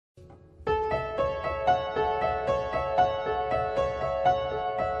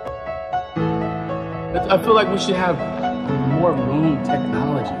I feel like we should have more moon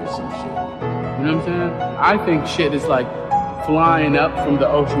technology or some shit. You know what I'm saying? I think shit is like flying up from the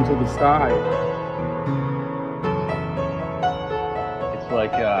ocean to the sky. It's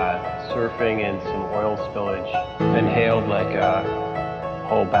like surfing in some oil spillage. Inhaled like a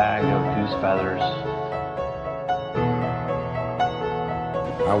whole bag of goose feathers.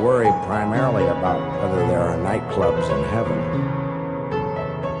 I worry primarily about whether there are nightclubs in heaven.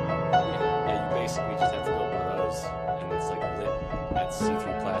 Yeah, you basically just have to build one of those, and it's like lit at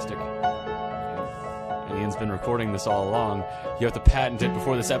see-through plastic. And Ian's been recording this all along. You have to patent it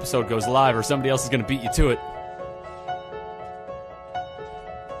before this episode goes live, or somebody else is going to beat you to it.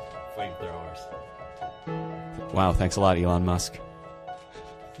 Flamethrowers. Wow, thanks a lot, Elon Musk.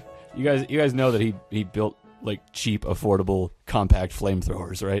 You guys know that he built like cheap, affordable, compact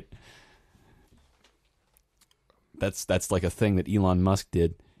flamethrowers, right? That's like a thing that Elon Musk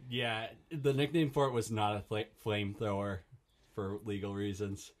did. Yeah, the nickname for it was not a flamethrower for legal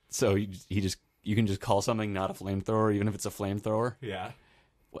reasons. So you can just call something not a flamethrower, even if it's a flamethrower. Yeah.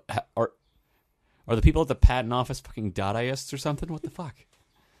 Are the people at the patent office fucking Dadaists or something? What the fuck?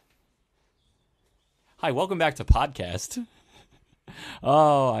 Hi, welcome back to podcast.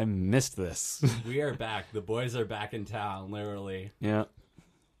 Oh, I missed this. We are back. The boys are back in town, literally. Yeah.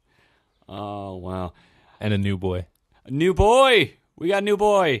 Oh, wow. And a new boy. A new boy! We got a new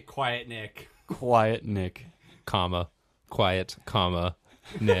boy. Quiet Nick. Quiet Nick. Comma. Quiet, comma,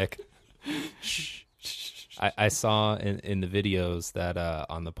 Nick. Shh. I saw in the videos that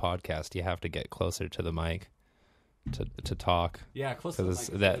on the podcast you have to get closer to the mic to talk. Yeah, close to the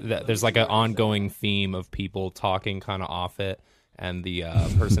Because mic. there's like an ongoing theme of people talking kind of off it. And the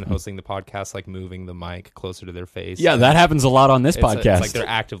person hosting the podcast, like, moving the mic closer to their face. Yeah, that happens a lot on this podcast. It's like they're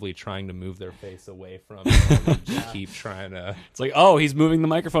actively trying to move their face away from it. And just keep trying to... It's like, oh, he's moving the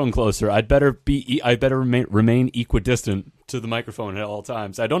microphone closer. I'd better remain equidistant to the microphone at all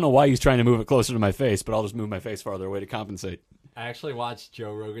times. I don't know why he's trying to move it closer to my face, but I'll just move my face farther away to compensate. I actually watched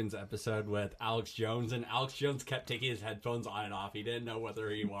Joe Rogan's episode with Alex Jones, and Alex Jones kept taking his headphones on and off. He didn't know whether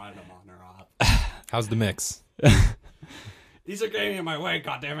he wanted them on or off. How's the mix? These are getting in my way,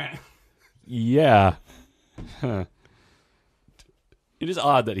 goddammit. Yeah. Huh. It is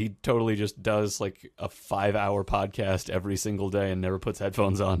odd that he totally just does like a 5-hour podcast every single day and never puts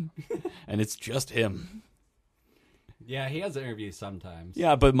headphones on. And it's just him. Yeah, he has interviews sometimes.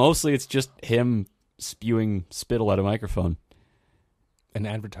 Yeah, but mostly it's just him spewing spittle at a microphone. And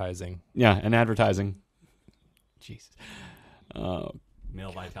advertising. Yeah, and advertising. Jesus.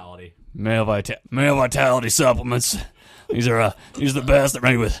 Male vitality. Male vitality supplements. These are the best. They're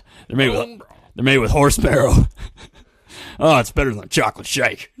made with horse marrow. Oh, it's better than a chocolate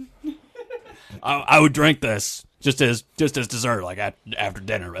shake. I would drink this just as dessert, like after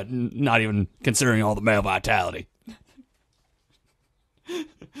dinner, but not even considering all the male vitality.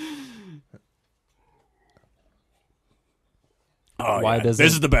 Oh, Why yeah. doesn't-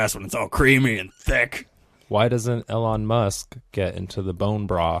 This is the best one. It's all creamy and thick. Why doesn't Elon Musk get into the bone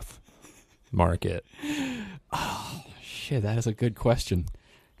broth market? Oh, shit, that is a good question.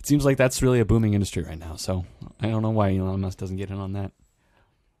 It seems like that's really a booming industry right now, so I don't know why Elon Musk doesn't get in on that.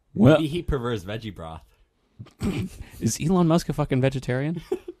 Well, Maybe he prefers veggie broth. is Elon Musk a fucking vegetarian?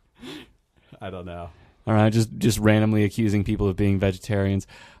 I don't know. All right, just randomly accusing people of being vegetarians.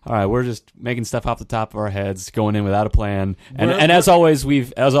 All right, we're just making stuff off the top of our heads, going in without a plan. And as always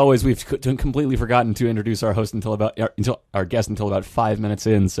we've completely forgotten to introduce our host until our guest until about 5 minutes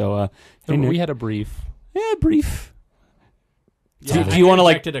in. So We had a brief. Yeah, brief. Yeah, do you want to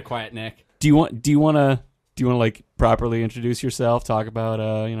like a quiet Nick? do you want to like properly introduce yourself? Talk about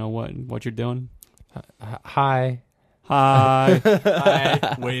what you're doing. Hi. Hi.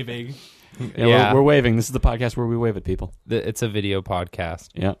 Hi, waving. Yeah, we're waving. This is the podcast where we wave at people. It's a video podcast.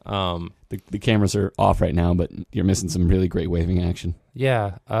 Yeah. The cameras are off right now, but you're missing some really great waving action.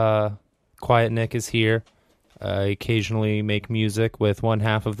 Yeah. Quiet Nick is here. I occasionally make music with one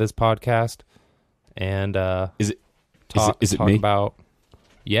half of this podcast, and Is it talk me? about.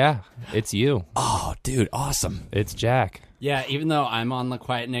 Yeah, it's you. Oh, dude, awesome. It's Jack. Yeah, even though I'm on the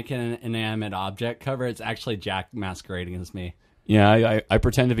quiet Nick and inanimate object cover, it's actually Jack masquerading as me. Yeah, I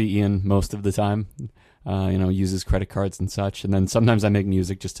pretend to be Ian most of the time. Uses credit cards and such, and then sometimes I make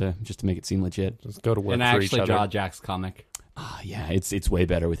music just to make it seem legit. Just go to work And for I each actually other. draw Jack's comic. Yeah, it's way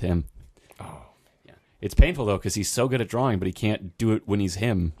better with him. Oh, yeah. It's painful though because he's so good at drawing, but he can't do it when he's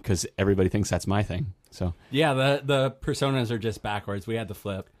him because everybody thinks that's my thing. So Yeah, the personas are just backwards. We had to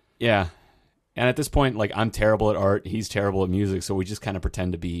flip. yeah, and at this point, like I'm terrible at art, he's terrible at music, so we just kind of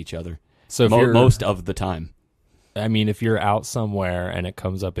pretend to be each other. So if you're most of the time. I mean, if you're out somewhere and it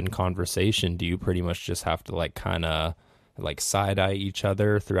comes up in conversation, do you pretty much just have to like kind of like side eye each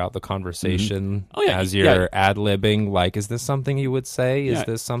other throughout the conversation as you're ad-libbing? Like, is this something you would say? Is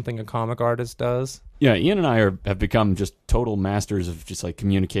this something a comic artist does? Yeah, Ian and I have become just total masters of just like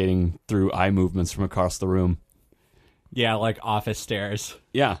communicating through eye movements from across the room. Yeah, like office stares.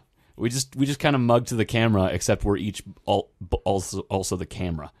 Yeah, we just kind of mug to the camera, except we're each also the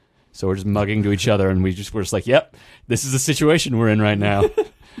camera. So we're just mugging to each other, and we're just like, yep, this is the situation we're in right now.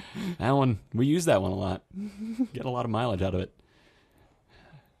 That one, we use that one a lot. Get a lot of mileage out of it.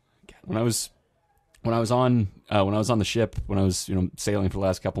 When I was on the ship, when I was sailing for the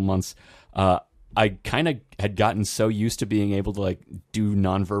last couple months, I kind of had gotten so used to being able to like do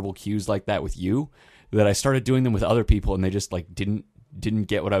nonverbal cues like that with you that I started doing them with other people, and they just like didn't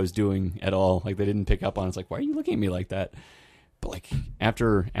get what I was doing at all. Like they didn't pick up on it. It's like, why are you looking at me like that? But like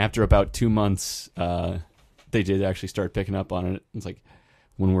after about 2 months, they did actually start picking up on it. It's like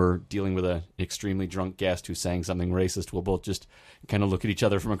when we're dealing with an extremely drunk guest who's saying something racist, we'll both just kind of look at each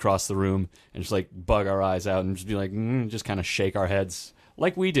other from across the room and just like bug our eyes out and just be like, just kind of shake our heads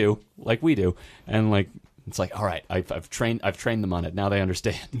like we do, and like it's like, all right, I've trained them on it. Now they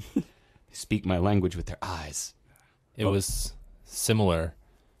understand. They speak my language with their eyes. It was similar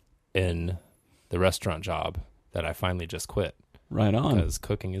in the restaurant job that I finally just quit. Right on. Because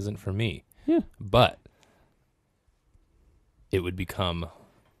cooking isn't for me. Yeah. But it would become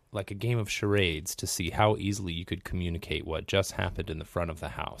like a game of charades to see how easily you could communicate what just happened in the front of the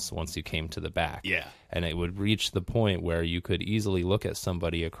house once you came to the back. Yeah. And it would reach the point where you could easily look at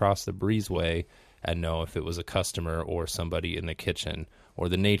somebody across the breezeway and know if it was a customer or somebody in the kitchen or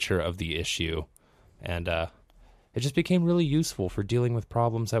the nature of the issue. And it just became really useful for dealing with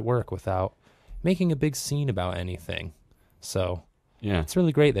problems at work without making a big scene about anything. So yeah, it's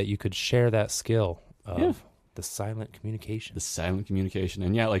really great that you could share that skill of the silent communication.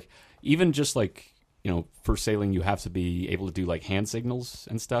 And yeah, like even just like, for sailing, you have to be able to do like hand signals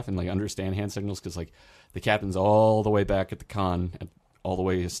and stuff and like understand hand signals because like the captain's all the way back at the con, all the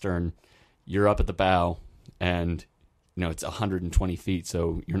way astern. You're up at the bow and it's 120 feet,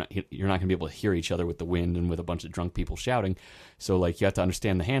 so you're not going to be able to hear each other with the wind and with a bunch of drunk people shouting. So like you have to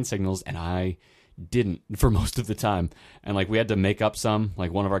understand the hand signals, and I didn't for most of the time. And like we had to make up some.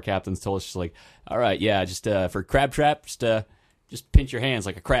 Like one of our captains told us, just like, all right, yeah, just for crab trap, just pinch your hands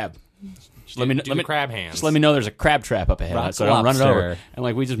like a crab. Just let me crab hands. Just let me know there's a crab trap up ahead, Rock so I don't run it lobster. over. And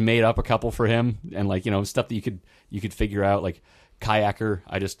like we just made up a couple for him, and like stuff that you could figure out. Like kayaker,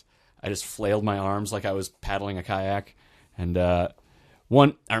 I just flailed my arms like I was paddling a kayak. And I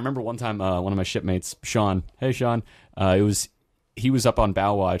remember one time one of my shipmates, Sean. Hey Sean, he was up on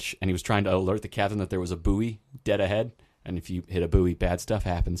bow watch and he was trying to alert the captain that there was a buoy dead ahead. And if you hit a buoy, bad stuff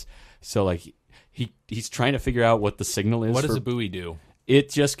happens. So like he's trying to figure out what the signal is. What does a buoy do? It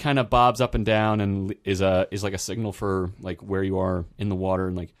just kind of bobs up and down and is like a signal for like where you are in the water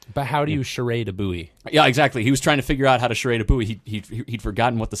and like. But how do you charade a buoy? Yeah, exactly. He was trying to figure out how to charade a buoy. He'd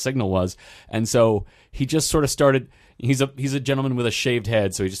forgotten what the signal was, and so he just sort of started. He's a gentleman with a shaved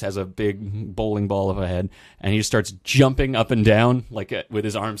head, so he just has a big bowling ball of a head, and he just starts jumping up and down like with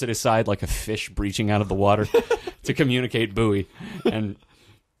his arms at his side, like a fish breaching out of the water to communicate buoy. And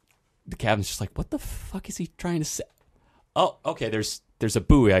the captain's just like, "What the fuck is he trying to say?" Oh, okay. There's a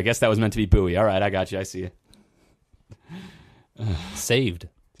buoy. I guess that was meant to be buoy. All right, I got you. I see you. Saved.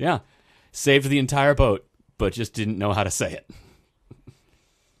 Yeah, saved the entire boat, but just didn't know how to say it.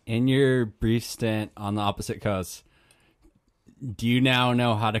 In your brief stint on the opposite coast, do you now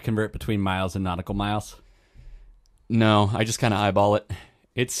know how to convert between miles and nautical miles? No, I just kind of eyeball it.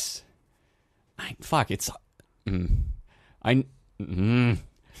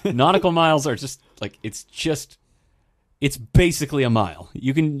 Nautical miles are just like it's basically a mile.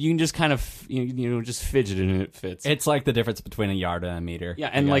 You can just kind of just fidget it and it fits. It's like the difference between a yard and a meter. Yeah,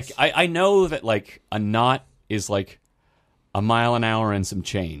 and like I know that like a knot is like a mile an hour and some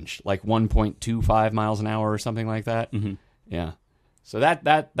change, like 1.25 miles an hour or something like that. Mm-hmm. Yeah. So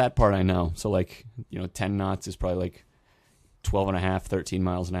that part I know. So like 10 knots is probably like 12 and a half, 13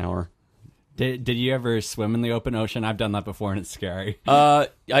 miles an hour. Did you ever swim in the open ocean? I've done that before and it's scary. I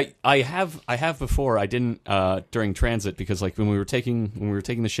have before. I didn't during transit because like when we were taking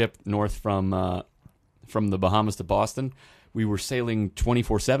the ship north from the Bahamas to Boston, we were sailing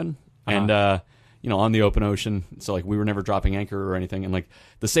 24/7 and on the open ocean. So like we were never dropping anchor or anything. And like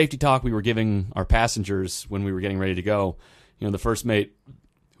the safety talk we were giving our passengers when we were getting ready to go, the first mate,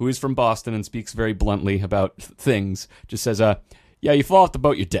 who is from Boston and speaks very bluntly about things, just says, "Yeah, you fall off the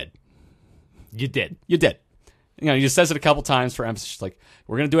boat, you're dead. You're dead. he just says it a couple times for emphasis. Just like,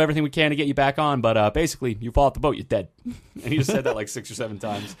 we're going to do everything we can to get you back on, but basically, you fall off the boat, you're dead. And he just said that like 6 or 7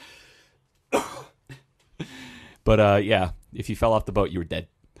 times. But yeah, if you fell off the boat, you were dead.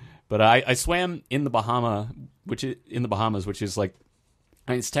 But I swam in the Bahamas, which is like,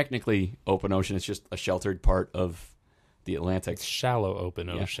 I mean, it's technically open ocean. It's just a sheltered part of the Atlantic. It's shallow open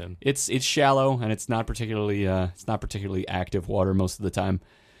ocean. It's shallow, and it's not particularly active water most of the time.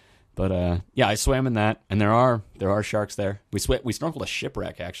 But yeah, I swam in that, and there are sharks there. We snorkeled a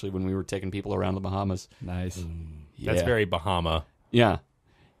shipwreck actually when we were taking people around the Bahamas. Nice. Yeah. That's very Bahama. Yeah.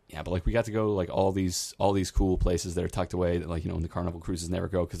 Yeah, but like we got to go like all these cool places that are tucked away that, like, the Carnival cruises never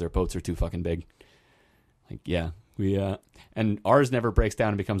go because their boats are too fucking big. Like, yeah, we and ours never breaks down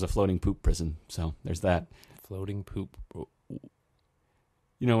and becomes a floating poop prison. So there's that. Floating poop.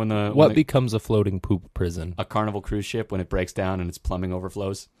 What becomes a floating poop prison? A Carnival cruise ship when it breaks down and its plumbing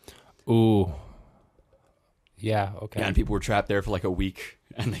overflows. Ooh. Yeah. Okay. Yeah, and people were trapped there for like a week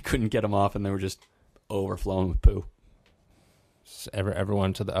and they couldn't get them off and they were just overflowing with poo.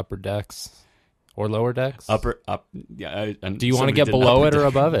 Everyone to the upper decks or lower decks? Yeah. Do you want to get below it or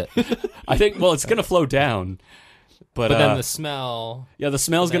above it? I think. Well, it's going to flow down, but then the smell. Yeah, the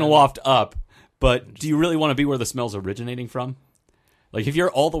smell's going to waft up. But do you really want to be where the smell's originating from? Like, if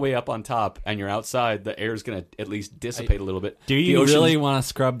you're all the way up on top and you're outside, the air's going to at least dissipate a little bit. Do you really want to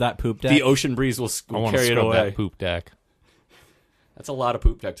scrub that poop deck? The ocean breeze will carry it away. That poop deck. That's a lot of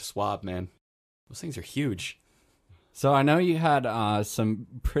poop deck to swab, man. Those things are huge. So I know you had some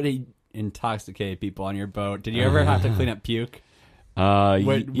pretty intoxicated people on your boat. Did you ever have to clean up puke?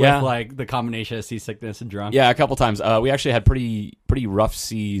 With like the combination of seasickness and drunk? Yeah, a couple times. We actually had pretty rough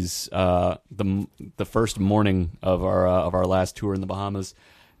seas the first morning of our last tour in the Bahamas,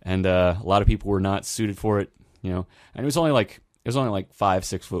 and a lot of people were not suited for it. And it was only like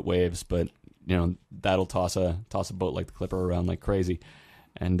 5-6 foot waves, but that'll toss a boat like the Clipper around like crazy,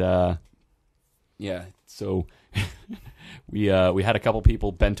 and yeah, so. We had a couple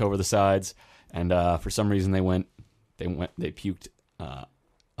people bent over the sides, and for some reason they puked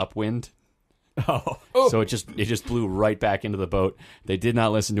upwind. Oh. So it just blew right back into the boat. They did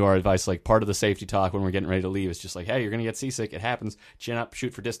not listen to our advice. Like, part of the safety talk when we're getting ready to leave is just like, hey, you're gonna get seasick. It happens. Chin up,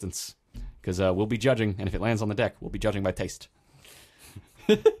 shoot for distance, because we'll be judging, and if it lands on the deck, we'll be judging by taste.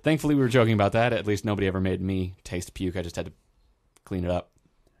 Thankfully, we were joking about that. At least nobody ever made me taste puke. I just had to clean it up.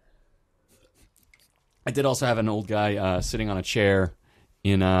 I did also have an old guy sitting on a chair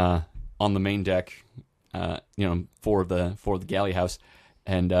on the main deck, for the galley house,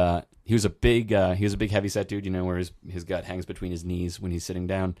 and he was a big heavyset dude, where his gut hangs between his knees when he's sitting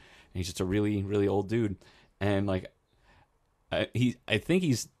down, and he's just a really really old dude, and like I think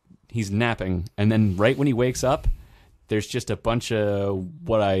he's napping, and then right when he wakes up, there's just a bunch of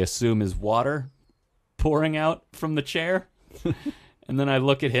what I assume is water pouring out from the chair. And then I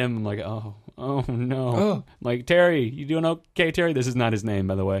look at him, I'm like, oh no. I'm like, Terry, you doing okay, Terry? This is not his name,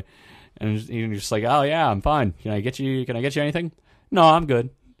 by the way. And he's just like, oh yeah, I'm fine. Can I get you anything? No, I'm good.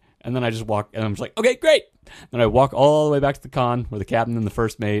 And then I just walk, and I'm just like, okay, great. Then I walk all the way back to the con where the captain and the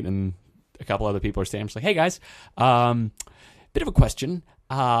first mate and a couple other people are standing. I'm just like, hey guys, bit of a question.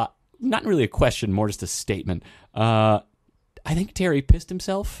 Not really a question, more just a statement. I think Terry pissed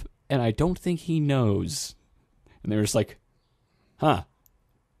himself, and I don't think he knows. And they were just like, huh?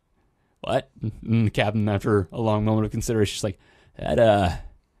 What? And the captain, after a long moment of consideration, is like, that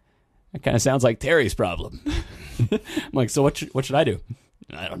kind of sounds like Terry's problem. I'm like, so what should I do?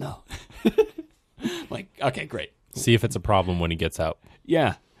 I don't know. I'm like, okay, great. See if it's a problem when he gets out.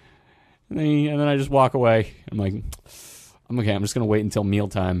 Yeah. And then I just walk away. I'm like, I'm okay. I'm just going to wait until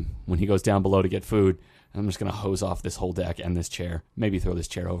mealtime when he goes down below to get food. And I'm just going to hose off this whole deck and this chair. Maybe throw this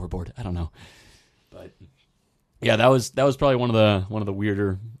chair overboard. I don't know. But yeah, that was probably one of the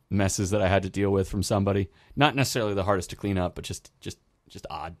weirder messes that I had to deal with from somebody. Not necessarily the hardest to clean up, but just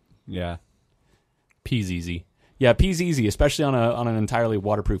odd. Yeah. Pee's easy. Yeah, pee's easy, especially on an entirely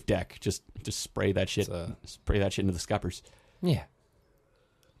waterproof deck. Just spray that shit. Spray that shit into the scuppers. Yeah.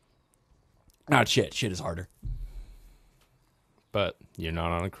 Not shit. Shit is harder. But you're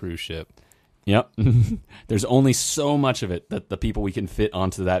not on a cruise ship. Yep. There's only so much of it that the people we can fit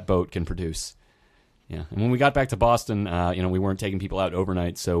onto that boat can produce. Yeah. And when we got back to Boston, we weren't taking people out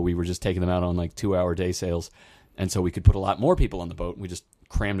overnight, so we were just taking them out on like 2-hour day sails. And so we could put a lot more people on the boat. We just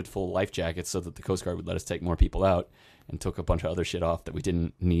crammed it full of life jackets so that the Coast Guard would let us take more people out, and took a bunch of other shit off that we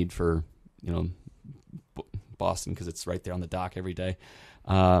didn't need for, Boston, because it's right there on the dock every day.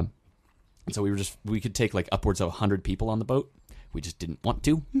 And so we could take like upwards of 100 people on the boat. We just didn't want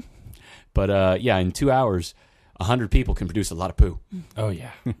to. But in 2 hours, 100 people can produce a lot of poo. Oh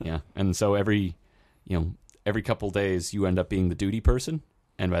yeah. Yeah. And so every every couple days you end up being the duty person.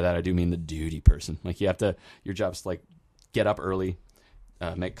 And by that, I do mean the duty person. Like, your job's to, like, get up early,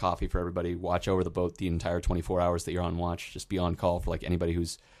 make coffee for everybody, watch over the boat the entire 24 hours that you're on watch, just be on call for, like, anybody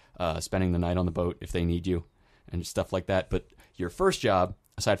who's spending the night on the boat if they need you and stuff like that. But your first job,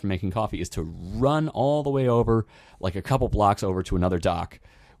 aside from making coffee, is to run all the way over, like a couple blocks over to another dock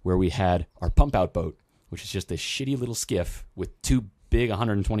where we had our pump out boat, which is just this shitty little skiff with 2 big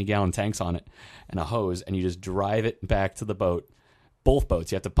 120-gallon tanks on it and a hose, and you just drive it back to the boat. Both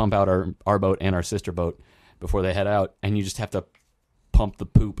boats. You have to pump out our boat and our sister boat before they head out, and you just have to pump the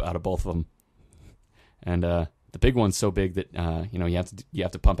poop out of both of them. And the big one's so big that you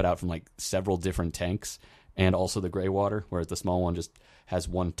have to pump it out from like several different tanks, and also the gray water, whereas the small one just has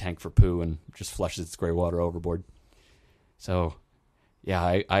one tank for poo and just flushes its gray water overboard. So,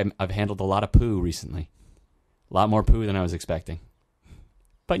 yeah, I've handled a lot of poo recently. A lot more poo than I was expecting.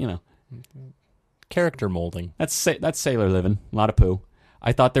 But, Character molding. That's sailor living. A lot of poo.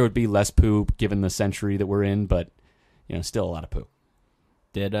 I thought there would be less poo given the century that we're in, but, still a lot of poo.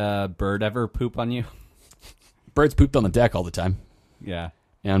 Did a bird ever poop on you? Birds pooped on the deck all the time. Yeah.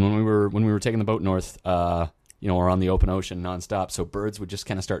 And when we were taking the boat north, we're on the open ocean nonstop, so birds would just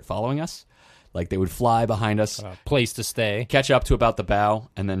kind of start following us. Like, they would fly behind us. Place to stay. Catch up to about the bow,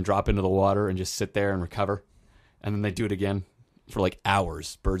 and then drop into the water and just sit there and recover. And then they'd do it again for, like,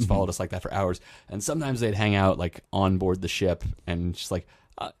 hours. Birds followed us like that for hours. And sometimes they'd hang out, like, on board the ship and just, like...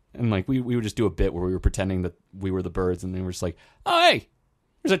 we would just do a bit where we were pretending that we were the birds, and they were just like, oh, hey,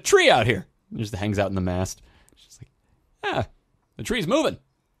 there's a tree out here. And it just hangs out in the mast. It's just like, the tree's moving.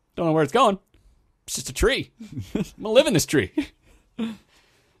 Don't know where it's going. It's just a tree. I'm going to live in this tree.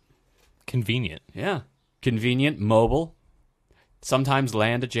 Convenient. Yeah. Convenient, mobile, sometimes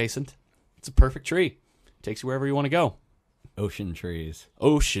land adjacent. It's a perfect tree. Takes you wherever you want to go. Ocean trees.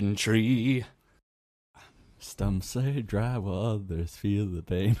 Ocean tree. Some say dry while others feel the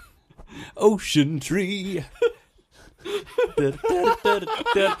pain. Ocean tree.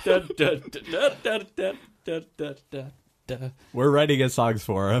 We're writing songs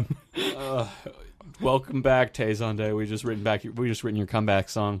for him. Welcome back, Tay-Zonday. We just written your comeback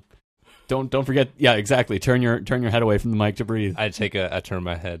song. Don't forget. Yeah, exactly. Turn your head away from the mic to breathe. I turn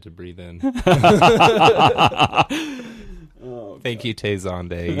my head to breathe in. Thank you,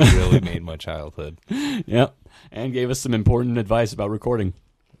 Tay-Zonday. You really made my childhood. Yep, and gave us some important advice about recording.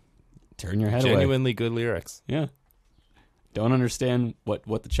 Turn your head away. Genuinely good lyrics. Yeah. Don't understand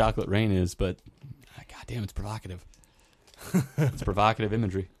what the chocolate rain is, but goddamn, it's provocative. It's provocative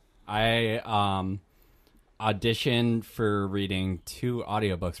imagery. I auditioned for reading 2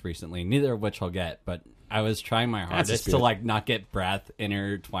 audiobooks recently, neither of which I'll get, but I was trying my hardest to like not get breath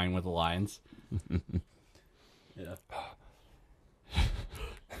intertwined with the lines. Yeah.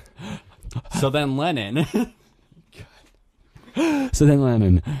 So then Lennon.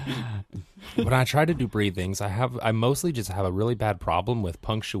 When I try to do breathings, I mostly just have a really bad problem with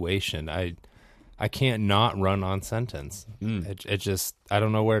punctuation. I can't not run on sentence. It just, I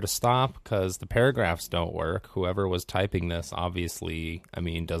don't know where to stop because the paragraphs don't work. Whoever was typing this obviously,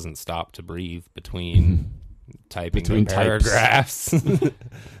 doesn't stop to breathe between typing the paragraphs.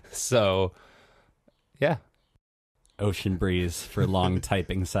 So, yeah. Ocean breeze for long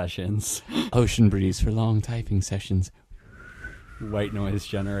typing sessions. Ocean breeze for long typing sessions. White noise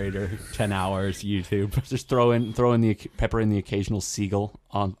generator, 10 hours, YouTube. Just pepper in the occasional seagull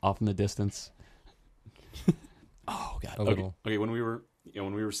off in the distance. Oh God! Okay. When we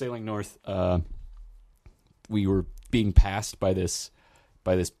were sailing north, we were being passed by this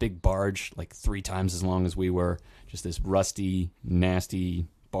big barge, like 3 times as long as we were. Just this rusty, nasty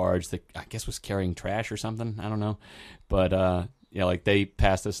barge that I guess was carrying trash or something. I don't know, but they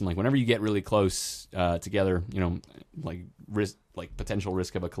passed us, and like whenever you get really close together, potential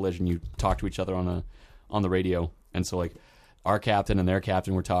risk of a collision, you talk to each other on the radio, and so like our captain and their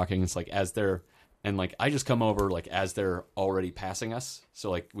captain were talking. It's like as they're and like I just come over like as they're already passing us, so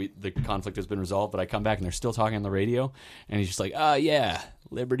like the conflict has been resolved, but I come back and they're still talking on the radio, and he's just like, yeah,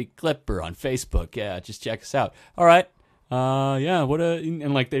 Liberty Clipper on Facebook, yeah, just check us out. All right. Yeah,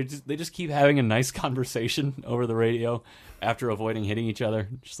 and like they just keep having a nice conversation over the radio after avoiding hitting each other.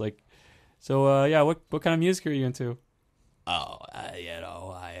 Just like, so yeah, what kind of music are you into? Oh,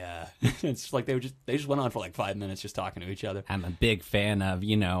 it's just like they just went on for like 5 minutes just talking to each other. I'm a big fan of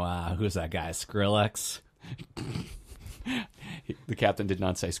who's that guy, Skrillex. The captain did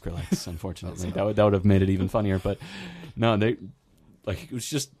not say Skrillex, unfortunately. that would have made it even funnier. But no, it was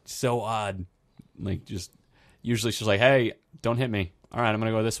just so odd. Like just. Usually she's like, hey, don't hit me. All right, I'm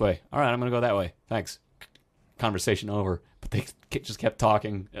going to go this way. All right, I'm going to go that way. Thanks. Conversation over. But they just kept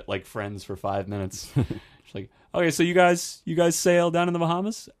talking like friends for 5 minutes. She's like, okay, so you guys sail down in the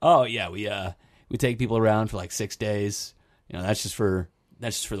Bahamas? Oh yeah, we take people around for like 6 days. You know, that's just for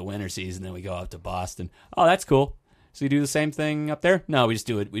the winter season. Then we go out to Boston. Oh, that's cool. So you do the same thing up there? No, we just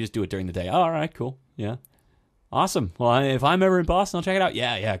do it. We just do it during the day. Oh, all right, cool. Yeah. Awesome. Well, if I'm ever in Boston, I'll check it out.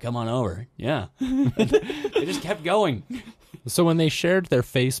 Yeah, come on over. Yeah. They just kept going. So when they shared their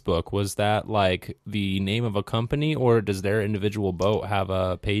Facebook, was that like the name of a company, or does their individual boat have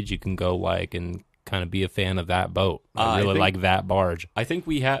a page you can go like and kind of be a fan of that boat? I really like that barge. I think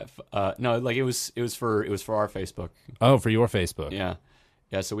we have no, like it was for our Facebook. Oh, for your Facebook. Yeah.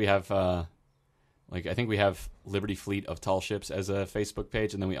 Yeah, so we have I think we have Liberty Fleet of Tall Ships as a Facebook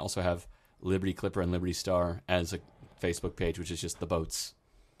page, and then we also have Liberty Clipper and Liberty Star as a Facebook page, which is just the boats.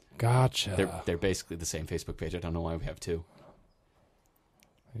 Gotcha. They're basically the same Facebook page. I don't know why we have two.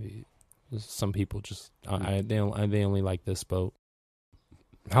 Some people just they only like this boat.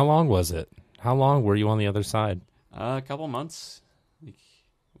 How long was it? How long were you on the other side? A couple months.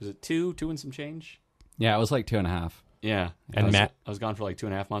 Was it two and some change? Yeah, it was like 2.5. Yeah, and I was gone for like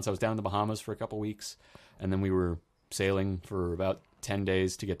 2.5 months. I was down in the Bahamas for a couple weeks, and then we were sailing for about 10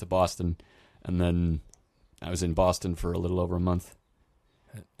 days to get to Boston, and then I was in Boston for a little over a month.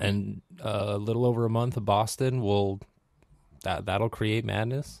 And a little over a month of Boston that'll create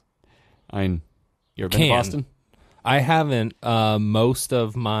madness. You ever been to Boston? I haven't. Most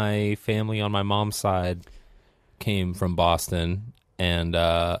of my family on my mom's side came from Boston, and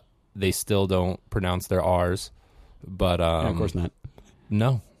they still don't pronounce their R's. But yeah, of course not.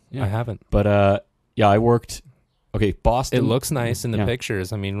 No, yeah. I haven't. But yeah, I worked. Okay, Boston. It looks nice in the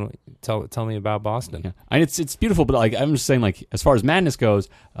pictures. I mean, tell me about Boston. Yeah. And it's beautiful, but like I'm just saying, like as far as madness goes,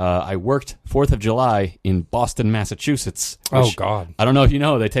 I worked 4th of July in Boston, Massachusetts. Oh God! I don't know if you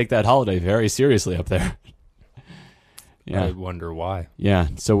know, they take that holiday very seriously up there. Yeah. I wonder why. Yeah.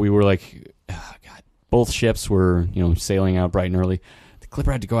 So we were like, oh God, both ships were sailing out bright and early. The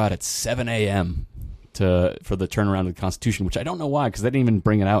Clipper had to go out at 7 a.m. for the turnaround of the Constitution, which I don't know why, because they didn't even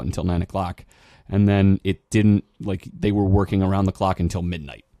bring it out until 9 o'clock. And then it didn't, like, they were working around the clock until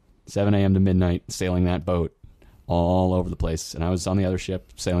midnight. 7 a.m. to midnight, sailing that boat all over the place. And I was on the other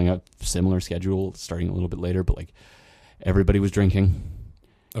ship, sailing a similar schedule, starting a little bit later, but, like, everybody was drinking.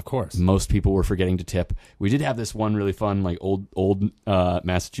 Of course. Most people were forgetting to tip. We did have this one really fun, like, old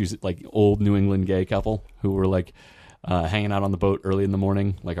Massachusetts, like, old New England gay couple who were, like, hanging out on the boat early in the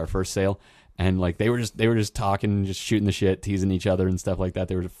morning, like, our first sail. And like they were just talking, just shooting the shit, teasing each other and stuff like that.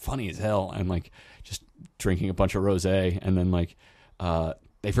 They were funny as hell, and like just drinking a bunch of rosé. And then like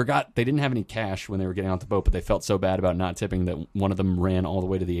they forgot they didn't have any cash when they were getting off the boat, but they felt so bad about not tipping that one of them ran all the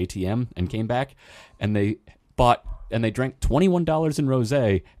way to the ATM and came back, and they drank $21 in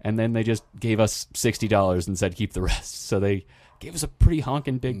rosé, and then they just gave us $60 and said keep the rest. So they gave us a pretty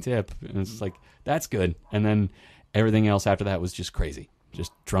honking big tip, and it's like that's good. And then everything else after that was just crazy.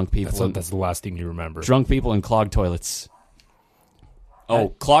 Just drunk people. That's the last thing you remember. Drunk people and clogged toilets. Oh,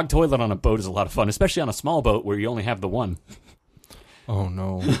 clogged toilet on a boat is a lot of fun, especially on a small boat where you only have the one. Oh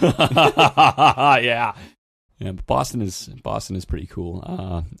no. Yeah. Yeah, but Boston is pretty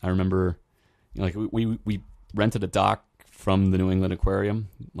cool. I remember, like we rented a dock from the New England Aquarium,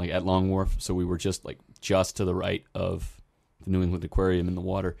 like at Long Wharf, so we were just to the right of the New England Aquarium in the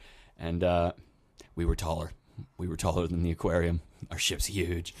water, and we were taller. We were taller than the aquarium. Our ship's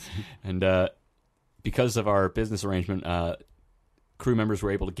huge. And because of our business arrangement, crew members were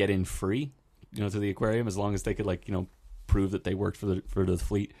able to get in free, to the aquarium as long as they could, prove that they worked for the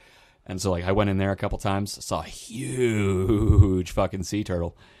fleet. And so, I went in there a couple times, saw a huge fucking sea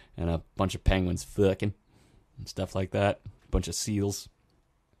turtle and a bunch of penguins fucking and stuff like that. A bunch of seals.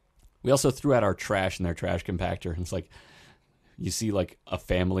 We also threw out our trash in their trash compactor. And it's like, you see a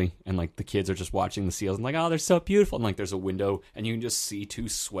family and the kids are just watching the seals and oh, they're so beautiful. And there's a window and you can just see two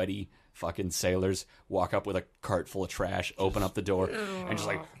sweaty fucking sailors walk up with a cart full of trash, open up the door and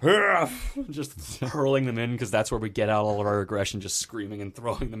just hurling them in, because that's where we get out all of our aggression, just screaming and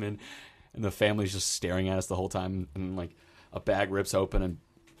throwing them in. And the family's just staring at us the whole time, and a bag rips open and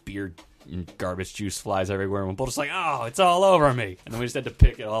beer and garbage juice flies everywhere, and we're both just oh, it's all over me. And then we just had to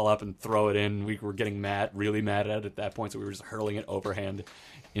pick it all up and throw it in. We were getting really mad at it at that point, so we were just hurling it overhand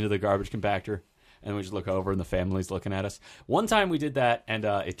into the garbage compactor. And we just look over, and the family's looking at us. One time we did that, and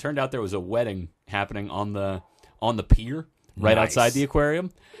it turned out there was a wedding happening on the pier right outside the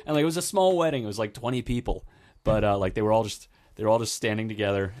aquarium. And it was a small wedding. It was 20 people, but they were all just standing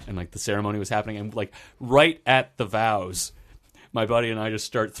together, and the ceremony was happening, and right at the vows, my buddy and I just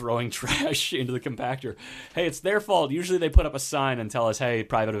start throwing trash into the compactor. Hey, it's their fault. Usually they put up a sign and tell us, hey,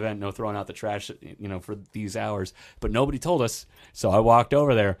 private event, no throwing out the trash, for these hours. But nobody told us. So I walked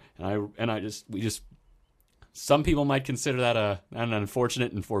over there, and we just some people might consider that an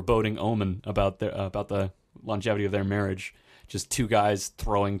unfortunate and foreboding omen about the longevity of their marriage. Just two guys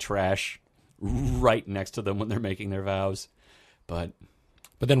throwing trash right next to them when they're making their vows. But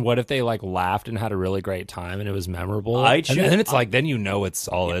then what if they like laughed and had a really great time and it was memorable? And then it's like, then you know it's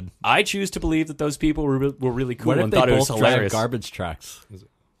solid. I choose to believe that those people were really cool What if and they thought it was both drive hilarious. garbage trucks?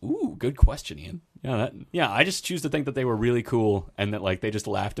 Ooh, good question, Ian. Yeah, I just choose to think that they were really cool and that like they just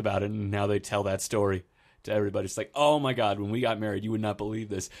laughed about it and now they tell that story to everybody. It's like, oh my God, when we got married, you would not believe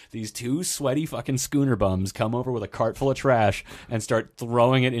this. These two sweaty fucking schooner bums come over with a cart full of trash and start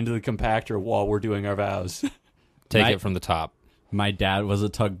throwing it into the compactor while we're doing our vows. Take it from the top. My dad was a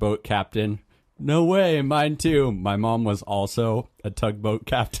tugboat captain. No way, mine too. My mom was also a tugboat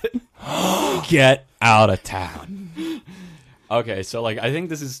captain. Get out of town. Okay, so like I think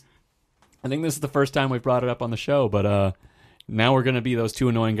this is the first time we've brought it up on the show, but now we're gonna be those two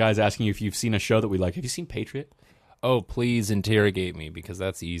annoying guys asking you if you've seen a show that we like. Have you seen Patriot? Oh, please interrogate me because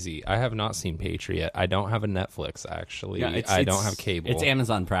that's easy. I have not seen Patriot. I don't have a Netflix, actually. Yeah, I don't have cable. It's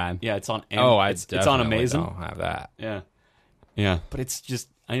Amazon Prime. Yeah, it's on. It's on Amazon. I don't have that. Yeah, but it's just.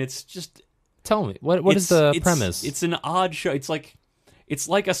 Tell me what is the premise? It's an odd show. It's like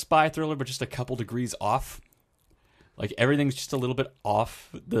a spy thriller, but just a couple degrees off. Like everything's just a little bit off.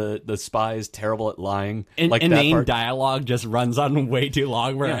 The spy is terrible at lying. Inane dialogue just runs on way too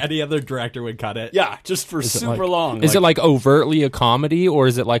long, where any other director would cut it. Yeah, just for super long. Is it like overtly a comedy, or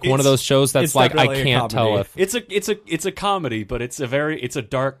is it like one of those shows that's like I can't tell if it's a comedy, but it's a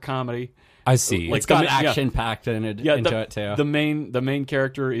dark comedy. I see. It's got action packed into it too. The main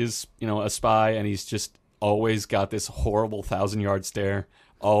character is a spy, and he's just always got this horrible 1,000-yard stare.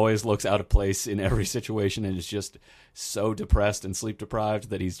 Always looks out of place in every situation, and is just so depressed and sleep deprived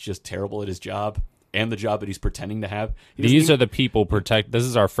that he's just terrible at his job and the job that he's pretending to have. These are the people protect. This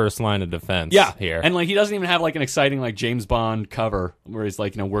is our first line of defense. Here, and like he doesn't even have like an exciting like James Bond cover where he's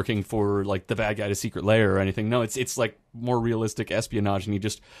like working for like the bad guy to secret lair or anything. No, it's like more realistic espionage, and he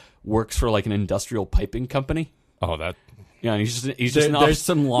just works for like an industrial piping company. Oh, that. Yeah, and he's just there's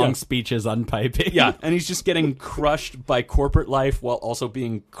some long speeches on piping. Yeah, and he's just getting crushed by corporate life while also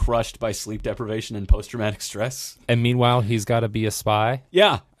being crushed by sleep deprivation and post-traumatic stress. And meanwhile, he's got to be a spy?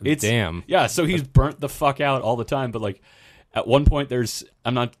 Yeah. Damn. Yeah, so he's burnt the fuck out all the time. But, like, at one point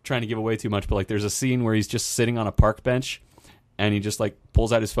I'm not trying to give away too much, but, like, there's a scene where he's just sitting on a park bench, and he just, like,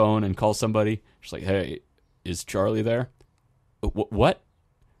 pulls out his phone and calls somebody. Just like, hey, is Charlie there? What?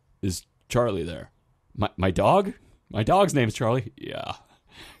 Is Charlie there? My dog? My dog's name's Charlie. Yeah.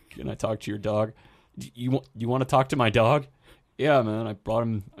 Can I talk to your dog? You want to talk to my dog? Yeah, man. I brought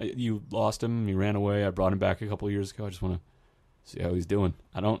him. You lost him. He ran away. I brought him back a couple of years ago. I just want to see how he's doing.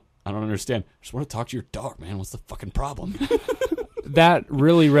 I don't understand. I just want to talk to your dog, man. What's the fucking problem? That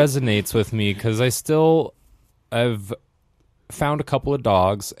really resonates with me because I've found a couple of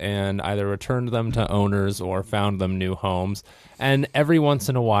dogs and either returned them to owners or found them new homes. And every once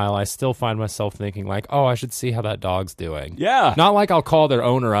in a while, I still find myself thinking like, oh, I should see how that dog's doing. Yeah. Not like I'll call their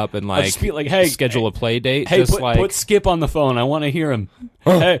owner up and like, hey, schedule a play date. Hey, just put Skip on the phone. I want to hear him.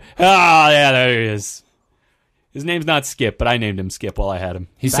 Hey, yeah, there he is. His name's not Skip, but I named him Skip while I had him.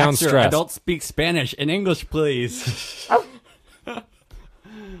 He sounds stressed. I don't speak Spanish. In English, please.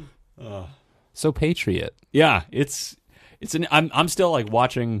 So Patriot. Yeah, I'm still like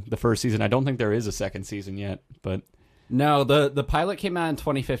watching the first season. I don't think there is a second season yet, but no, the pilot came out in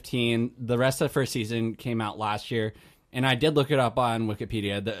 2015. The rest of the first season came out last year, and I did look it up on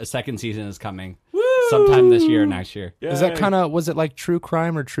Wikipedia. The second season is coming sometime this year or next year. Yay. Is that was it like True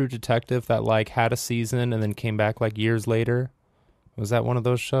Crime or True Detective that like had a season and then came back like years later? Was that one of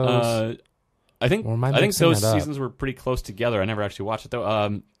those shows? I think those seasons were pretty close together. I never actually watched it though.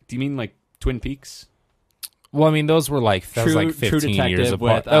 Do you mean like Twin Peaks? Well, I mean, those were like 15 years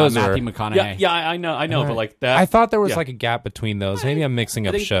apart. With Matthew McConaughey. Yeah, I know, but like that. I thought there was like a gap between those. Maybe I'm mixing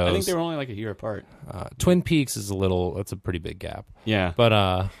up shows. I think they were only like a year apart. Twin Peaks is that's a pretty big gap. Yeah, but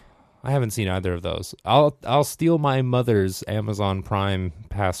I haven't seen either of those. I'll steal my mother's Amazon Prime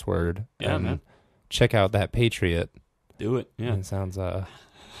password and check out that Patriot. Do it. Yeah, it sounds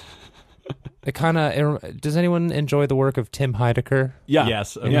It kind of. Does anyone enjoy the work of Tim Heidecker? Yeah.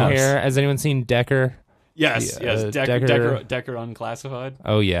 Yes. Has anyone seen Decker? Yes, Decker Unclassified.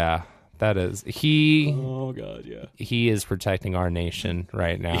 Oh yeah, that is he. Oh god, yeah. He is protecting our nation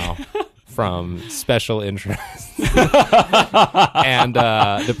right now from special interests, and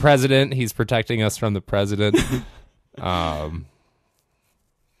the president. He's protecting us from the president. Okay.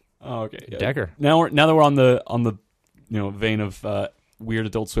 Yeah. Decker. Now that we're on the vein of weird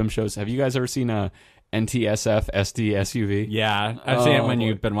Adult Swim shows. Have you guys ever seen NTSF SD SUV? Yeah, I've seen it when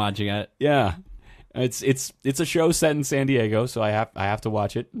you've been watching it. Yeah. It's a show set in San Diego, so I have to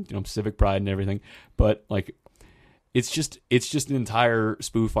watch it. You know, Civic Pride and everything. But like, it's just an entire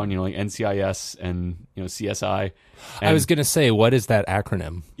spoof on, you know, like NCIS and, you know, CSI. And, I was gonna say, what is that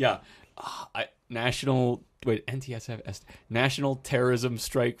acronym? Yeah, National Terrorism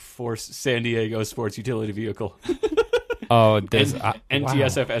Strike Force San Diego Sports Utility Vehicle. Oh,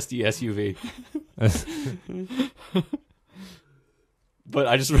 NTSF SDSUV. But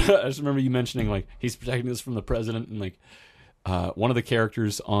I just remember you mentioning, like, he's protecting this from the president, and like one of the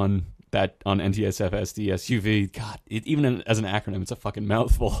characters on NTSF SDSUV, God, even as an acronym, it's a fucking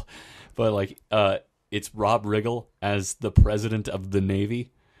mouthful. But like, it's Rob Riggle as the president of the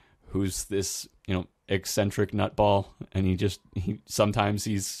Navy, who's this, you know, eccentric nutball, and he sometimes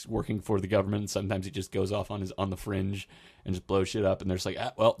he's working for the government, and sometimes he just goes off on the fringe and just blows shit up, and they're just like,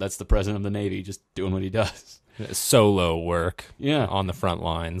 well, that's the president of the Navy just doing what he does. Solo work, yeah, on the front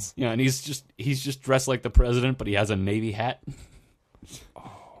lines. Yeah, and he's just dressed like the president, but he has a Navy hat.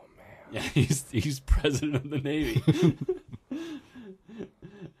 Oh man, yeah, he's president of the Navy.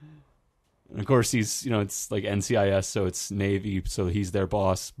 And of course, he's, you know, it's like NCIS, so it's Navy, so he's their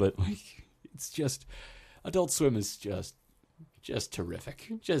boss. But like, it's just, Adult Swim is just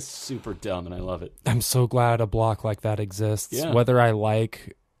terrific, just super dumb, and I love it. I'm so glad a block like that exists. Yeah. Whether I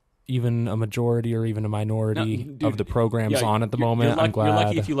like even a majority or even a minority of the programs on at the moment, I'm glad. You're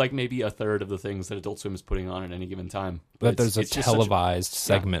lucky if you like maybe a third of the things that Adult Swim is putting on at any given time. But there's a televised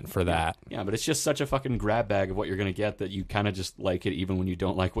segment for that. Yeah, but it's just such a fucking grab bag of what you're going to get that you kind of just like it even when you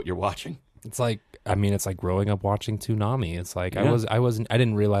don't like what you're watching. It's like, I mean, it's like growing up watching Toonami. It's like I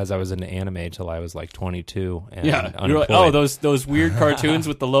didn't realize I was into anime till I was like 22. And you're like, oh, those weird cartoons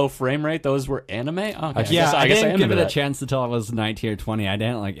with the low frame rate, those were anime. Okay. I didn't give it a chance until I was 19 or 20. I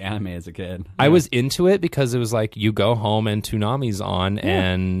didn't like anime as a kid. I was into it because it was like you go home and Toonami's on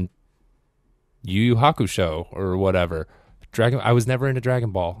and Yu Yu Hakusho or whatever. I was never into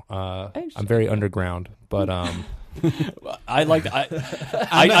Dragon Ball. I'm very underground, but I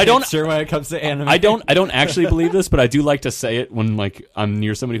don't sure when it comes to anime. I don't actually believe this, but I do like to say it when like I'm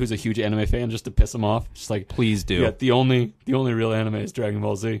near somebody who's a huge anime fan, just to piss them off. Just like, please do. Yeah, the only real anime is Dragon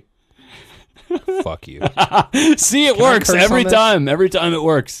Ball Z. Fuck you. See, it works every time. Every time it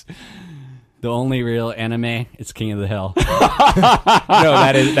works. The only real anime is King of the Hill. No,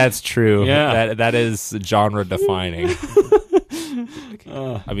 that's true. Yeah, that is genre defining.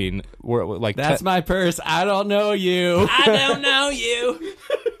 I mean, we're like, that's my purse. I don't know you. I don't know you.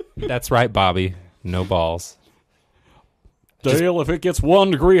 That's right, Bobby. No balls. Dale, if it gets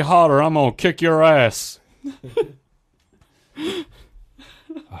 1 degree hotter, I'm gonna kick your ass.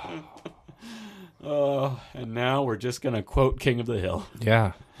 And now we're just gonna quote King of the Hill.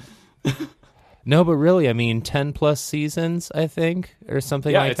 Yeah. No, but really, I mean, 10 plus seasons, I think, or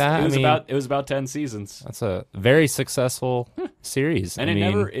something like that. It was about 10 seasons. That's a very successful series, and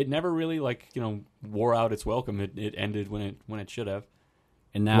it never really, like, you know, wore out its welcome. It ended when it should have.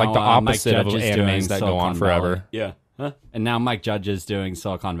 And now, like the opposite of Mike animes that go on forever. Valley. Yeah. Huh? And now Mike Judge is doing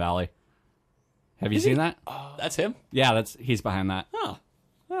Silicon Valley. Have you seen that? That's him? Yeah, he's behind that. Oh,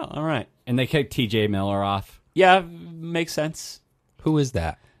 all right. And they kicked T.J. Miller off. Yeah, makes sense. Who is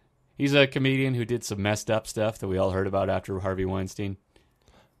that? He's a comedian who did some messed up stuff that we all heard about after Harvey Weinstein.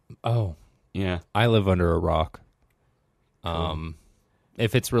 Oh. Yeah. I live under a rock.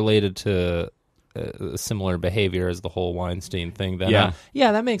 If it's related to similar behavior as the whole Weinstein thing, then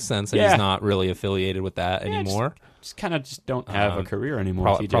that makes sense. That he's not really affiliated with that anymore. Just kind of don't have a career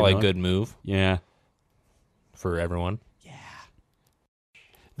anymore. Probably a good move. Yeah. For everyone. Yeah.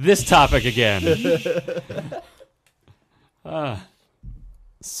 This topic again.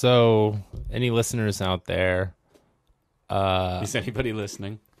 So, any listeners out there? Is anybody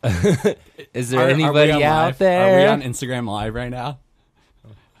listening? Is there anybody out there? Are we on Instagram Live right now?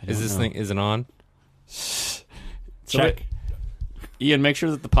 Is it on? Check. Ian, make sure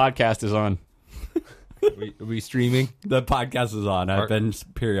that the podcast is on. Are we streaming? The podcast is on. I've been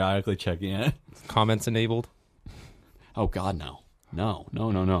periodically checking it. Comments enabled? Oh, God, no. No.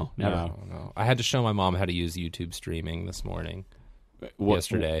 Never. No. I had to show my mom how to use YouTube streaming this morning.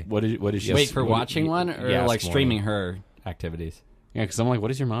 Yesterday. What is she? Wait, for watching one or like streaming her activities? Yeah, because I'm like,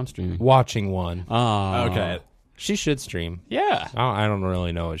 what is your mom streaming? Watching one. Oh. Okay. She should stream. Yeah. I don't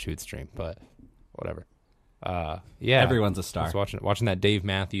really know what she would stream, but whatever. Yeah. Everyone's a star. I was watching that Dave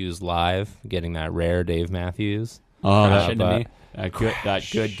Matthews live, getting that rare Dave Matthews. Oh, that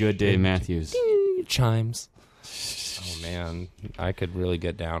good Dave Matthews. Chimes. Oh, man. I could really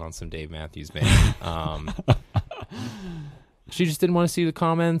get down on some Dave Matthews Band. She just didn't want to see the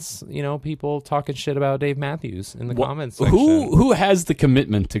comments, you know, people talking shit about Dave Matthews in the comments section. Who has the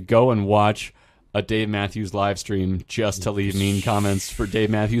commitment to go and watch a Dave Matthews live stream just to leave mean comments for Dave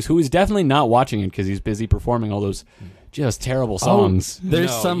Matthews, who is definitely not watching it because he's busy performing all those just terrible songs.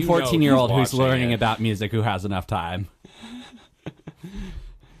 There's some 14-year-old who's learning about music who has enough time.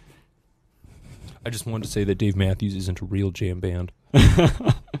 I just wanted to say that Dave Matthews isn't a real jam band.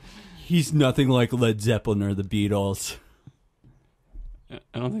 He's nothing like Led Zeppelin or the Beatles.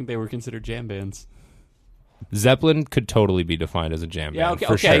 I don't think they were considered jam bands. Zeppelin could totally be defined as a jam band. Okay,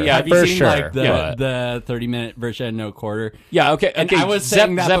 for okay, sure. yeah. Have you seen like the 30-minute version, no quarter? Yeah, okay. And I was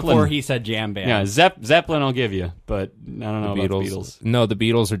saying that Zeppelin. before he said jam band. Yeah, Zeppelin I'll give you, but I don't know about the Beatles. No, the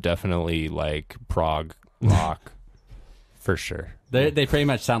Beatles are definitely like prog rock, for sure. They pretty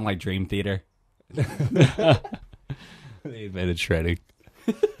much sound like Dream Theater. They invented shredding.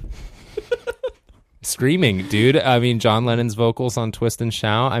 Screaming, dude. I mean, John Lennon's vocals on Twist and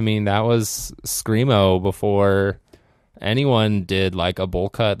Shout. I mean, that was screamo before anyone did like a bowl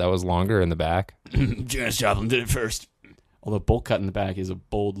cut that was longer in the back. Janis Joplin did it first. Although bowl cut in the back is a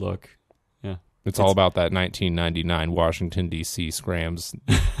bold look. Yeah, it's all about that 1999 Washington D.C. Scrams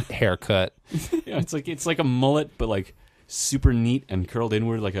haircut. Yeah, it's like a mullet, but like super neat and curled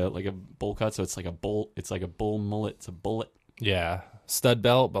inward like a bowl cut. So it's like a bull. It's like a bull mullet. It's a bullet. Yeah. Stud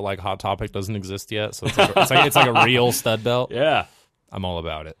belt, but like Hot Topic doesn't exist yet, so it's like a real stud belt. Yeah, I'm all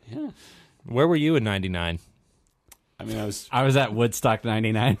about it. Yeah. Where were you in '99? I mean, I was at Woodstock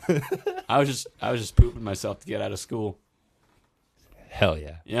 '99. I was just pooping myself to get out of school. Hell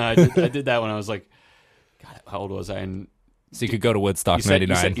yeah. Yeah, I did that when I was like, God, how old was I? And so you could go to Woodstock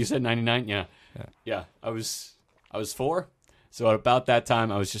 '99. You said '99. Yeah. I was 4. So at about that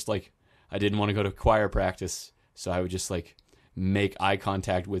time, I was just like, I didn't want to go to choir practice, so I would just like make eye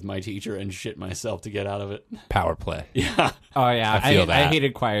contact with my teacher and shit myself to get out of it. Power play. Yeah. Oh yeah, I feel that. I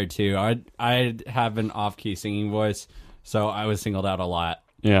hated choir too. I'd have an off-key singing voice, so I was singled out a lot.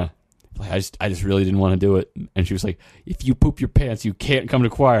 Yeah. Like I just really didn't want to do it. And she was like, if you poop your pants, you can't come to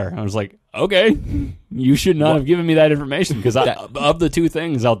choir. I was like, okay, you should not have given me that information because of the two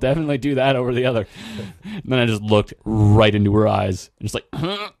things, I'll definitely do that over the other. And then I just looked right into her eyes and just like,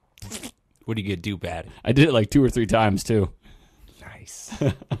 what do you get do bad? I did it like 2 or 3 times too. Nice.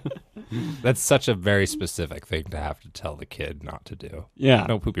 That's such a very specific thing to have to tell the kid not to do. Yeah.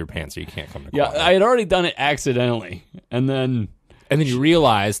 Don't poop your pants or you can't come to choir. Yeah, I had already done it accidentally. And then you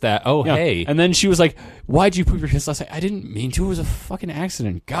realize that, hey. And then she was like, why'd you poop your pants? I was like, I didn't mean to. It was a fucking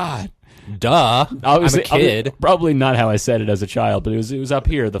accident. God. Duh. I'm a kid. Probably not how I said it as a child, but it was up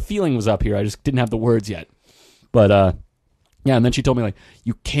here. The feeling was up here. I just didn't have the words yet. But, yeah, and then she told me, like,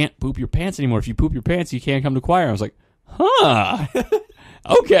 you can't poop your pants anymore. If you poop your pants, you can't come to choir. I was like, huh.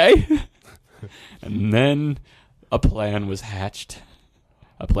 Okay. And then a plan was hatched.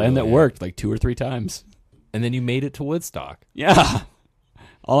 A plan that worked like 2 or 3 times. And then you made it to Woodstock. Yeah.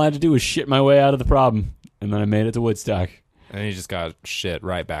 All I had to do was shit my way out of the problem. And then I made it to Woodstock. And you just got shit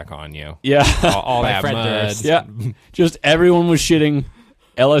right back on you. Yeah. All that mud. Yeah. Just everyone was shitting.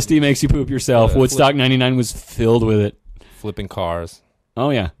 LSD makes you poop yourself. Woodstock 99 was filled with it. Flipping cars. Oh,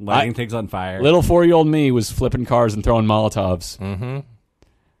 yeah. Lighting things on fire. Little 4-year-old me was flipping cars and throwing Molotovs. Mm-hmm.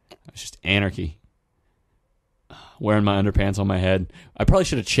 It was just anarchy. Wearing my underpants on my head. I probably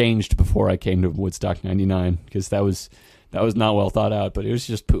should have changed before I came to Woodstock 99 because that was not well thought out, but it was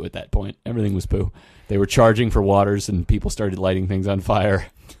just poo at that point. Everything was poo. They were charging for waters and people started lighting things on fire.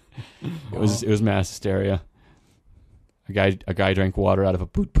 It was mass hysteria. A guy drank water out of a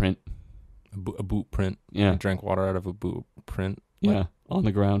boot print. A boot print? Yeah. Drank water out of a boot print? Yeah, on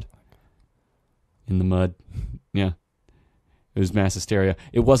the ground. In the mud. Yeah. It was mass hysteria.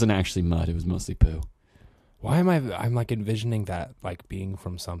 It wasn't actually mud. It was mostly poo. Why am I'm like envisioning that like being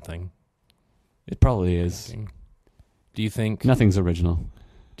from something? It probably is. Do you think nothing's original?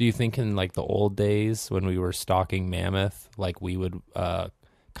 Do you think in like the old days when we were stalking mammoth, like we would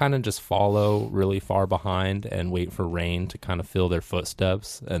kind of just follow really far behind and wait for rain to kind of fill their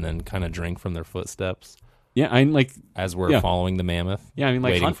footsteps and then kind of drink from their footsteps? Yeah, I mean, like as we're following the mammoth. Yeah, I mean,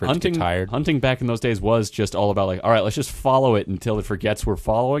 like waiting for it to get tired. Hunting back in those days was just all about like, all right, let's just follow it until it forgets we're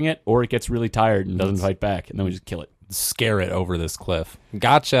following it, or it gets really tired and doesn't fight back, and then we just kill it, scare it over this cliff.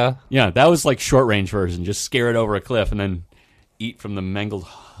 Gotcha. Yeah, that was like short range version. Just scare it over a cliff and then eat from the mangled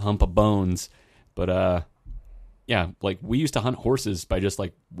hump of bones. But yeah, like we used to hunt horses by just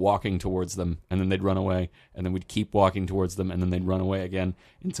like walking towards them, and then they'd run away, and then we'd keep walking towards them, and then they'd run away again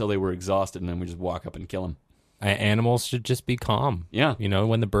until they were exhausted, and then we just walk up and kill them. Animals should just be calm. Yeah. You know,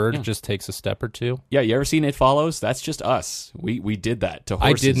 when the bird just takes a step or two. Yeah, you ever seen It Follows? That's just us. We did that to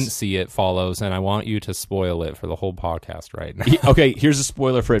horses. I didn't see It Follows, and I want you to spoil it for the whole podcast right now. Okay, here's a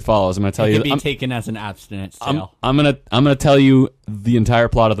spoiler for It Follows. I'm going to tell you. It could be taken as an abstinence tale. I'm gonna tell you the entire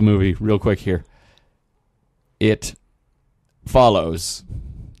plot of the movie real quick here. It follows.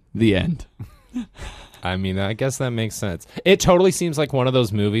 The end. I mean, I guess that makes sense. It totally seems like one of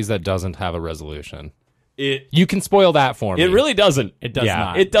those movies that doesn't have a resolution. You can spoil that for me. It really doesn't. It does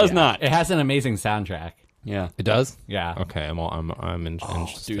not. It does not. It has an amazing soundtrack. Yeah. It does? Yeah. Okay, I'm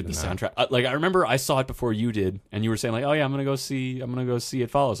interested Dude, in the that. soundtrack. Like, I remember I saw it before you did, and you were saying like, "Oh yeah, I'm gonna go see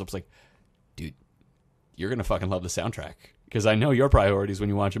It Follows." I was like, "Dude, you're gonna fucking love the soundtrack because I know your priorities when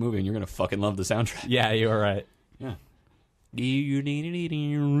you watch a movie, and you're gonna fucking love the soundtrack." Yeah, you were right. Yeah.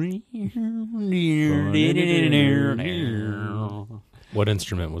 What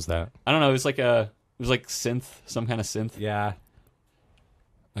instrument was that? I don't know. It was like synth, some kind of synth. Yeah.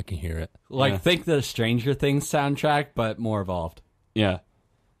 I can hear it. Like, think the Stranger Things soundtrack, but more evolved. Yeah.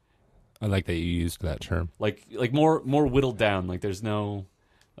 I like that you used that term. Like more whittled down. Like there's no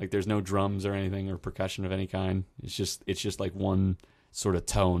drums or anything or percussion of any kind. It's just like one sort of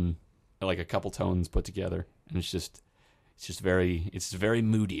tone, like a couple tones put together, and it's very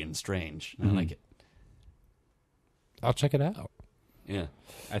moody and strange. I like it. I'll check it out. Yeah.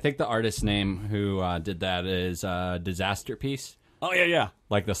 I think the artist's name who did that is Disaster Piece, Oh yeah.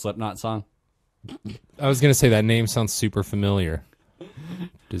 like the Slipknot song. I was going to say that name sounds super familiar.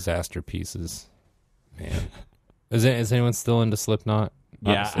 Disaster Pieces. Man. Is anyone still into Slipknot?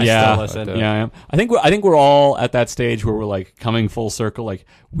 Yeah, Honestly, I still listen. Yeah, I am. I think we're all at that stage where we're like coming full circle. Like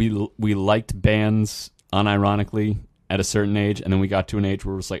we liked bands unironically at a certain age, and then we got to an age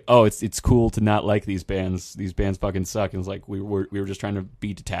where it's like, oh, it's cool to not like these bands. These bands fucking suck. And it's like we were just trying to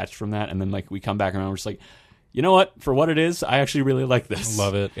be detached from that, and then like we come back around, we're just like, you know what? For what it is, I actually really like this.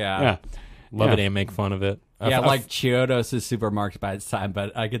 Love it. Yeah. Love it and make fun of it. Yeah, like Chiodos is super marked by its time,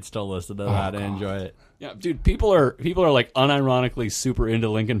 but I could still listen to that and enjoy it. Yeah, dude, people are like unironically super into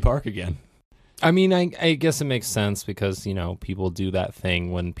Linkin Park again. I mean, I guess it makes sense because, people do that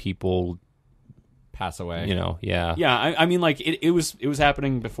thing when people pass away. Yeah. Yeah, I mean, like it was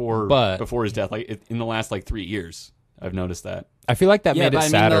happening before his death, like in the last like 3 years. I've noticed that. I feel like that made it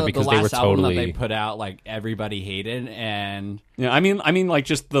sadder because the they were last album totally that they put out, like everybody hated, and yeah, I mean, like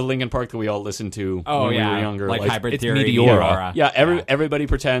just the Linkin Park that we all listened to when we were younger, like Hybrid it's Theory, Meteora. Yeah, everybody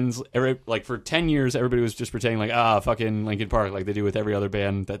pretends. Like for 10 years, everybody was just pretending like fucking Linkin Park, like they do with every other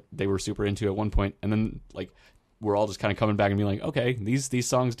band that they were super into at one point, and then like we're all just kind of coming back and being like, okay, these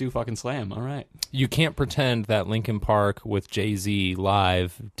songs do fucking slam. All right, you can't pretend that Linkin Park with Jay-Z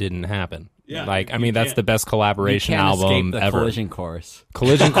live didn't happen. Yeah, like I mean that's the best collaboration you can't album escape the ever. Collision Course.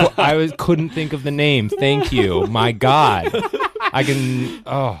 Couldn't think of the name. Thank you. My God, I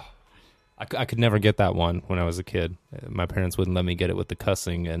could never get that one when I was a kid. My parents wouldn't let me get it with the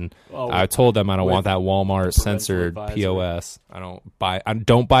cussing, and I told them I don't want that Walmart censored POS. I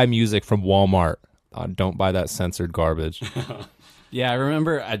don't buy music from Walmart. Don't buy that censored garbage. Yeah, I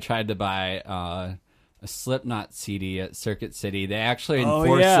remember I tried to buy a Slipknot CD at Circuit City. They actually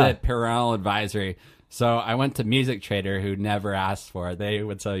enforced it parental advisory. So I went to Music Trader, who never asked for it. They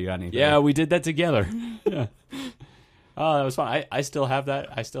would sell you anything. yeah, we did that together. Yeah. Oh, that was fun. I still have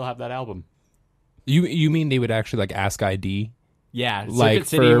that. I still have that album. You mean they would actually like ask ID? Yeah, Like Circuit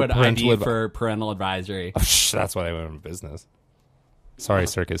City for would parental ID for parental advisory. That's why they went into business. Sorry,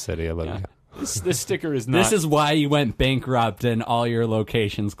 Circuit City. I love you. This sticker is not. This is why you went bankrupt and all your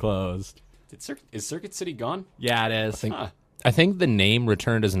locations closed. Is Circuit City gone? Yeah, it is. I think the name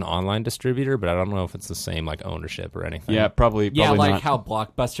returned as an online distributor, but I don't know if it's the same like ownership or anything. Yeah, probably. Yeah, like not. how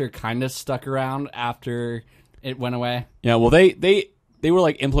Blockbuster kind of stuck around after it went away. Yeah, well, they were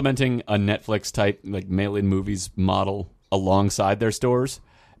like implementing a Netflix type like mail-in movies model alongside their stores,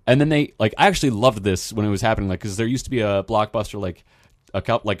 and then I actually loved this when it was happening, like because there used to be a Blockbuster like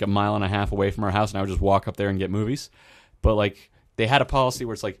a mile and a half away from our house, and I would just walk up there and get movies, but like they had a policy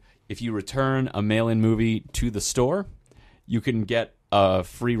where it's like if you return a mail-in movie to the store, you can get a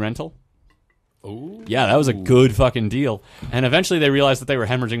free rental. Ooh. Yeah, that was a good fucking deal. And eventually they realized that they were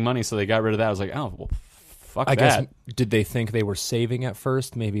hemorrhaging money, so they got rid of that. I was like, oh, well, fuck I that. guess, did they think they were saving at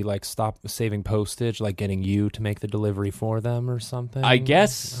first? Maybe like stop saving postage, like getting you to make the delivery for them or something? I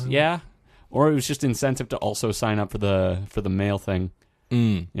guess, yeah. Or it was just incentive to also sign up for the mail thing.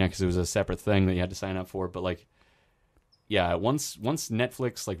 Yeah, because it was a separate thing that you had to sign up for. But like, yeah, once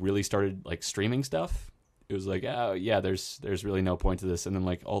Netflix like really started like streaming stuff, it was like, oh yeah, there's really no point to this. And then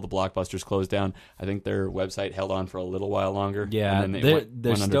like all the Blockbusters closed down. I think their website held on for a little while longer. Yeah, and then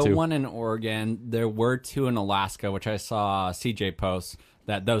there's went under still too. one in Oregon. There were two in Alaska, which I saw CJ post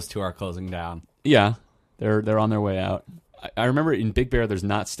that those two are closing down. Yeah, they're on their way out. I remember in Big Bear, there's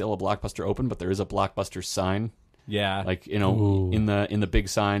not still a Blockbuster open, but there is a Blockbuster sign. Yeah, Like in the big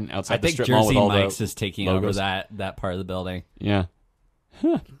sign outside I the think strip mall Jersey with all Mike's the is taking logos. over that part of the building. Yeah.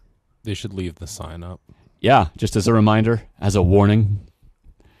 They should leave the sign up. yeah, just as a reminder, as a warning.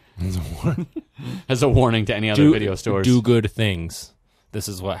 As a warning to any other video stores. Do good things. This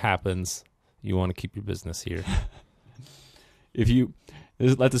is what happens. You want to keep your business here.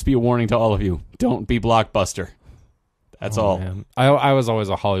 Let this be a warning to all of you. Don't be Blockbuster. That's all. Man. I was always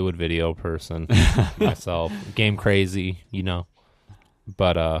a Hollywood video person myself. Game crazy,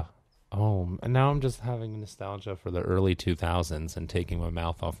 But now I'm just having nostalgia for the early 2000s and taking my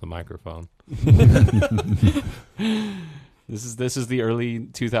mouth off the microphone. This is the early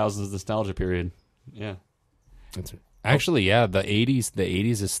 2000s nostalgia period. Yeah. Actually, yeah, the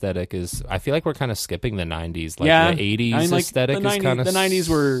 80s aesthetic is... I feel like we're kind of skipping the 90s. Like, yeah. the 80s aesthetic is kind of... The 90s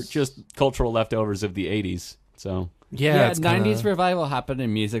were just cultural leftovers of the 80s, so... Yeah, 90s revival happened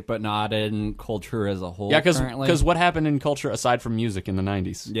in music, but not in culture as a whole. Yeah, because what happened in culture aside from music in the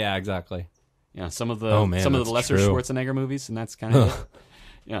 90s? Yeah, exactly. Yeah, some of the lesser Schwarzenegger movies, and that's kind of it.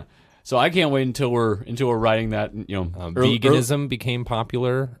 Yeah. So I can't wait until we're writing that. Veganism became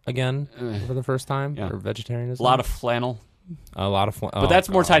popular again for the first time, or vegetarianism. A lot of flannel. But that's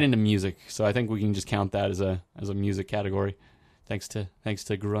more tied into music, so I think we can just count that as a music category. Thanks to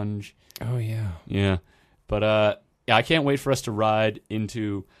grunge. Oh yeah. Yeah, but I can't wait for us to ride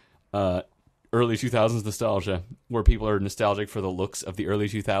into early 2000s nostalgia, where people are nostalgic for the looks of the early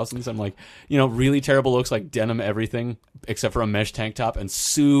 2000s. I'm like, really terrible looks like denim everything, except for a mesh tank top and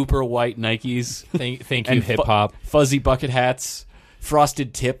super white Nikes. Thank you, hip hop. Fuzzy bucket hats,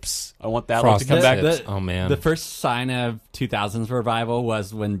 frosted tips. I want that look to come back. Oh, man. The first sign of 2000s revival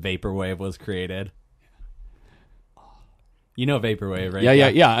was when Vaporwave was created. You know Vaporwave, right?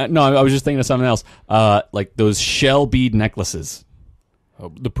 Yeah. No, I was just thinking of something else. Like those shell bead necklaces.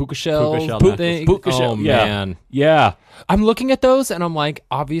 Oh, the puka shell thing. Puka shell. Man. Yeah. I'm looking at those and I'm like,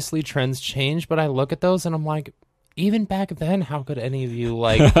 obviously trends change, but I look at those and I'm like, even back then, how could any of you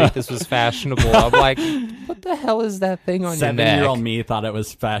think this was fashionable? I'm like, what the hell is that thing on your neck? 7-year-old me thought it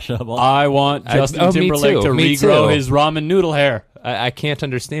was fashionable. I want Justin Timberlake to regrow his ramen noodle hair. I can't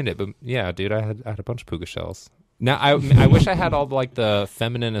understand it, but yeah, dude, I had a bunch of puka shells. Now, I wish I had all the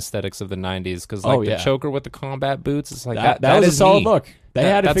feminine aesthetics of the 90s, because the choker with the combat boots, it's like that was is a solid me. look. They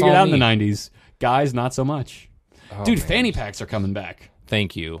had it figured out in the me. 90s. Guys, not so much. Oh, dude, man. fanny packs are coming back.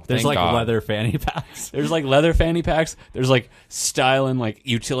 Thank you. There's Thank God. leather fanny packs. There's leather fanny packs. There's styling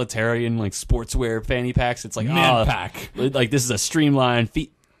utilitarian sportswear fanny packs. It's man pack. This is a streamlined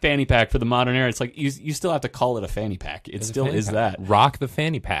fanny pack for the modern era. It's like you still have to call it a fanny pack. It still is that. Rock the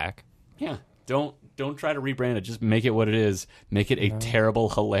fanny pack. Yeah. Don't try to rebrand it. Just make it what it is. Make it a terrible,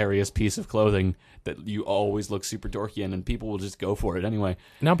 hilarious piece of clothing that you always look super dorky in, and people will just go for it anyway.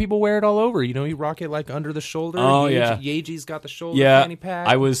 Now people wear it all over. You rock it under the shoulder. Oh, yeah. Yeezy's got the shoulder fanny pack.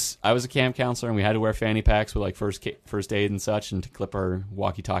 I was a camp counselor, and we had to wear fanny packs with first aid and such, and to clip our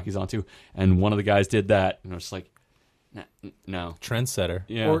walkie-talkies onto. And one of the guys did that, and I was like, no. Trendsetter.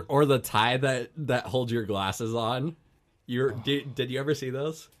 Yeah. Or the tie that holds your glasses on. Did you ever see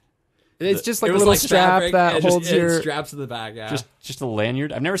those? It's just a little strap fabric, that holds your... straps in the back, yeah. Just a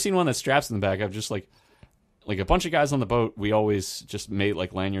lanyard. I've never seen one that straps in the back. I've just like a bunch of guys on the boat, we always just made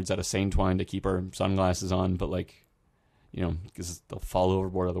lanyards out of seine twine to keep our sunglasses on, but because they'll fall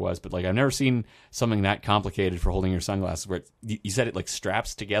overboard otherwise. But I've never seen something that complicated for holding your sunglasses, where you said it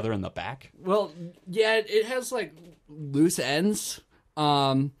straps together in the back. Well, yeah, it has loose ends.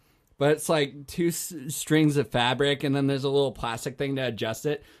 But it's two strings of fabric, and then there's a little plastic thing to adjust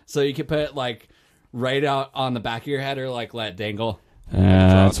it. So you can put it right out on the back of your head, or let it dangle.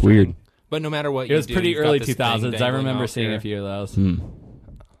 That's weird. But no matter what it was pretty early 2000s. I remember seeing a few of those.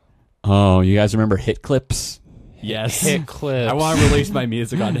 Oh, you guys remember Hitclips? Yes. Hitclips. I want to release my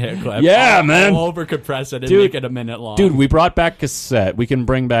music on Hitclips. Yeah, man. I'll overcompress it and make it a minute long. Dude, we brought back cassette. We can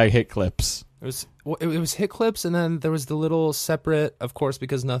bring back Hitclips. It was Hitclips, and then there was the little separate, of course,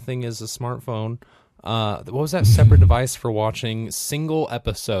 because nothing is a smartphone. What was that separate device for watching single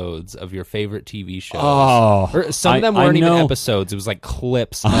episodes of your favorite TV shows? Oh, or some of them weren't even episodes. It was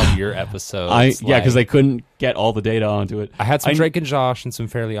clips of your episodes. Because they couldn't get all the data onto it. I had some Drake and Josh and some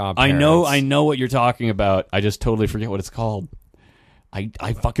Fairly Odd Parents. I know what you're talking about. I just totally forget what it's called.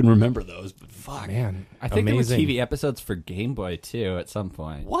 I fucking remember those, but fuck, man, I think there were TV episodes for Game Boy too at some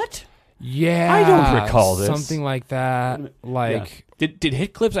point. What? Yeah, I don't recall this. Something like that. Did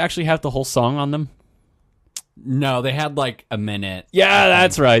Hitclips actually have the whole song on them? No, they had a minute. Yeah,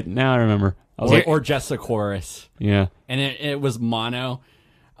 that's right. Now I remember. Or just the chorus. Yeah, and it was mono,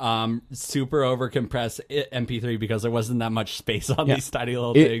 super overcompressed MP3 because there wasn't that much space on these tiny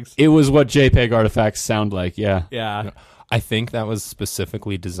little things. It was what JPEG artifacts sound like. Yeah, yeah. I think that was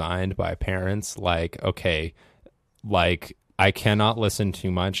specifically designed by parents. I cannot listen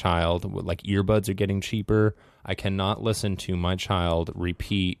to my child, like earbuds are getting cheaper. I cannot listen to my child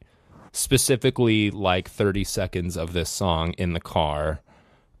repeat specifically like 30 seconds of this song in the car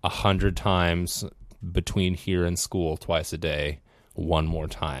 100 times between here and school twice a day. One more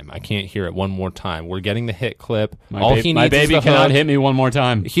time. I can't hear it one more time. We're getting the hit clip. All he needs my baby is the cannot hook. hit me one more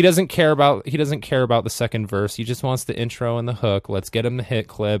time. He doesn't care about the second verse. He just wants the intro and the hook. Let's get him the hit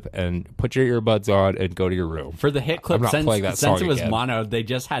clip and put your earbuds on and go to your room. For the hit clip, I'm not playing that since song it was again. mono, they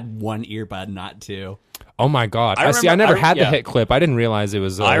just had one earbud, not two. Oh my god! I I never had the yeah. hit clip. I didn't realize it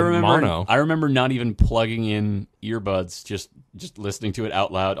was mono. I remember not even plugging in earbuds, just listening to it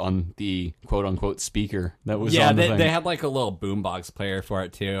out loud on the quote unquote speaker that was on the thing. They had like a little boombox player for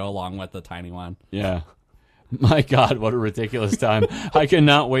it too, along with the tiny one. Yeah. My God, what a ridiculous time. I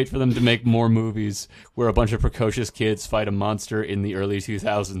cannot wait for them to make more movies where a bunch of precocious kids fight a monster in the early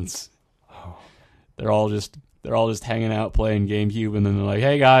 2000s. They're all just hanging out playing GameCube, and then they're like,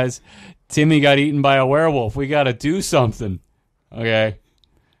 hey guys, Timmy got eaten by a werewolf. We got to do something. Okay.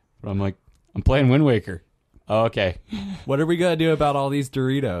 But I'm like, I'm playing Wind Waker. Oh, okay. What are we going to do about all these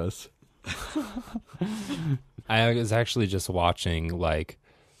Doritos? I was actually just watching, like,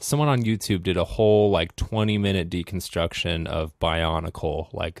 someone on YouTube did a whole, like, 20-minute deconstruction of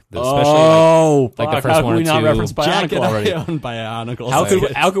Bionicle. Like, especially, like the first how one could we or not two. reference Jack Bionicle and already? I own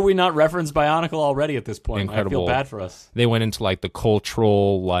Bionicles. How could we not reference Bionicle already at this point? Incredible. I feel bad for us. They went into, like, the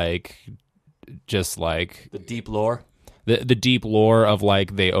cultural, like, just, like, The deep lore. the deep lore of,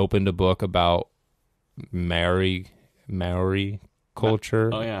 like, they opened a book about Maori culture.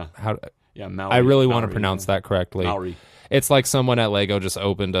 Oh, yeah. Yeah, Maori. I really want to Maori, pronounce yeah. that correctly. Maori. It's like someone at Lego just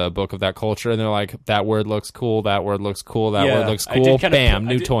opened a book of that culture, and they're like, that word looks cool, that word looks cool, that word looks I did cool. kinda Bam,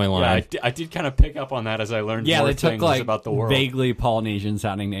 I new did- toy Yeah, line. I did kind of pick up on that as I learned more they took things like about the world. vaguely Polynesian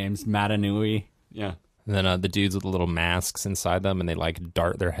sounding names, Matanui. Yeah. And then the dudes with the little masks inside them, and they like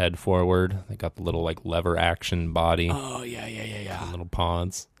dart their head forward. They got the little like lever action body, Oh, yeah. little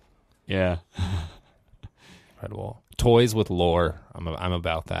pods. Yeah. Incredible. Toys with lore. I'm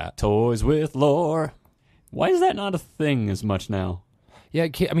about that. Toys with lore. Why is that not a thing as much now? Yeah,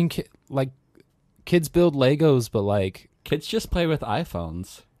 like kids build Legos, but like Kids just play with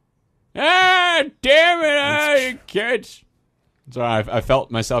iPhones. Ah, damn it, kids. Sorry, I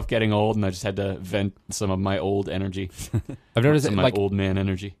felt myself getting old, and I just had to vent some of my old energy. I've noticed some of my like old man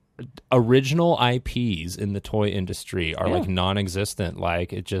energy. original IPs in the toy industry are like non-existent.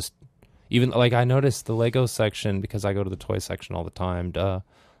 Like it just even like I noticed the Lego section because I go to the toy section all the time. Duh.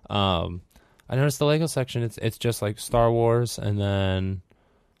 I noticed the Lego section. It's just like Star Wars and then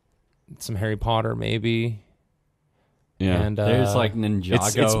some Harry Potter maybe. Yeah. And There's like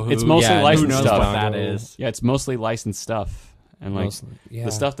Ninjago. it's mostly yeah, licensed who knows stuff. what that is. Yeah, it's mostly licensed stuff, and like yeah.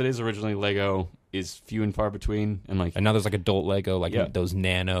 the stuff that is originally Lego is few and far between, and like And now there's like adult Lego, like Yeah. those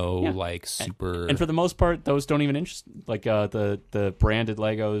nano, Yeah. like super. And for the most part, those don't even interest. Like the branded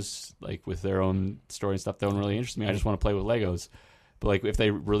Legos, like with their own story and stuff, don't really interest me. I just want to play with Legos. But like if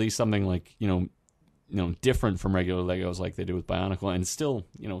they release something like you know different from regular Legos, like they do with Bionicle, and still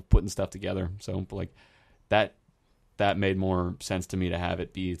putting stuff together. So but like that made more sense to me to have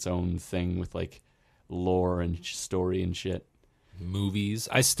it be its own thing with like lore and story and shit. Movies.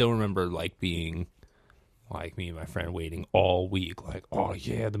 I still remember like being like me and my friend waiting all week like, oh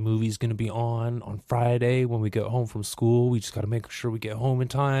yeah, the movie's gonna be on Friday when we get home from school. We just gotta make sure we get home in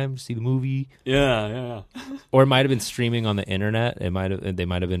time to see the movie. Yeah. Or it might have been streaming on the internet. They might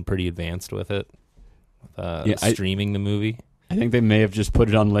have been pretty advanced with it. Streaming the movie. I think they may have just put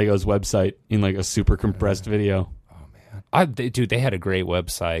it on Lego's website in like a super compressed video. They had a great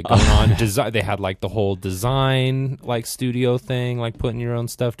website going on. They had like the whole design like studio thing, like putting your own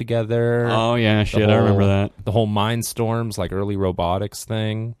stuff together. Oh yeah, shit, I remember that. The whole Mindstorms, like early robotics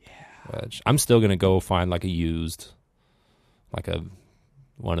thing. Yeah. Which I'm still gonna go find like a used, like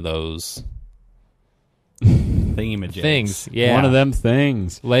one of those Thingamajigs. things. Yeah, One of them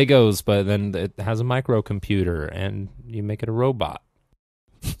things. Legos, but then it has a microcomputer and you make it a robot.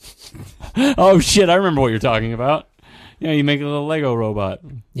 Oh shit, I remember what you're talking about. Yeah, you make a little Lego robot.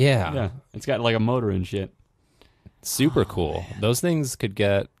 Yeah, Yeah, it's got like a motor and shit. super cool. Those things could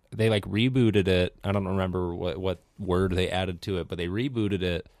get. They like rebooted it. I don't remember what word they added to it, but they rebooted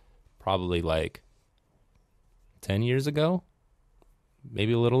it probably like 10 years ago,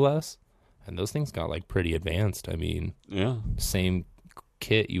 maybe a little less. And those things got like pretty advanced. I mean, Yeah. same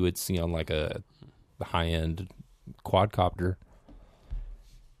kit you would see on like a high-end quadcopter.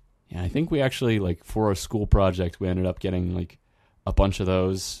 Yeah, I think we actually like for a school project we ended up getting like a bunch of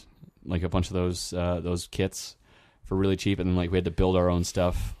those kits for really cheap, and then like we had to build our own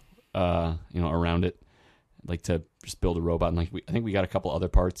stuff, around it. like to just build a robot. And like I think we got a couple other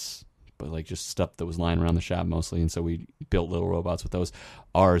parts, but like just stuff that was lying around the shop mostly. And so we built little robots with those.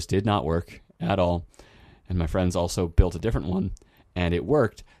 Ours did not work at all. And my friends also built a different one, and it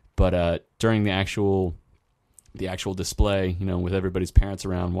worked. But during the actual display, with everybody's parents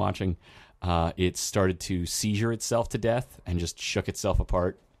around watching, it started to seizure itself to death and just shook itself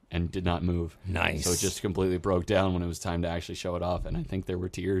apart and did not move. Nice. So it just completely broke down when it was time to actually show it off, and I think there were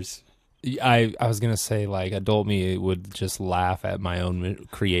tears. I was going to say, like, adult me would just laugh at my own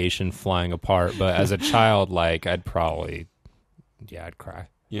creation flying apart, but as a child, like, I'd cry.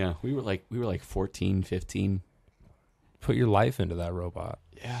 Yeah, we were like 14, 15. Put your life into that robot.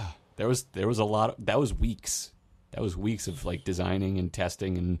 Yeah. There was a lot of, that was weeks. That was weeks of like designing and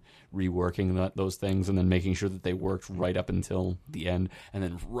testing and reworking those things, and then making sure that they worked right up until the end, and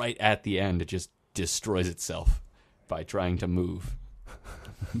then right at the end it just destroys itself by trying to move.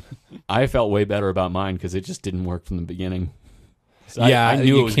 I felt way better about mine because it just didn't work from the beginning. So I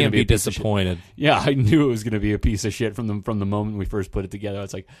knew it was can't be be disappointed. Yeah, I knew it was going to be a piece of shit from the moment we first put it together. I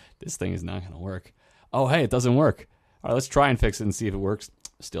was like, this thing is not going to work. Oh, hey, it doesn't work. All right, let's try and fix it and see if it works.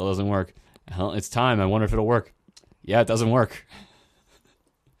 Still doesn't work. Hell, it's time. I wonder if it'll work. Yeah, it doesn't work.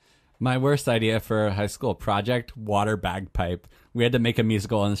 My worst idea for a high school project, water bagpipe. We had to make a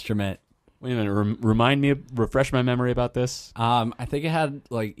musical instrument. Wait a minute. Refresh my memory about this. I think it had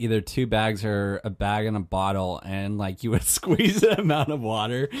like either 2 bags or a bag and a bottle, and like you would squeeze an amount of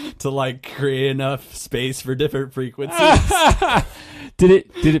water to like create enough space for different frequencies. Did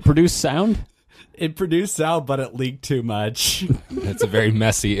it produce sound? It produced sound, but it leaked too much. It's a very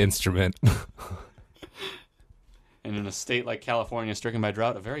messy instrument. And in a state like California, stricken by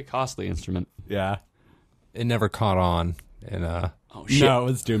drought, a very costly instrument. Yeah. It never caught on. And Oh shit! No, it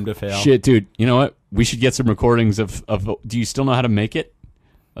was doomed to fail. Shit, dude. You know what? We should get some recordings of. Do you still know how to make it?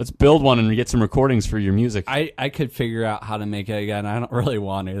 Let's build one and get some recordings for your music. I could figure out how to make it again. I don't really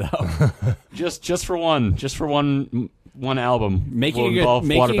want to though. just for one album. Making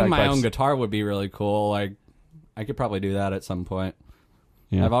water my bagpipes. own guitar would be really cool. Like, I could probably do that at some point.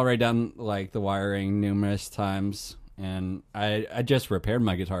 Yeah. I've already done like the wiring numerous times, and I just repaired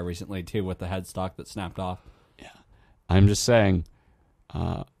my guitar recently too with the headstock that snapped off. Yeah, I'm just saying,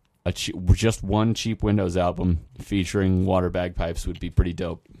 just one cheap Windows album featuring water bagpipes would be pretty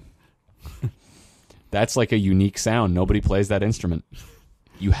dope. That's like a unique sound. Nobody plays that instrument.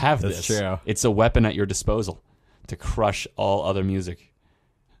 You have That's this. true. It's a weapon at your disposal to crush all other music.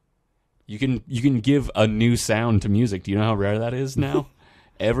 You can give a new sound to music. Do you know how rare that is now?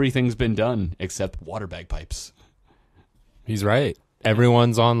 Everything's been done except water bagpipes. he's right.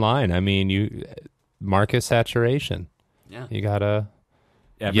 Everyone's online. I mean, market saturation. Yeah. You gotta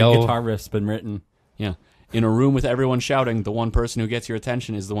Every yell. guitar riff's been written. Yeah. In a room with everyone shouting, the one person who gets your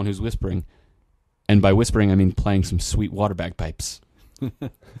attention is the one who's whispering. And by whispering, I mean playing some sweet water bagpipes.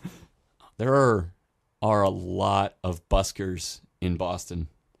 There are a lot of buskers in Boston.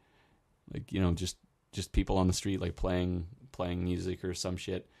 Like, just people on the street like playing music or some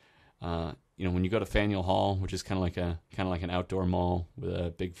shit. When you go to Faneuil Hall, which is kind of like an outdoor mall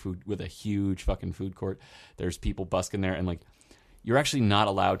with a huge fucking food court, there's people busking there, and like you're actually not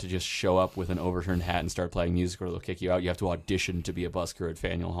allowed to just show up with an overturned hat and start playing music, or they'll kick you out. You have to audition to be a busker at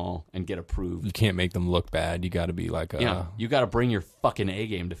Faneuil Hall and get approved. You can't make them look bad. You got to be like you got to bring your fucking A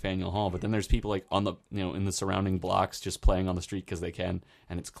game to Faneuil Hall. But then there's people like on the in the surrounding blocks just playing on the street because they can,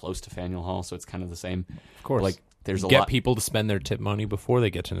 and it's close to Faneuil Hall, so it's kind of the same. Of course, like there's a get lot people to spend their tip money before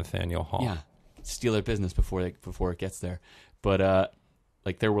they get to Nathaniel Hall. Yeah, steal their business before it gets there. But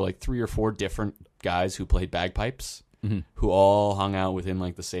like there were like 3 or 4 different guys who played bagpipes. Mm-hmm. Who all hung out within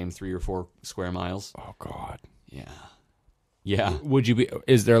like the same 3 or 4 square miles. Oh God. Yeah.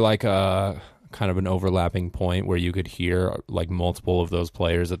 Is there like a kind of an overlapping point where you could hear like multiple of those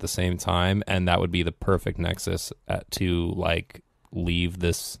players at the same time, and that would be the perfect nexus to like leave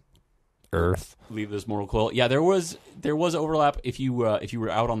this earth, leave this mortal coil? Yeah, there was overlap if you were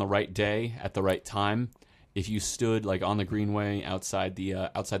out on the right day at the right time. If you stood like on the Greenway outside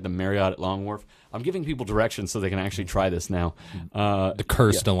the Marriott at Long Wharf. I'm giving people directions so they can actually try this now. The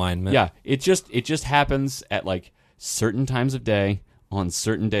cursed alignment. Yeah, it just happens at like certain times of day on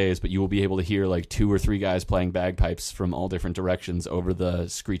certain days, but you will be able to hear like 2 or 3 guys playing bagpipes from all different directions over the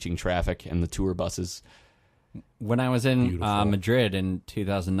screeching traffic and the tour buses. When I was in Madrid in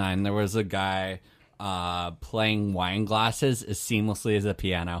 2009, there was a guy playing wine glasses as seamlessly as a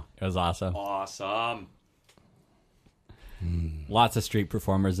piano. It was awesome. Awesome. Lots of street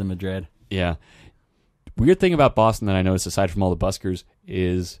performers in Madrid. Yeah. Weird thing about Boston that I noticed, aside from all the buskers,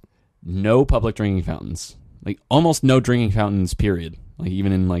 is no public drinking fountains. Like, almost no drinking fountains, period. Like,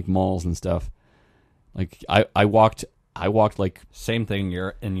 even in, like, malls and stuff. Like I walked like Same thing.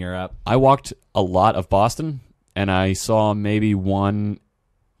 You're in Europe. I walked a lot of Boston, and I saw maybe 1-2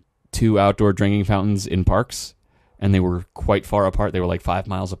 outdoor drinking fountains in parks, and they were quite far apart. They were like 5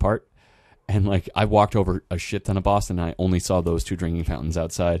 miles apart. And like I walked over a shit ton of Boston, and I only saw those 2 drinking fountains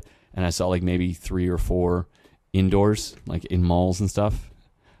outside, and I saw like maybe 3 or 4 indoors, like in malls and stuff.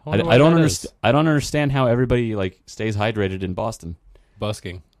 I don't understand how everybody like stays hydrated in Boston.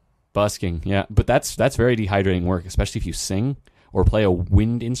 Busking, yeah, but that's very dehydrating work, especially if you sing or play a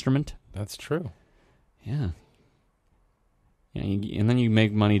wind instrument. That's true. Yeah, and then you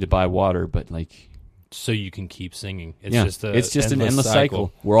make money to buy water, but like. So you can keep singing. It's just an endless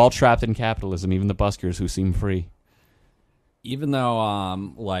cycle. We're all trapped in capitalism, even the buskers who seem free. Even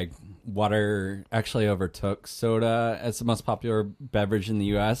though like water actually overtook soda as the most popular beverage in the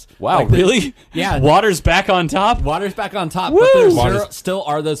U.S. Wow, like really? Yeah. Water's back on top? Water's back on top, Woo! but there still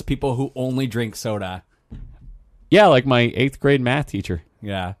are those people who only drink soda. Yeah, like my 8th grade math teacher.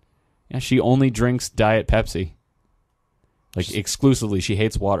 Yeah. Yeah, she only drinks Diet Pepsi. Like, exclusively. She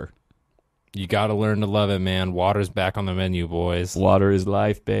hates water. You got to learn to love it, man. Water's back on the menu, boys. Water is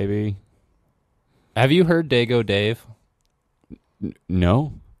life, baby. Have you heard Dago Dave?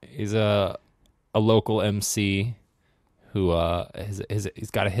 No. He's a local MC who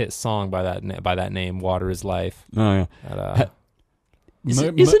he's got a hit song by that name, "Water Is Life." Oh yeah.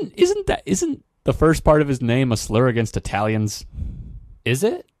 Isn't the first part of his name a slur against Italians? Is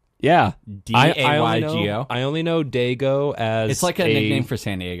it? Yeah. Daygo. I only know Dago as it's like a nickname for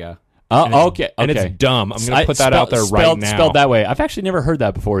San Diego. Oh, okay. And it's dumb. I'm going to put that out there right now. Spelled that way. I've actually never heard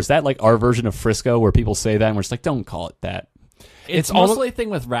that before. Is that like our version of Frisco where people say that and we're just like, don't call it that? It's mostly a thing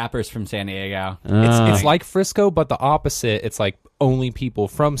with rappers from San Diego. It's like Frisco, but the opposite. It's like only people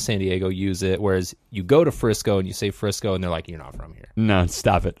from San Diego use it, whereas you go to Frisco and you say Frisco and they're like, you're not from here. No,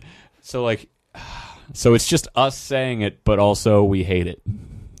 stop it. So it's just us saying it, but also we hate it.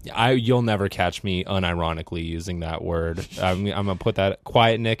 You'll never catch me unironically using that word. I'm gonna put that.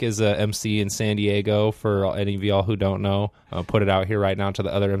 Quiet Nick is a MC in San Diego. For any of y'all who don't know, I'll put it out here right now to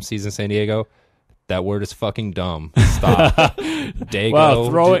the other MCs in San Diego. That word is fucking dumb. Stop. Dago.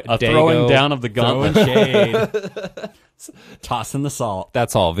 Wow, throwing down of the gauntlet. Shade. Tossing the salt.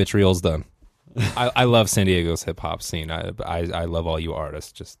 That's all. Vitriol's done. I love San Diego's hip hop scene. I love all you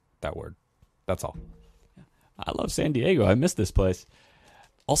artists. Just that word. That's all. I love San Diego. I miss this place.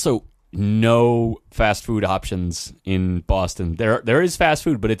 Also, no fast food options in Boston. There is fast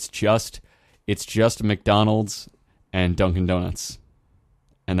food, but it's just McDonald's and Dunkin' Donuts,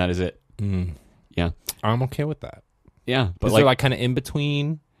 and that is it. Yeah, I'm okay with that. Yeah, but is there like kind of in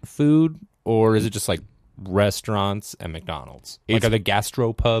between food, or is it just like restaurants and McDonald's? Like, are there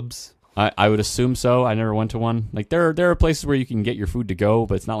gastropubs? I would assume so. I never went to one. Like there are places where you can get your food to go,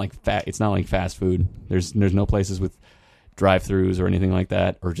 but it's not like fast food. There's no places with drive-throughs or anything like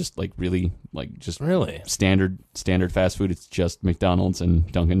that, or just like really standard fast food. It's just McDonald's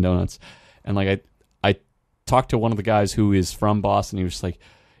and Dunkin' Donuts. And like I talked to one of the guys who is from Boston. He was just like,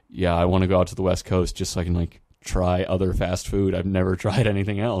 yeah, I want to go out to the West Coast just so I can like try other fast food. I've never tried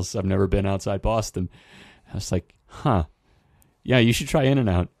anything else. I've never been outside Boston. I was like, huh. Yeah, you should try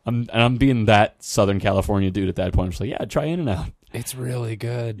In-N-Out. I'm being that Southern California dude at that point. I'm just like, yeah, try In-N-Out. It's really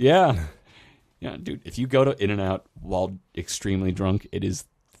good. Yeah. Yeah, dude, if you go to In-N-Out while extremely drunk, it is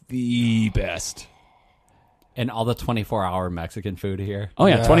the best. And all the 24-hour Mexican food here. Oh,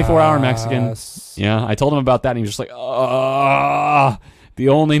 yeah, 24-hour Mexican. Yeah, I told him about that, and he was just like, the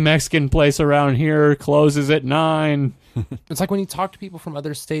only Mexican place around here closes at 9. It's like when you talk to people from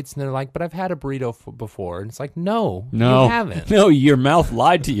other states, and they're like, but I've had a burrito before. And it's like, no, you haven't. No, your mouth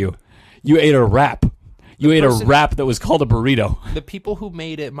lied to you. You ate a wrap. You ate a wrap that was called a burrito. The people who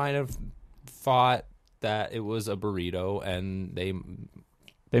made it might have thought that it was a burrito, and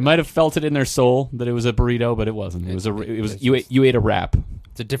they might have felt it in their soul that it was a burrito, but it wasn't. You ate a wrap.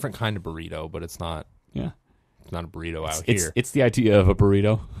 It's a different kind of burrito, but it's not. Yeah, it's not a burrito out here. It's the idea of a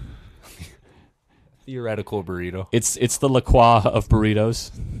burrito. Theoretical burrito. It's the La Croix of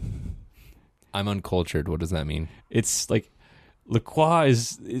burritos. I'm uncultured. What does that mean? It's like La Croix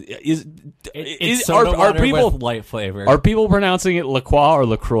is soda water people with light flavor. Are people pronouncing it La Croix or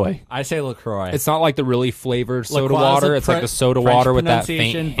LaCroix? I say LaCroix. It's not like the really flavored soda water. It's like the soda French water with that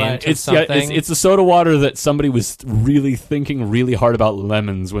faint hint of something. Yeah, it's the soda water that somebody was really thinking really hard about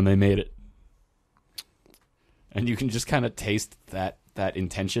lemons when they made it, and you can just kind of taste that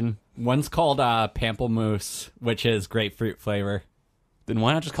intention. One's called pamplemousse, which is grapefruit flavor. Then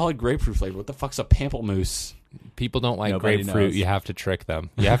why not just call it grapefruit flavor? What the fuck's a pamplemousse? People don't like Nobody grapefruit. knows. You have to trick them.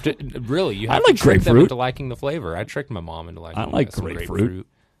 You have to really. You I have like to trick them grapefruit. into liking the flavor. I tricked my mom into liking. I like some grapefruit.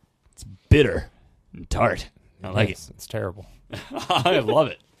 It's bitter. Tart. I like it. It's terrible. I love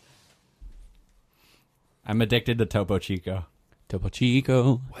it. I'm addicted to Topo Chico. Topo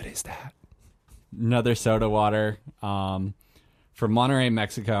Chico. What is that? Another soda water. From Monterrey,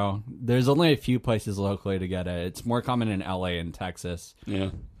 Mexico. There's only a few places locally to get it. It's more common in LA and Texas. Yeah.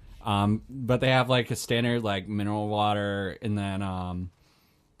 But they have like a standard like mineral water, and then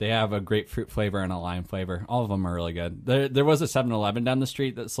they have a grapefruit flavor and a lime flavor. All of them are really good. There was a 7-Eleven down the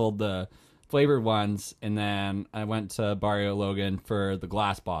street that sold the flavored ones, and then I went to Barrio Logan for the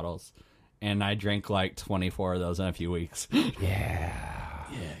glass bottles, and I drank like 24 of those in a few weeks.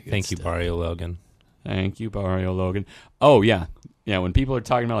 Thank you, Barrio Logan. Thank you, Barrio Logan. Oh yeah. Yeah, when people are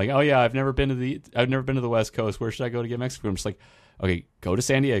talking about like, oh yeah, I've never been to the West Coast. Where should I go to get Mexican food? I'm just like, okay, go to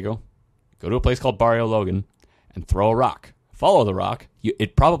San Diego, go to a place called Barrio Logan, and throw a rock. Follow the rock.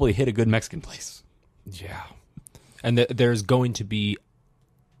 It probably hit a good Mexican place. Yeah, and there's going to be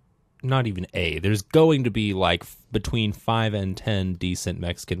not even there's going to be like between 5 and 10 decent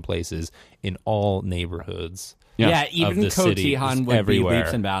Mexican places in all neighborhoods. Yeah, of even the city, Cotijan would everywhere. be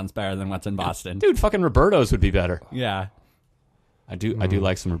leaps and bounds better than what's in Boston. Dude, fucking Roberto's would be better. Yeah. I do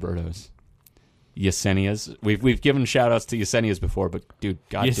like some Roberto's. Yesenia's. We've given shout outs to Yesenia's before, but dude,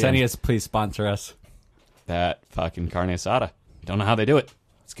 goddamn. Yesenia's, please sponsor us. That fucking carne asada. Don't know how they do it.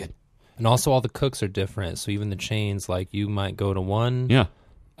 It's good. And also all the cooks are different, so even the chains, like you might go to one. Yeah.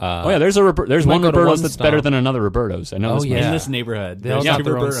 There's one go to Roberto's one that's stop. better than another Roberto's. I know this much. yeah. In this neighborhood. They all There's got two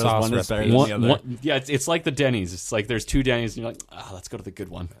their own Roberto's, sauce one is better recipes. than the other. Yeah, it's like the Denny's. It's like there's two Denny's, and you're like, let's go to the good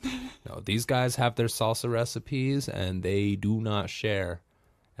one. No, these guys have their salsa recipes, and they do not share,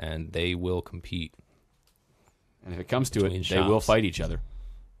 and they will compete. And if it comes to Between it, they will shops. fight each other.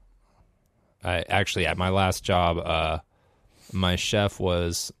 I actually, at my last job, my chef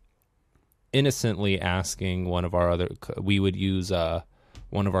was innocently asking one of our we would use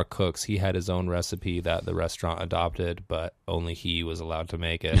one of our cooks. He had his own recipe that the restaurant adopted, but only he was allowed to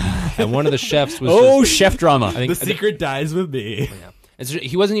make it. And one of the chefs was chef drama. I think, The secret dies with me.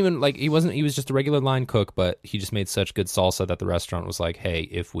 he wasn't even like he was just a regular line cook, but he just made such good salsa that the restaurant was like, hey,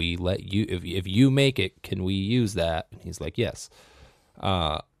 if we let you if you make it, can we use that? And he's like, yes.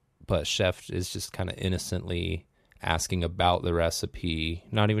 But chef is just kind of innocently asking about the recipe,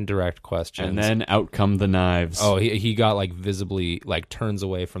 not even direct questions. And then out come the knives. Oh, he got like visibly like turns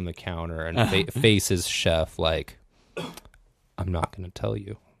away from the counter and faces chef like, I'm not going to tell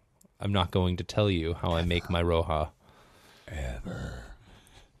you. I'm not going to tell you how I make my roja. Ever.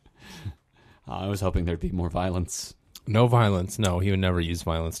 I was hoping there'd be more violence. No violence. No, he would never use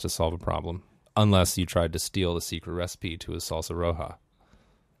violence to solve a problem unless you tried to steal the secret recipe to his salsa roja.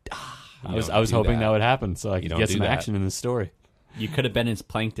 I was hoping that would happen so I could don't get do some that. action in this story. You could have been his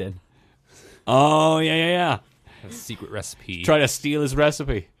plankton. Oh, yeah. A secret recipe. Try to steal his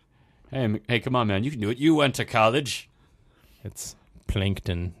recipe. Hey, come on, man. You can do it. You went to college. It's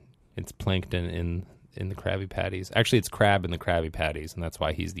plankton. It's plankton in the Krabby Patties. Actually, it's crab in the Krabby Patties, and that's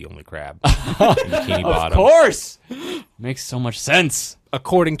why he's the only crab in Bikini Bottom. Of course. Makes so much sense.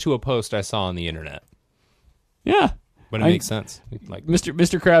 According to a post I saw on the internet. Yeah. But it makes sense. Like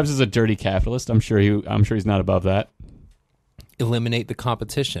Mr. Krabs is a dirty capitalist. I'm sure he's not above that. eliminate the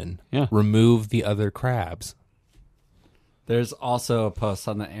competition. Yeah. Remove the other crabs. There's also a post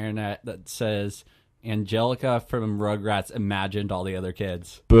on the internet that says Angelica from Rugrats imagined all the other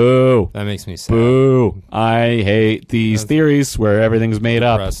kids. Boo. That makes me sad. Boo. I hate these theories where everything's made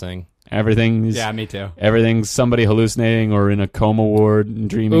up. Depressing. Everything's Yeah, me too. Everything's somebody hallucinating or in a coma ward and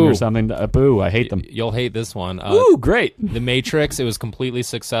dreaming Ooh. or something. Boo. I hate them. You'll hate this one. Ooh, great. The Matrix, it was completely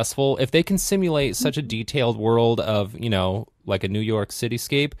successful. If they can simulate such a detailed world of, like a New York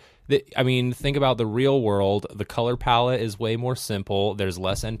cityscape, think about the real world. The color palette is way more simple. There's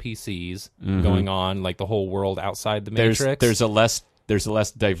less NPCs going on, like the whole world outside the Matrix. There's a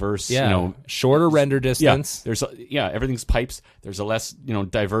less diverse, shorter render distance. Everything's pipes. There's a less,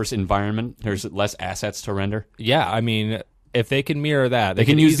 diverse environment. There's less assets to render. Yeah, if they can mirror that, They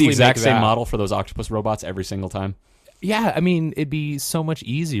can use the easily exact make same that. model for those octopus robots every single time. Yeah, it'd be so much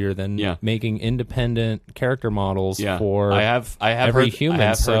easier than making independent character models for I have every heard, human. I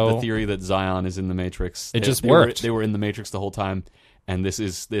have so heard the theory that Zion is in the Matrix. It just they worked. They were in the Matrix the whole time, and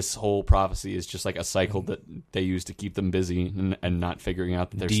this whole prophecy is just like a cycle that they use to keep them busy and not figuring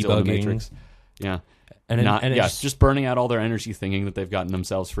out that they're still in the Debugging. Matrix. Yeah, and just burning out all their energy, thinking that they've gotten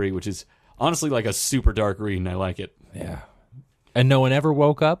themselves free, which is honestly like a super dark read, and I like it. Yeah. And no one ever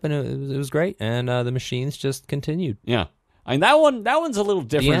woke up, and it was great. And the machines just continued. Yeah. That one's a little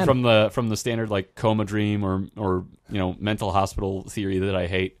different from the standard like coma dream or mental hospital theory that I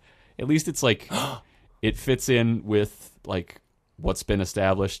hate. At least it's like it fits in with like what's been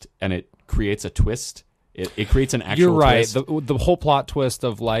established, and it creates a twist. It creates an actual You're right. twist. The whole plot twist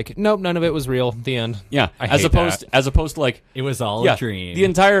of like, nope, none of it was real. The end. Yeah, I as hate opposed to like It was all a dream. The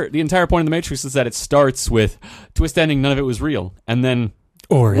entire point of the Matrix is that it starts with twist ending, none of it was real, and then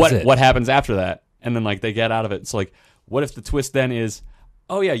what happens after that, and then like they get out of it. It's like, what if the twist then is,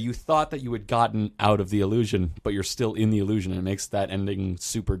 oh yeah, you thought that you had gotten out of the illusion, but you're still in the illusion, and it makes that ending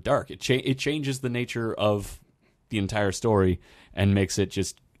super dark. It changes the nature of the entire story and makes it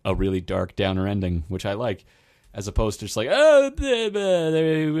just a really dark downer ending, which I like, as opposed to just like, oh,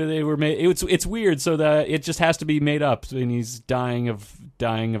 they were made. It's weird, so that it just has to be made up, and he's dying of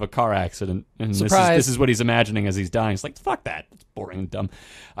a car accident, and this is what he's imagining as he's dying. It's like, fuck that, it's boring and dumb.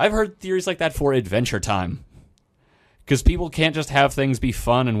 I've heard theories like that for Adventure Time, because people can't just have things be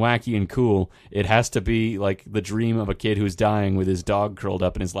fun and wacky and cool. It has to be like the dream of a kid who's dying with his dog curled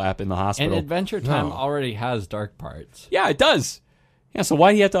up in his lap in the hospital. And Adventure Time already has dark parts. Yeah, it does. Yeah, so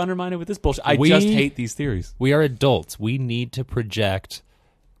why do you have to undermine it with this bullshit? I just hate these theories. We are adults. We need to project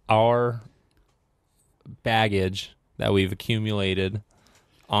our baggage that we've accumulated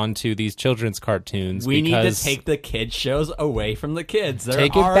onto these children's cartoons. We need to take the kids shows away from the kids. They're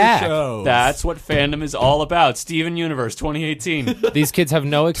Take it our back. shows. That's what fandom is all about. Steven Universe 2018. These kids have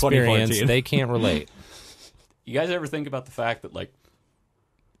no experience. 2014. They can't relate. You guys ever think about the fact that like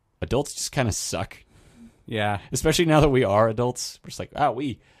adults just kind of suck? Yeah. Especially now that we are adults. We're just like, wow,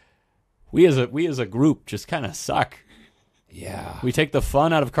 we as a group just kind of suck. Yeah. We take the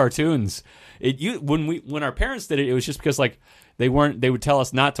fun out of cartoons. When our parents did it, it was just because like they would tell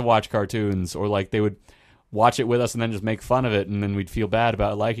us not to watch cartoons, or like they would watch it with us and then just make fun of it, and then we'd feel bad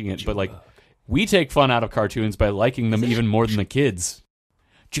about liking it. But like we take fun out of cartoons by liking them even more than the kids.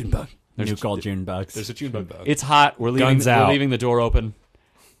 Junebug. New called Junebugs. There's a Junebug. It's hot. We're leaving the door open.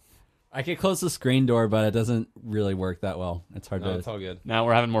 I could close the screen door, but it doesn't really work that well. It's hard to... It's all good. Now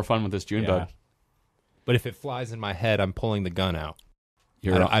we're having more fun with this Junebug. Yeah. But if it flies in my head, I'm pulling the gun out.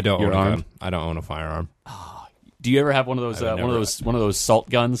 You're I don't own a armed? gun. I don't own a firearm. Do you ever have one of those one of those salt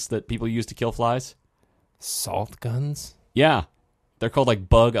guns that people use to kill flies? Salt guns? Yeah, they're called like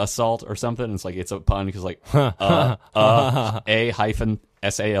bug assault or something. It's like it's a pun because like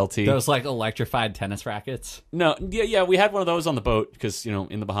A-SALT. Those like electrified tennis rackets. No, yeah, we had one of those on the boat because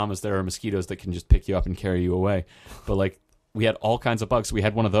in the Bahamas there are mosquitoes that can just pick you up and carry you away. But like we had all kinds of bugs. We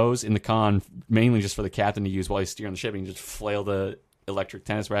had one of those in the con, mainly just for the captain to use while he's steering the ship. And just flail the electric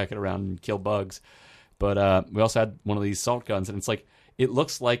tennis racket around and kill bugs. But we also had one of these salt guns, and it's like it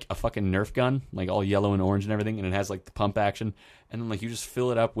looks like a fucking Nerf gun, like all yellow and orange and everything, and it has like the pump action, and then like you just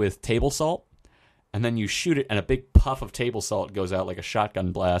fill it up with table salt, and then you shoot it, and a big puff of table salt goes out like a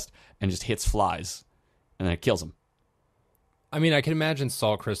shotgun blast and just hits flies, and then it kills them. I mean, I can imagine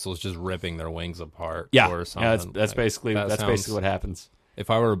salt crystals just ripping their wings apart. Yeah, or something. yeah, that's Like, basically what happens. If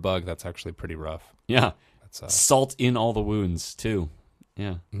I were a bug, that's actually pretty rough. Yeah, That's salt in all the wounds too.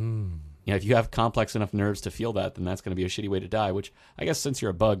 Yeah. Yeah, if you have complex enough nerves to feel that, then that's going to be a shitty way to die, which I guess since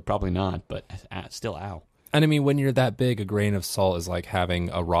you're a bug, probably not, but still, ow. And I mean, when you're that big, a grain of salt is like having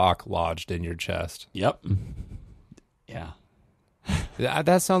a rock lodged in your chest. Yep. Yeah.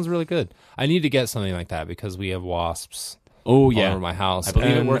 That sounds really good. I need to get something like that because we have wasps. Oh, all yeah. over my house. I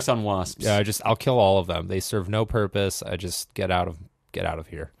believe it works on wasps. Yeah, I'll kill all of them. They serve no purpose. I just get out of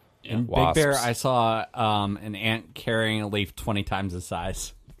here. In Big Bear, I saw an ant carrying a leaf 20 times the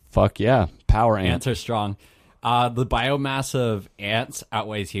size. Fuck yeah. Power ant. Ants are strong. The biomass of ants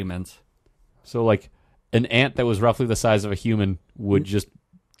outweighs humans. So, like, an ant that was roughly the size of a human would just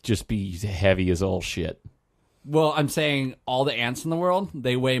be heavy as all shit. Well, I'm saying all the ants in the world,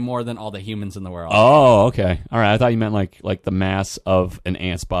 they weigh more than all the humans in the world. Oh, okay. All right. I thought you meant like the mass of an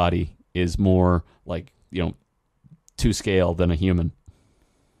ant's body is more like, to scale than a human.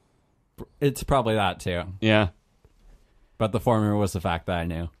 It's probably that, too. Yeah. But the former was the fact that I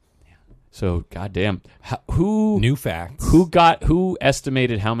knew. So, goddamn, who New facts. Who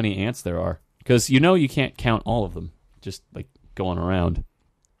estimated how many ants there are? Because you can't count all of them, just like going around.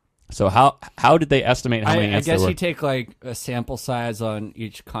 So how did they estimate how many ants there were? I guess you take like a sample size on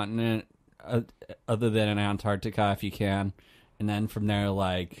each continent, other than in Antarctica, if you can, and then from there,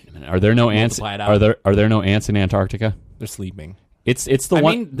 like, are there no ants? Are there no ants in Antarctica? They're sleeping. It's the one.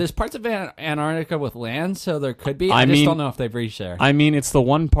 I mean, there's parts of Antarctica with land, so there could be. I just don't know if they've reached there. I mean, it's the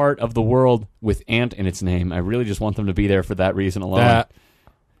one part of the world with ant in its name. I really just want them to be there for that reason alone.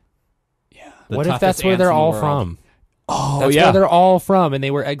 What if that's where they're all from? Oh, that's where they're all from, and they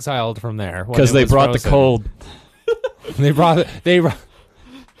were exiled from there because they brought the cold. That's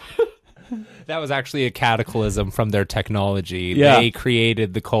That was actually a cataclysm from their technology. Yeah. They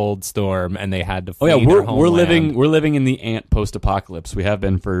created the cold storm, and they had to Oh flee yeah, their we're homeland. living in the ant post-apocalypse. We have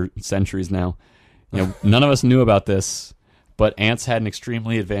been for centuries now. None of us knew about this, but ants had an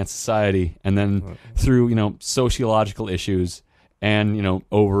extremely advanced society, and then through sociological issues and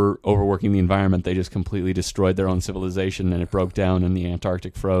overworking the environment, they just completely destroyed their own civilization, and it broke down, and the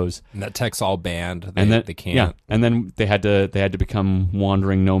Antarctic froze. And that tech's all banned. They can't. Yeah, and then they had to become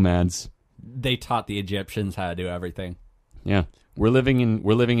wandering nomads. They taught the Egyptians how to do everything. Yeah, we're living in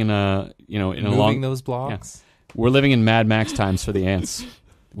a in a Moving long those blocks. Yeah. We're living in Mad Max times for the ants,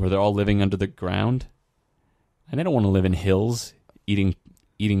 where they're all living under the ground, and they don't want to live in hills eating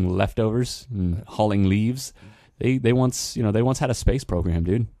leftovers and hauling leaves. They once had a space program,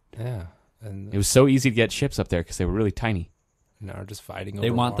 dude. Yeah, and It was so easy to get ships up there because they were really tiny. now they're just fighting. They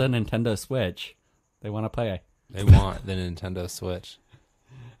over want the water. Nintendo Switch. They want to play. They want the Nintendo Switch.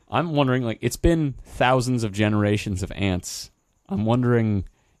 I'm wondering, like, it's been thousands of generations of ants. I'm wondering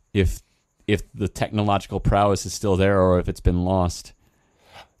if the technological prowess is still there or if it's been lost.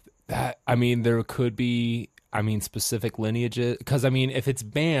 There could be. Specific lineages. Because if it's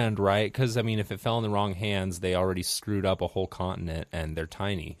banned, right? Because if it fell in the wrong hands, they already screwed up a whole continent, and they're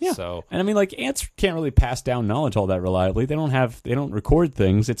tiny. Yeah. So And ants can't really pass down knowledge all that reliably. They don't record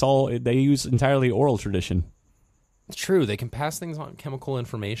things. They use entirely oral tradition. it's true. They can pass things on, chemical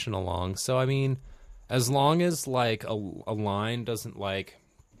information along. So as long as like a line doesn't like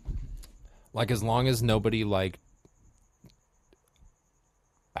as long as nobody like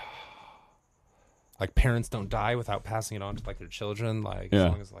parents don't die without passing it on to like their children, as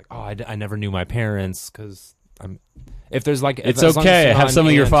long as I never knew my parents because if there's like It's okay. Have some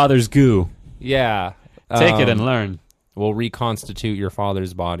of your father's goo. Yeah, Take it and learn. We'll reconstitute your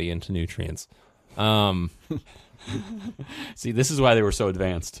father's body into nutrients. See, this is why they were so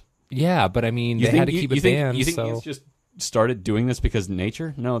advanced. Yeah, but they had to keep it banned. You think so. ants just started doing this because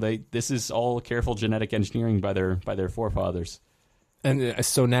nature? No, this is all careful genetic engineering by their forefathers. And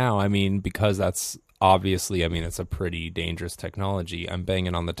so now, because that's obviously, it's a pretty dangerous technology. I'm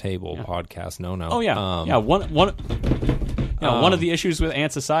banging on the table. Yeah. Podcast, no. Oh yeah, one of the issues with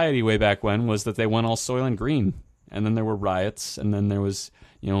ant society way back when was that they went all Soylent Green, and then there were riots, and then there was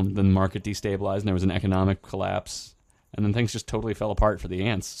the market destabilized, and there was an economic collapse, and then things just totally fell apart for the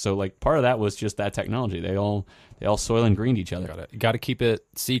ants. So like part of that was just that technology. They all Soylent Greened each other. Got to keep it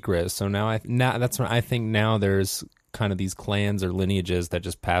secret. So now that's what I think. Now there's kind of these clans or lineages that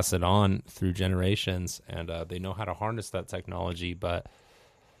just pass it on through generations, and they know how to harness that technology, but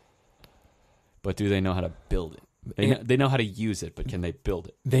do they know how to build it? They know how to use it, but can they build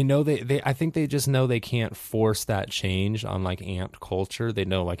it? they know I think they just know they can't force that change on like ant culture. They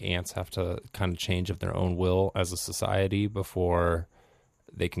know like ants have to kind of change of their own will as a society before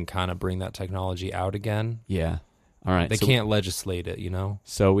they can kind of bring that technology out again. Yeah. All right. They can't legislate it,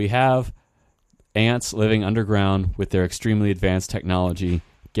 So we have ants living underground with their extremely advanced technology,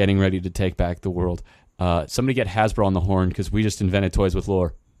 getting ready to take back the world. Somebody get Hasbro on the horn because we just invented toys with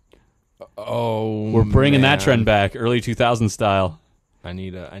lore. Oh, we're bringing that trend back, early 2000s style. I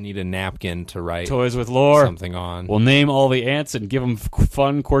need a napkin to write toys with lore something on. We'll name all the ants and give them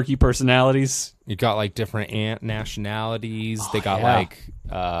fun, quirky personalities. You got like different ant nationalities. They got like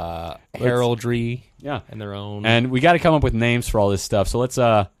heraldry, and their own. And we got to come up with names for all this stuff. So let's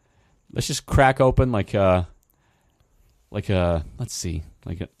just crack open like a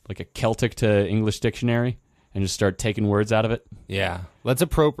Celtic to English dictionary and just start taking words out of it. Yeah, let's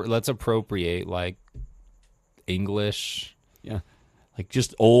appropriate like English. Yeah, like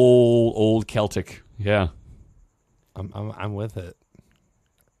just old Celtic. Yeah, I'm with it.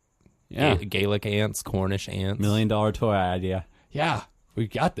 Yeah, Gaelic ants, Cornish ants. $1 million toy idea. Yeah, we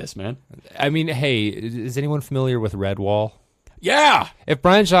got this, man. Hey, is anyone familiar with Redwall? Yeah. If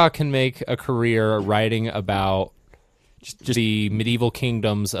Brian Jacques can make a career writing about just the medieval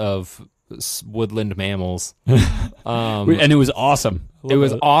kingdoms of woodland mammals, and it was awesome. It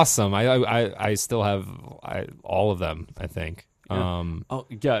was awesome. I still have all of them, I think.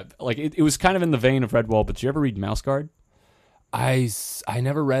 Yeah. Like it was kind of in the vein of Redwall, but did you ever read Mouse Guard? I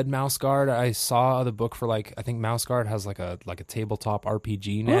never read Mouse Guard. I saw the book for I think Mouse Guard has like a tabletop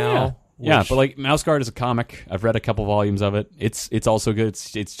RPG now. Oh, yeah. Yeah, but like Mouse Guard is a comic. I've read a couple volumes of it. It's also good.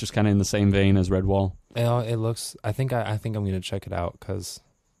 It's just kind of in the same vein as Redwall. It looks. I think I'm going to check it out because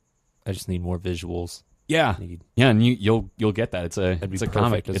I just need more visuals. Yeah, and you'll get that. It's a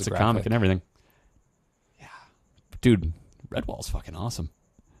comic. It's a comic and everything. Yeah, dude, Redwall's fucking awesome.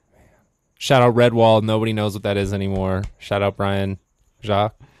 Shout out Redwall. Nobody knows what that is anymore. Shout out Brian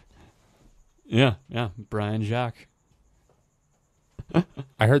Jacques. Yeah, Brian Jacques.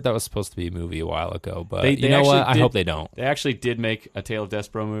 I heard that was supposed to be a movie a while ago, but They you know what? I hope they don't. They actually did make a Tale of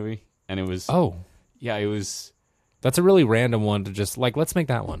Despero movie, and it was yeah, it was. That's a really random one to just like. Let's make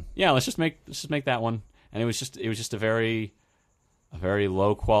that one. Yeah, let's just make that one, and it was just a very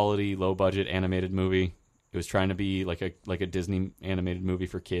low quality, low budget animated movie. It was trying to be like a Disney animated movie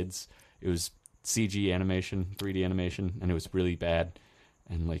for kids. It was CG animation, 3D animation, and it was really bad,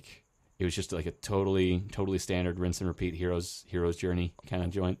 and like it was just like a totally standard rinse and repeat hero's journey kind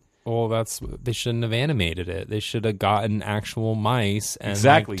of joint. Well, they shouldn't have animated it. They should have gotten actual mice and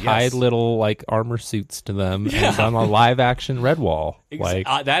exactly, tied little like armor suits to them and done a live action Redwall.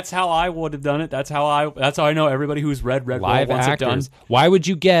 That's how I would have done it. That's how I know everybody who's read Redwall live wants actors. it done. Why would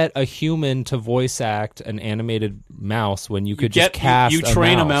you get a human to voice act an animated mouse when you could just cast you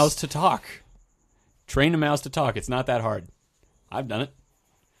train a mouse to talk? Train a mouse to talk. It's not that hard. I've done it.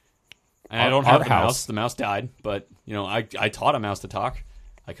 And I don't have a mouse. The mouse died, but you know, I taught a mouse to talk.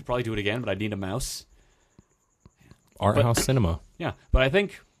 I could probably do it again, but I need a mouse. Art house cinema. Yeah, but I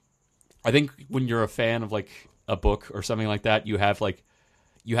think when you're a fan of like a book or something like that, you have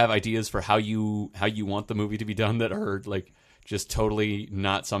ideas for how you want the movie to be done that are like just totally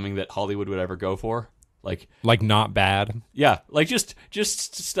not something that Hollywood would ever go for. Like not bad. Yeah, like just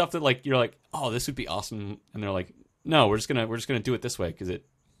stuff that like you're like, oh, this would be awesome, and they're like, no, we're just gonna do it this way because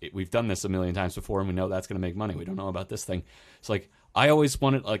we've done this a million times before, and we know that's gonna make money. We don't know about this thing. It's like I always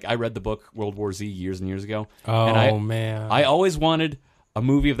wanted, like I read the book World War Z years and years ago. Man, I always wanted a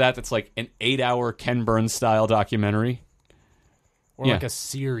movie of that's like an 8-hour Ken Burns style documentary. Or like a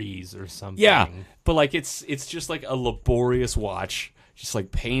series or something. Yeah, but like it's just like a laborious watch, just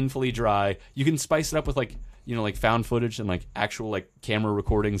like painfully dry. You can spice it up with like, you know, like found footage and like actual like camera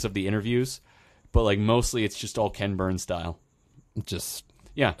recordings of the interviews, but like mostly it's just all Ken Burns style. Just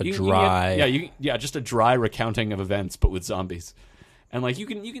just a dry recounting of events, but with zombies. And like you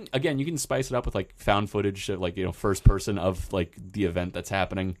can spice it up with like found footage of like, you know, first person of like the event that's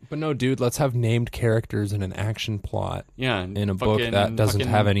happening. But no, dude, let's have named characters in an action plot. Yeah, in a book that doesn't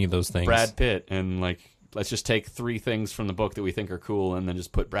have any of those things. Brad Pitt, and like let's just take 3 things from the book that we think are cool and then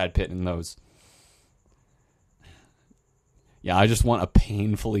just put Brad Pitt in those. Yeah, I just want a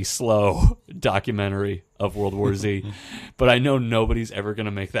painfully slow documentary of World War Z, but I know nobody's ever going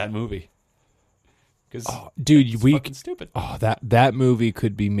to make that movie. Dude, it's fucking stupid. Oh, that movie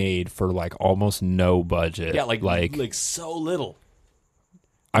could be made for like almost no budget. Yeah, like so little.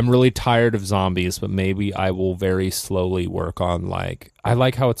 I'm really tired of zombies, but maybe I will very slowly work on like I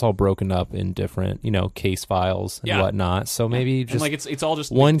like how it's all broken up in different, you know, case files and whatnot. So maybe just and like it's all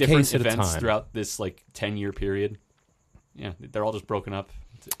just one different case at events a time throughout this like 10-year period. Yeah, they're all just broken up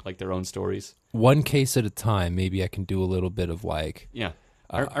like their own stories. One case at a time. Maybe I can do a little bit of like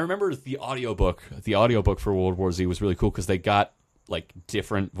I remember the audiobook for World War Z was really cool because they got like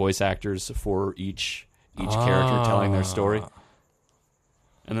different voice actors for each character telling their story.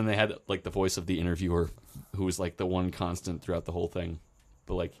 And then they had like the voice of the interviewer who was like the one constant throughout the whole thing.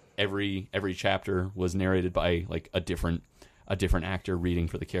 But like every chapter was narrated by like a different actor reading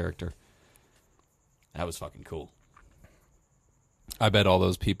for the character. That was fucking cool. I bet all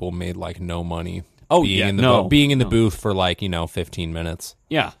those people made like no money. Being in the booth for like, you know, 15 minutes.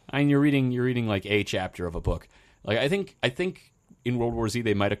 Yeah, I mean you're reading like a chapter of a book. Like I think in World War Z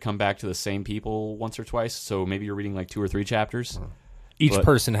they might have come back to the same people once or twice. So maybe you're reading like 2 or 3 chapters. Each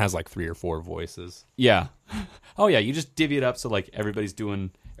person has like 3 or 4 voices. Yeah. Oh yeah, you just divvy it up so like everybody's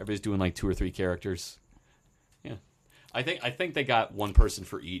doing like 2 or 3 characters. Yeah. I think they got one person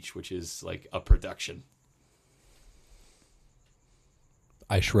for each, which is like a production.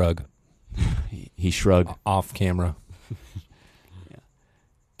 I shrug. He shrugged off camera. Yeah.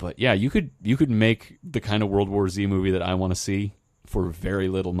 But yeah, you could make the kind of World War Z movie that I want to see for very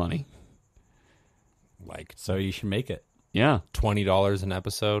little money. Like, so you should make it. Yeah. $20 an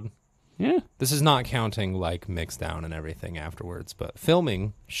episode. Yeah. This is not counting like mix down and everything afterwards, but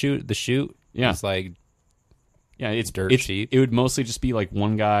filming, the shoot is like it's dirt cheap. It would mostly just be like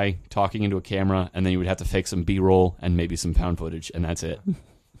one guy talking into a camera, and then you would have to fake some B-roll and maybe some found footage, and that's it.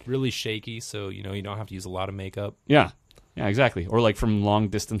 Really shaky, so you know you don't have to use a lot of makeup. Yeah, exactly. Or like from long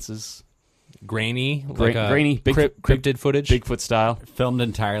distances, grainy, grainy, cryptid footage, Bigfoot style, filmed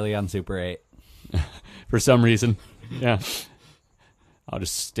entirely on Super 8 for some reason. Yeah, I'll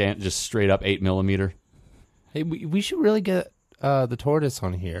just straight up 8mm. Hey, we should really get the tortoise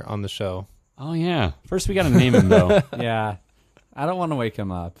on here on the show. Oh yeah, first we got to name him though. Yeah, I don't want to wake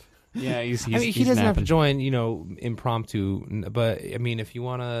him up. Yeah, he doesn't napping. have to join, you know, impromptu. But I mean, if you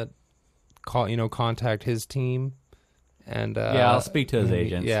want to contact his team, And yeah, I'll speak to his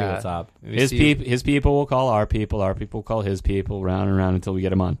agent. See what's up. His people will call our people. Our people will call his people. Round and round until we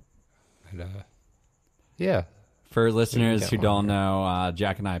get him on. And, yeah. For listeners who don't know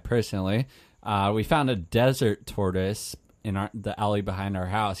Jack and I personally, we found a desert tortoise in the alley behind our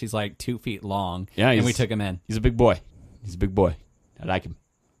house. He's like 2 feet long. Yeah, and we took him in. He's a big boy. I like him.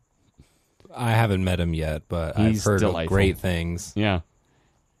 I haven't met him yet, but I've heard great things. Yeah.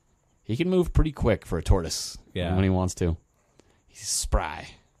 He can move pretty quick for a tortoise when he wants to. He's spry,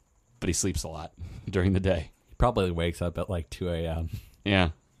 but he sleeps a lot during the day. He probably wakes up at like 2 a.m. Yeah.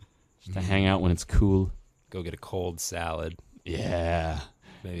 Just to hang out when it's cool. Go get a cold salad. Yeah.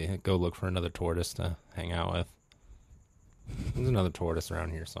 Maybe go look for another tortoise to hang out with. There's another tortoise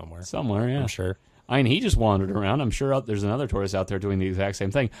around here somewhere. Somewhere, yeah. I'm sure. I mean, he just wandered around. I'm sure there's another tortoise out there doing the exact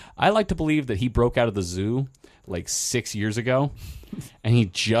same thing. I like to believe that he broke out of the zoo like 6 years ago, and he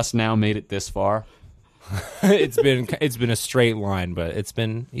just now made it this far. It's been a straight line, but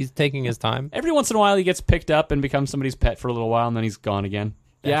he's taking his time. Every once in a while, he gets picked up and becomes somebody's pet for a little while, and then he's gone again.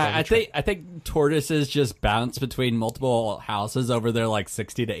 Yeah, I think tortoises just bounce between multiple houses over their like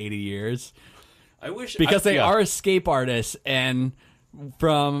 60 to 80 years. Because they are escape artists, and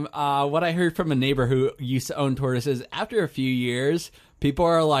from what I heard from a neighbor who used to own tortoises, after a few years, people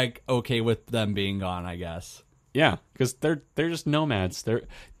are like okay with them being gone, I guess. Yeah, because they're just nomads.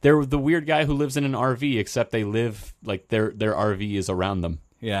 They're the weird guy who lives in an RV, except they live like their RV is around them.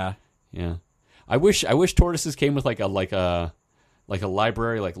 Yeah. I wish tortoises came with like a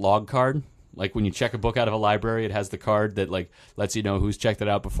library like log card. Like when you check a book out of a library, it has the card that like lets you know who's checked it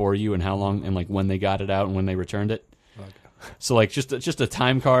out before you and how long and like when they got it out and when they returned it. Okay. So like just a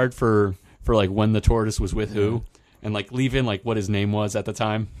time card for like when the tortoise was with who, and like leave in like what his name was at the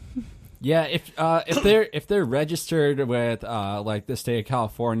time. Yeah, if they're registered with like the state of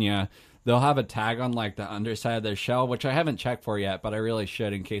California, they'll have a tag on like the underside of their shell, which I haven't checked for yet, but I really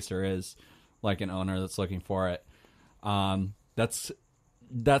should in case there is like an owner that's looking for it.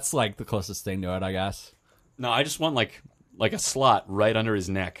 That's like the closest thing to it, I guess. No, I just want like a slot right under his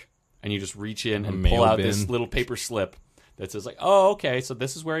neck, and you just reach in and pull out this little paper slip that says like, oh, okay, so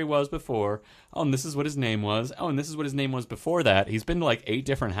this is where he was before. Oh, and this is what his name was. Oh, and this is what his name was before that. He's been to like 8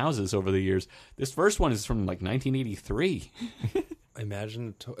 different houses over the years. This first one is from like 1983.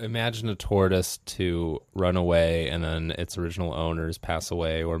 Imagine a tortoise to run away, and then its original owners pass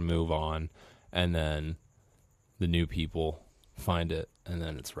away or move on, and then the new people find it, and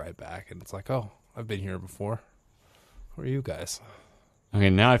then it's right back, and it's like, oh, I've been here before. Who are you guys? Okay,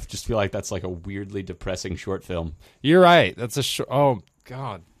 now I just feel like that's like a weirdly depressing short film. You're right. That's a oh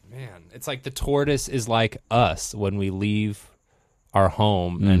god, man. It's like the tortoise is like us when we leave our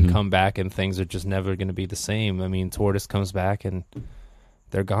home and come back, and things are just never going to be the same. I mean, tortoise comes back and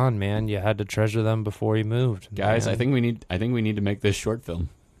they're gone, man. You had to treasure them before you moved, guys. Man. I think we need to make this short film.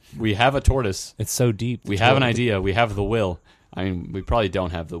 We have a tortoise. It's so deep. We have an idea. We have the will. I mean, we probably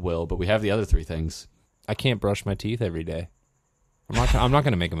don't have the will, but we have the other 3 things. I can't brush my teeth every day. I'm not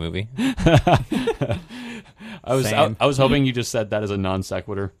going to make a movie. I was hoping you just said that as a non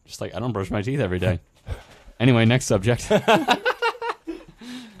sequitur. Just like, I don't brush my teeth every day. Anyway, next subject.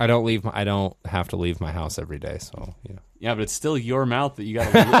 I don't have to leave my house every day, so you know. Yeah, but it's still your mouth that you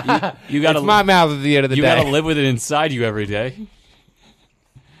got to. You got it's my mouth at the end of the day. You got to live with it inside you every day.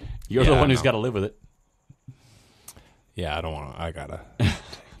 You're the one who's got to live with it. Yeah, I don't want to. I gotta.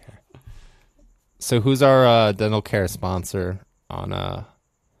 So, who's our dental care sponsor on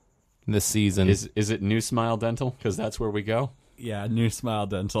this season? Is it New Smile Dental? Because that's where we go. Yeah, New Smile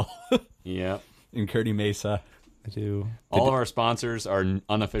Dental. Yeah, in Kearney Mesa. I do. All of our sponsors are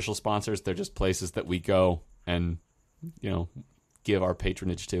unofficial sponsors. They're just places that we go and give our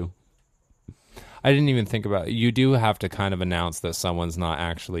patronage to. I didn't even think about it. You do have to kind of announce that someone's not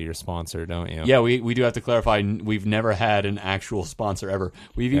actually your sponsor, don't you? Yeah, we do have to clarify. We've never had an actual sponsor ever.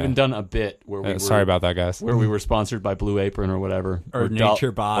 We've even done a bit where we sorry about that, guys. Where we were sponsored by Blue Apron or whatever. Or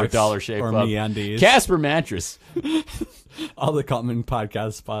Nature Box. Or Dollar Shave or Club. MeUndies. Casper Mattress. All the common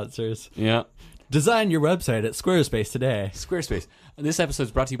podcast sponsors. Yeah. Design your website at Squarespace today. Squarespace. This episode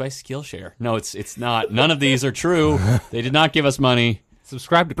is brought to you by Skillshare. No, it's not. None of these are true. They did not give us money.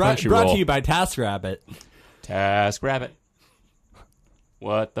 Subscribe to Crunchyroll. Brought to you by TaskRabbit. TaskRabbit.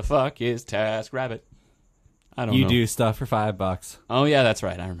 What the fuck is TaskRabbit? I don't know. You do stuff for $5. Oh yeah, that's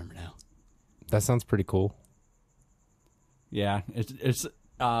right. I remember now. That sounds pretty cool. Yeah, it's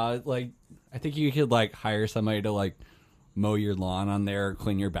like I think you could like hire somebody to like mow your lawn on there, or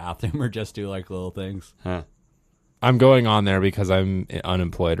clean your bathroom, or just do like little things. Huh. I'm going on there because I'm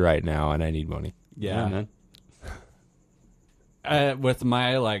unemployed right now and I need money. Yeah, man. With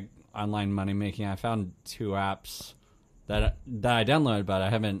my like online money making, I found 2 apps that I downloaded, but I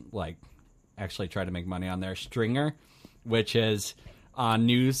haven't like actually tried to make money on there. Stringer, which is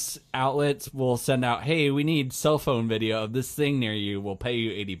news outlets will send out, hey, we need cell phone video of this thing near you. We'll pay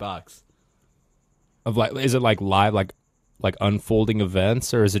you $80. Of like, is it like live, like unfolding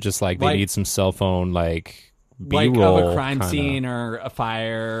events, or is it just like they need some cell phone like B-roll, like of a crime scene or a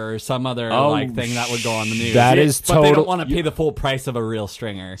fire or some other like thing that would go on the news? That is but they don't want to pay the full price of a real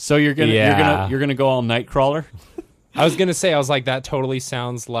stringer. So you're gonna go all Nightcrawler? I was gonna say, I was like, that totally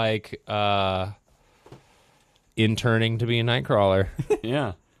sounds like interning to be a Nightcrawler.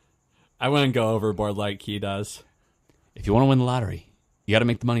 Yeah, I wouldn't go overboard like he does. If you want to win the lottery, you got to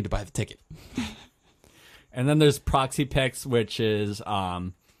make the money to buy the ticket. And then there's Proxy Pics, which is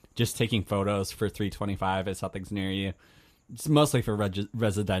just taking photos for $3.25 if something's near you. It's mostly for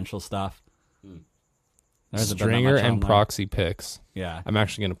residential stuff. Stringer and Proxy Pics. Yeah. I'm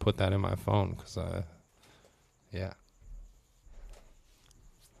actually going to put that in my phone because, yeah.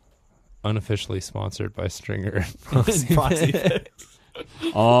 Unofficially sponsored by Stringer and Proxy Pics.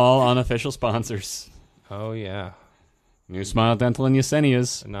 All unofficial sponsors. Oh, yeah. New Smile Dental and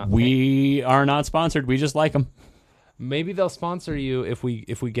Yesenia's. We are not sponsored. We just like them. Maybe they'll sponsor you if we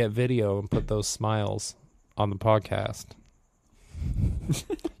get video and put those smiles on the podcast.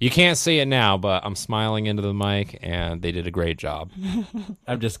 You can't see it now, but I'm smiling into the mic, and they did a great job.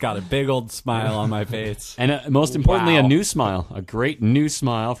 I've just got a big old smile on my face. And most importantly, a new smile. A great new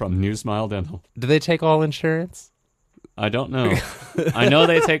smile from New Smile Dental. Do they take all insurance? I don't know. I know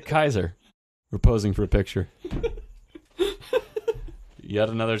they take Kaiser. We're posing for a picture. Yet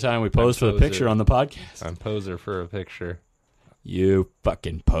another time we pose for the picture on the podcast. I'm poser for a picture. You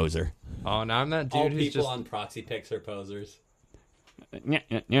fucking poser. Oh, now I'm that dude All who's people just... on Proxy Pics are posers.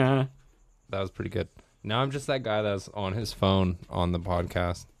 Yeah. That was pretty good. Now I'm just that guy that's on his phone on the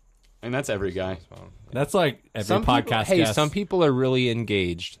podcast. And that's every guy. That's like every podcast guest. Some people are really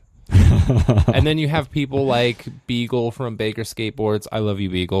engaged. And then you have people like Beagle from Baker Skateboards, I love you,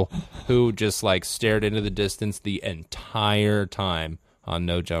 Beagle, who just like stared into the distance the entire time on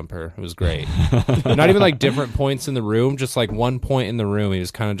No Jumper. It was great. Not even like different points in the room, just like one point in the room. He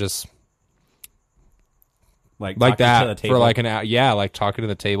was kind of just like that for like an hour. Yeah, like talking to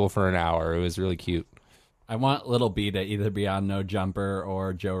the table for an hour. It was really cute. I want Little B to either be on No Jumper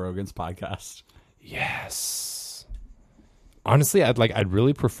or Joe Rogan's podcast. Yes. Honestly, I'd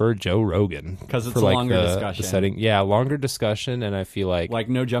really prefer Joe Rogan because it's for a like longer discussion. The setting. Yeah, longer discussion, and I feel like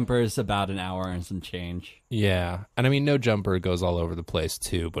No Jumper is about an hour and some change. Yeah, and I mean No Jumper goes all over the place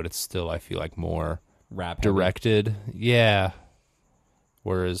too, but it's still, I feel like, more rap directed. Yeah.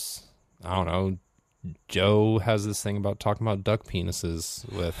 Whereas I don't know, Joe has this thing about talking about duck penises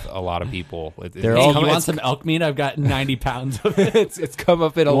with a lot of people. You want some elk meat? I've got 90 pounds of it. It's come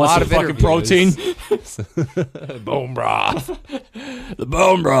up in a lot of fucking protein. Bone broth. The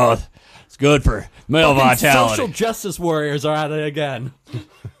bone broth. It's good for male vitality. Social justice warriors are at it again.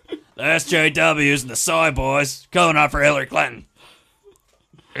 The SJWs and the soy boys going out for Hillary Clinton.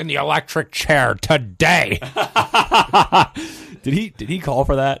 In the electric chair today. Did he call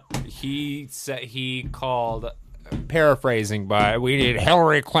for that? He said he called, paraphrasing, by we need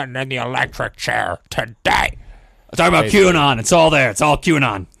Hillary Clinton in the electric chair today. I'm talking about QAnon. It's all there. It's all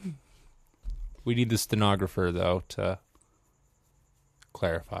QAnon. We need the stenographer though to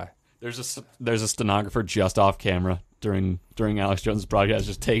clarify. There's a stenographer just off camera during Alex Jones' broadcast,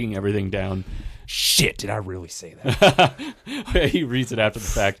 just taking everything down. Shit, did I really say that? He reads it after the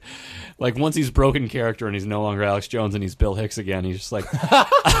fact. Like, once he's broken character and he's no longer Alex Jones and he's Bill Hicks again, he's just like,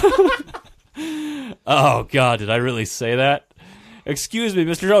 oh, God, did I really say that? Excuse me,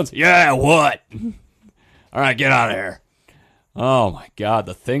 Mr. Jones. Yeah, what? All right, get out of here. Oh, my God,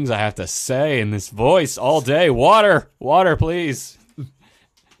 the things I have to say in this voice all day. Water, please.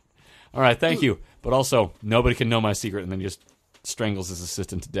 All right, thank you. But also, nobody can know my secret, and then he just strangles his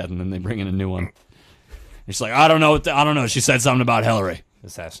assistant to death, and then they bring in a new one. It's like, I don't know. She said something about Hillary.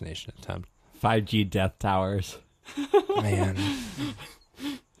 Assassination attempt. 5G death towers. Man.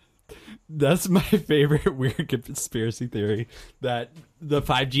 That's my favorite weird conspiracy theory, that the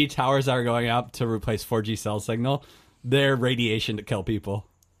 5G towers that are going up to replace 4G cell signal, they're radiation to kill people.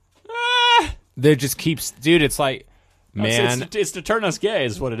 There just keeps... Dude, it's like... Man, it's to turn us gay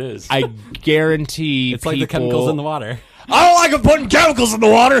is what it is. I guarantee it's like the chemicals in the water. I don't like them putting chemicals in the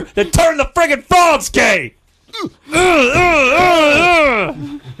water that turn the friggin' frogs gay.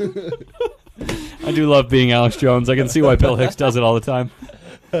 I do love being Alex Jones. I can see why Bill Hicks does it all the time.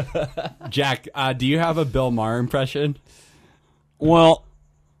 Jack, do you have a Bill Maher impression? Well,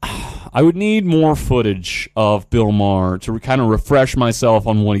 I would need more footage of Bill Maher to kind of refresh myself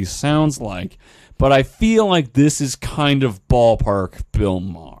on what he sounds like. But I feel like this is kind of ballpark Bill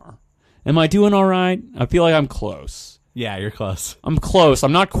Maher. Am I doing all right? I feel like I'm close. Yeah, you're close. I'm close.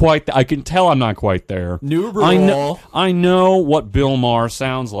 I'm not quite. I can tell I'm not quite there. New rule. I know what Bill Maher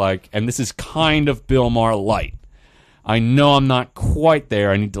sounds like, and this is kind of Bill Maher light. I know I'm not quite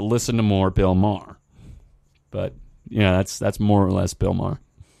there. I need to listen to more Bill Maher. But yeah, that's more or less Bill Maher.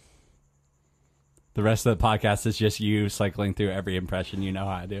 The rest of the podcast is just you cycling through every impression you know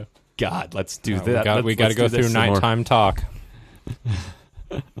how to do. God, let's do that. We got to go through nighttime talk.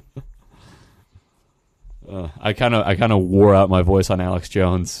 I kind of wore out my voice on Alex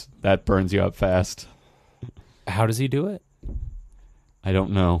Jones. That burns you up fast. How does he do it? I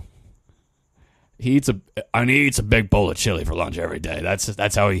don't know. He eats a big bowl of chili for lunch every day.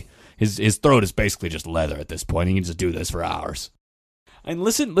 That's how his throat is basically just leather at this point. He can just do this for hours. And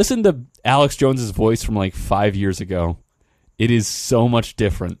listen to Alex Jones's voice from like 5 years ago. It is so much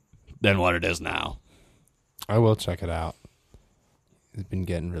different than what it is now. I will check it out. He's been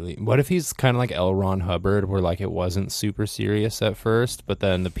getting really... What if he's kind of like L. Ron Hubbard, where like it wasn't super serious at first, but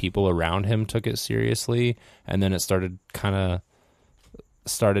then the people around him took it seriously, and then it started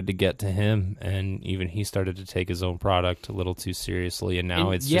to get to him, and even he started to take his own product a little too seriously, and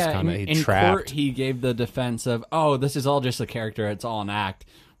now it's just kind of in trapped. Court, he gave the defense of, "Oh, this is all just a character; it's all an act."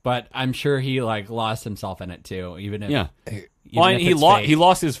 But I'm sure he like lost himself in it too, even if he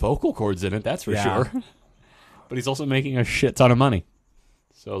lost his vocal cords in it. That's for sure. But he's also making a shit ton of money.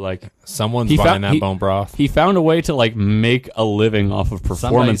 So like someone's buying that bone broth. He found a way to like make a living off of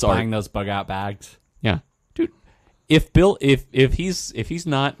performance art. Buying those bug out bags. Yeah. If he's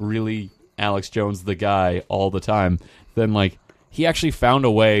not really Alex Jones the guy all the time, then like he actually found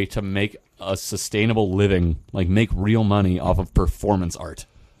a way to make a sustainable living, like make real money off of performance art.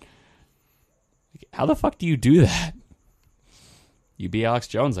 How the fuck do you do that? You be Alex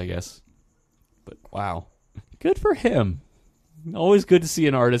Jones, I guess. But wow, good for him. Always good to see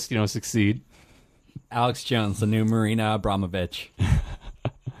an artist, succeed. Alex Jones, the new Marina Abramovich.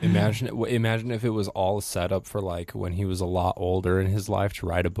 Imagine if it was all set up for like when he was a lot older in his life to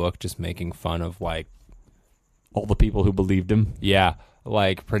write a book just making fun of like all the people who believed him. Yeah,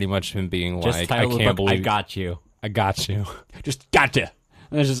 like pretty much him being just like, I can't believe I got you. Just gotcha.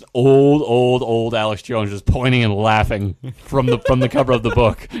 And there's just old Alex Jones just pointing and laughing from the cover of the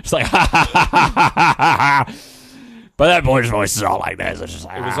book. It's like ha ha ha ha ha ha ha. But that boy's voice is all like this. It's just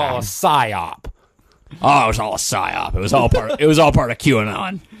like, it was all a psyop. Oh, it was all a psyop. It was all part of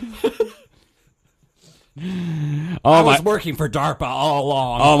QAnon. I was working for DARPA all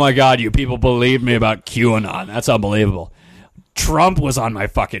along. Oh my God, you people believed me about QAnon. That's unbelievable. Trump was on my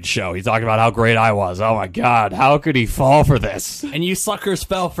fucking show. He talked about how great I was. Oh my God, how could he fall for this? And you suckers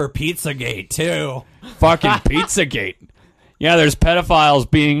fell for Pizzagate too. Fucking Pizzagate. Yeah, there's pedophiles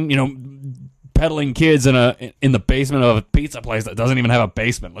being, peddling kids in the basement of a pizza place that doesn't even have a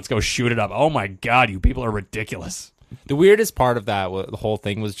basement. Let's go shoot it up. Oh my God, you people are ridiculous. The weirdest part of that, the whole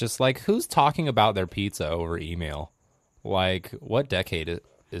thing was just like, who's talking about their pizza over email? Like, what decade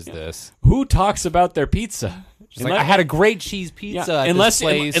is this? Who talks about their pizza? Just like, I had a great cheese pizza. Yeah, unless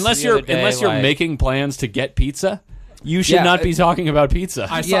you're making plans to get pizza, you should not be talking about pizza.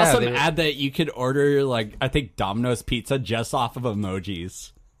 I saw some ad that you could order like I think Domino's pizza just off of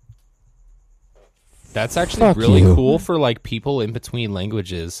emojis. That's actually really cool for like people in between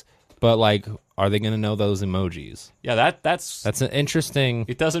languages. But like, are they going to know those emojis? Yeah, that's an interesting.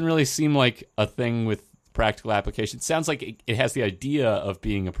 It doesn't really seem like a thing with practical application. It sounds like it has the idea of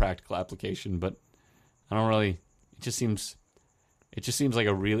being a practical application, but I don't really. It just seems like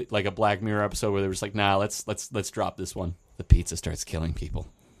a really like a Black Mirror episode where they were just like, nah, let's drop this one. The pizza starts killing people.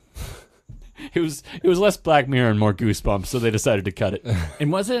 It was less Black Mirror and more Goosebumps, so they decided to cut it.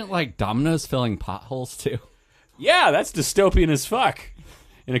 And wasn't it like Domino's filling potholes too? Yeah, that's dystopian as fuck.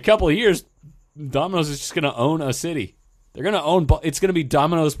 In a couple of years, Domino's is just going to own a city. They're going to own. It's going to be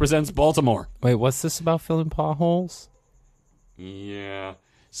Domino's presents Baltimore. Wait, what's this about filling potholes? Yeah.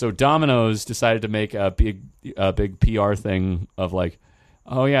 So Domino's decided to make a big PR thing of like,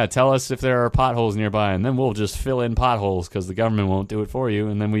 oh yeah, tell us if there are potholes nearby, and then we'll just fill in potholes because the government won't do it for you.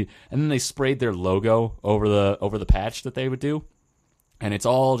 And then they sprayed their logo over the patch that they would do, and it's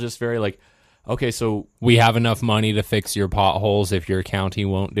all just very like, okay, so we have enough money to fix your potholes if your county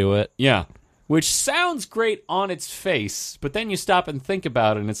won't do it. Yeah, which sounds great on its face, but then you stop and think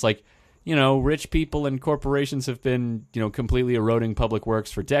about it, and it's like, rich people and corporations have been, completely eroding public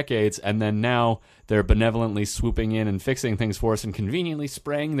works for decades, and then now they're benevolently swooping in and fixing things for us and conveniently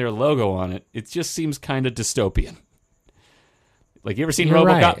spraying their logo on it. It just seems kind of dystopian. Like, you ever seen You're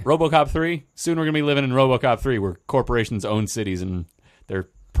RoboCop? right. RoboCop 3? Soon we're gonna be living in RoboCop 3, where corporations own cities and they're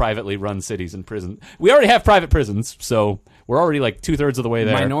privately run cities and prison. We already have private prisons, so we're already like 2/3 of the way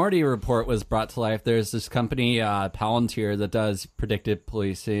there. Minority Report was brought to life. There's this company, Palantir, that does predictive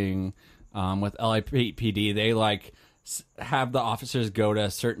policing with LAPD. They like have the officers go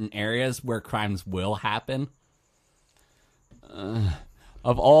to certain areas where crimes will happen.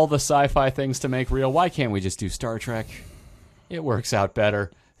 Of all the sci-fi things to make real, why can't we just do Star Trek? It works out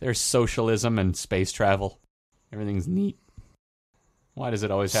better. There's socialism and space travel. Everything's neat. Why does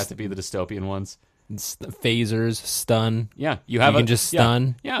it always have to be the dystopian ones? Phasers, stun. Yeah, you can just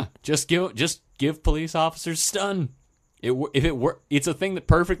stun. Yeah, just give police officers stun. It's a thing that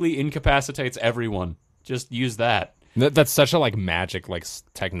perfectly incapacitates everyone. Just use that. That's such a like magic like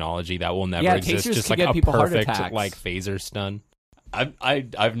technology that will never exist. Tasers Just can like get a people heart perfect attacks. like phaser stun.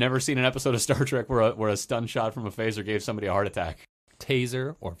 I've never seen an episode of Star Trek where a stun shot from a phaser gave somebody a heart attack.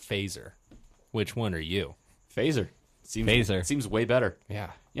 Taser or phaser? Which one are you? Phaser. Seems way better. Yeah.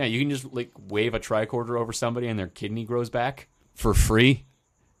 Yeah, you can just like wave a tricorder over somebody and their kidney grows back for free.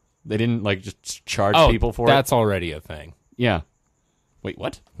 They didn't like just charge people for it. That's already a thing. Yeah. Wait,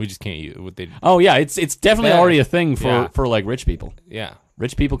 what? We just can't use what they. Oh yeah, it's definitely already a thing for like rich people. Yeah.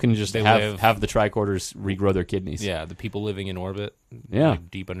 Rich people can just have the tricorders regrow their kidneys. Yeah, the people living in orbit. Yeah.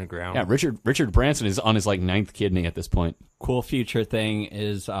 Like, deep underground. Yeah, Richard Branson is on his like 9th kidney at this point. Cool future thing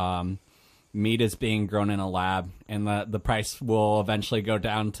is meat is being grown in a lab, and the price will eventually go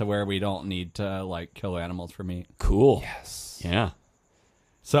down to where we don't need to like kill animals for meat. Cool. Yes. Yeah.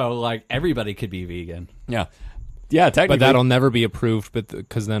 So like everybody could be vegan. Yeah. Yeah, technically. But that'll never be approved,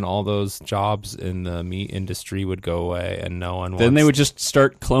 because then all those jobs in the meat industry would go away, and no one. Then they would just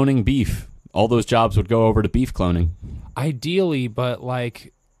start cloning beef. All those jobs would go over to beef cloning. Ideally, but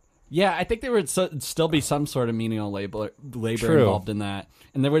like. Yeah, I think there would still be some sort of menial labor True. involved in that,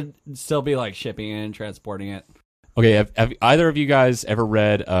 and there would still be like shipping it and transporting it. Okay, have either of you guys ever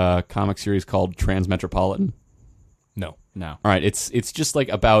read a comic series called Transmetropolitan? No. No. All right, it's just like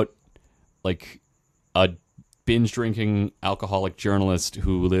about like a binge drinking alcoholic journalist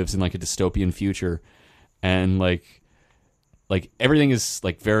who lives in like a dystopian future, and like everything is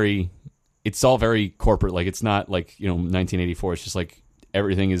like it's all very corporate. Like it's not like 1984. It's just like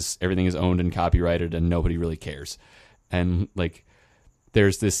everything is owned and copyrighted, and nobody really cares. And like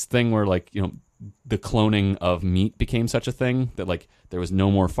there's this thing where like the cloning of meat became such a thing that like there was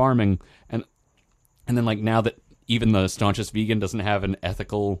no more farming, and then like now that even the staunchest vegan doesn't have an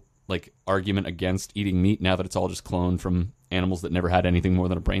ethical like argument against eating meat, now that it's all just cloned from animals that never had anything more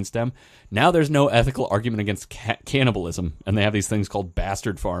than a brainstem, now there's no ethical argument against cannibalism, and they have these things called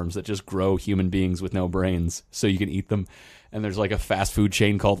bastard farms that just grow human beings with no brains so you can eat them. And there's like a fast food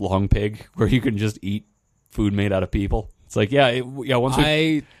chain called Long Pig where you can just eat food made out of people. It's like once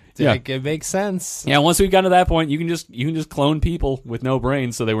we it makes sense. Yeah, once we got to that point, you can just clone people with no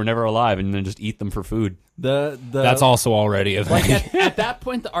brains so they were never alive, and then just eat them for food. That's also already a thing. Like at that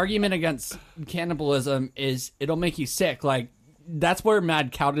point, the argument against cannibalism is it'll make you sick. Like that's where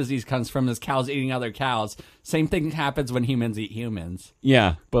mad cow disease comes from, is cows eating other cows. Same thing happens when humans eat humans.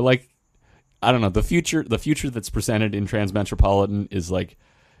 Yeah, but like I don't know, the future that's presented in Transmetropolitan is like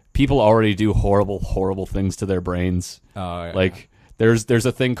people already do horrible things to their brains. Oh, yeah. Like there's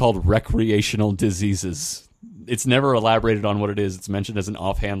a thing called recreational diseases. It's never elaborated on what it is. It's mentioned as an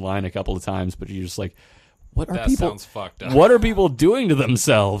offhand line a couple of times, but you're just like, that sounds fucked up. What are people doing to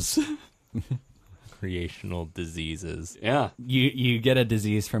themselves? Recreational diseases. Yeah. You get a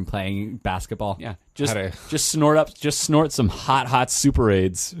disease from playing basketball. Yeah. Just snort some hot super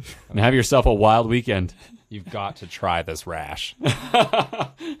aids and have yourself a wild weekend. You've got to try this rash.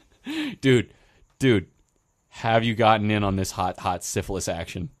 Dude, have you gotten in on this hot syphilis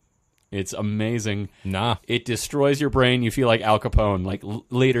action? It's amazing. Nah. It destroys your brain. You feel like Al Capone, like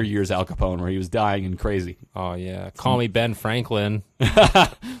later years Al Capone, where he was dying and crazy. Oh, yeah. Call me Ben Franklin.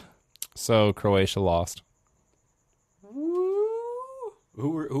 So Croatia lost. Who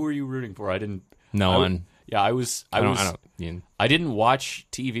were you rooting for? I didn't. No one. Yeah, I didn't watch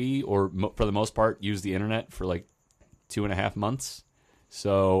TV or for the most part use the internet for like 2.5 months.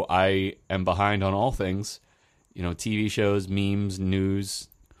 So I am behind on all things. TV shows, memes, news.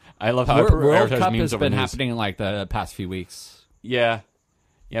 I love how World Cup memes has over been news. happening in like the past few weeks. Yeah,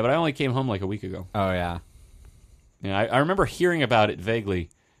 but I only came home like a week ago. Oh yeah. Yeah, I remember hearing about it vaguely,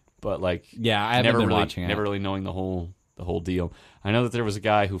 but like I haven't been watching it. Never really knowing the whole deal. I know that there was a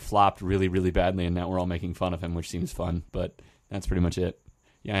guy who flopped really, really badly, and now we're all making fun of him, which seems fun. But that's pretty much it.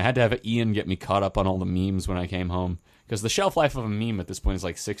 Yeah, I had to have Ian get me caught up on all the memes when I came home, because the shelf life of a meme at this point is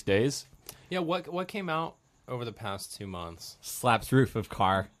like 6 days. Yeah, what came out Over the past 2 months. Slaps roof of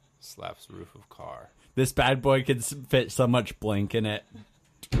car. Slaps roof of car. This bad boy could fit so much blink in it.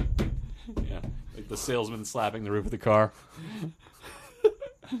 Yeah, like the salesman slapping the roof of the car.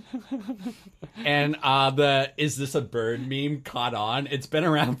 And the "is this a bird" meme caught on. It's been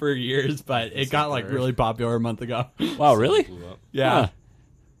around for years, but it got like really popular a month ago. Wow, really? Yeah. Huh.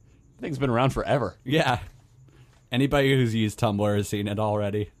 Thing's been around forever. Yeah. Anybody who's used Tumblr has seen it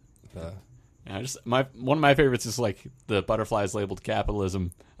already. Yeah, one of my favorites is like the butterflies labeled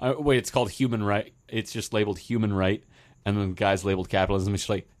capitalism. Wait, it's called human right. It's just labeled human right, and then the guy's labeled capitalism. It's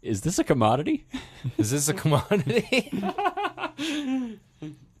like, is this a commodity? Is this a commodity?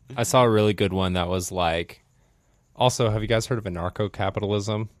 I saw a really good one that was like. Also, have you guys heard of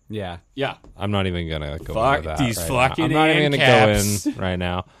anarcho-capitalism? Yeah. Yeah. I'm not even gonna go Fuck into that. these right fucking now. I'm not even ANCAPs. gonna go in right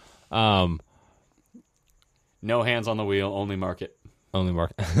now. No hands on the wheel, only market. Only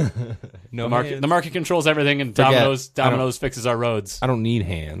market. No hands. The market controls everything, and Forget. Domino's fixes our roads. I don't need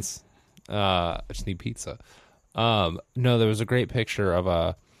hands. I just need pizza. No, there was a great picture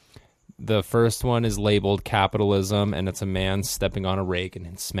of the first one is labeled capitalism, and it's a man stepping on a rake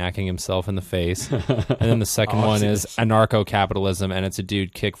and smacking himself in the face. And then the second one is anarcho-capitalism, and it's a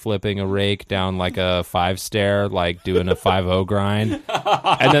dude kick-flipping a rake down like a 5-stair, like doing a 5-0 grind,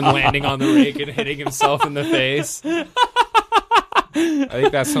 and then landing on the rake and hitting himself in the face. I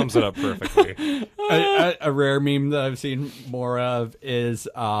think that sums it up perfectly. A rare meme that I've seen more of is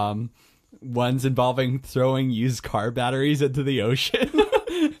ones involving throwing used car batteries into the ocean.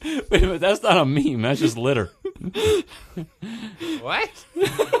 Wait, but that's not a meme. That's just litter. What?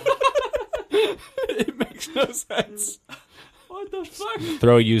 It makes no sense. What the fuck?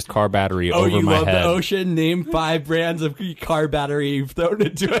 Throw a used car battery over you my love head. the ocean? Name 5 brands of car battery you've thrown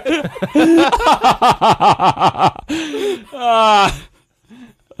into it.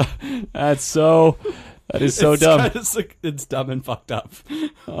 That is so dumb. It's dumb and fucked up.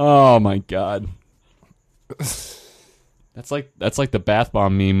 Oh my god. That's like the bath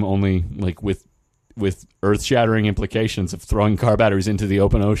bomb meme, only like with earth-shattering implications of throwing car batteries into the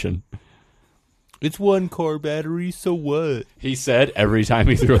open ocean. It's one car battery, so what? He said every time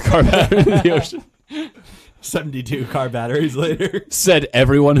he threw a car battery into the ocean. 72 car batteries later. Said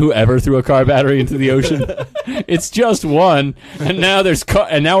everyone who ever threw a car battery into the ocean. It's just one, and now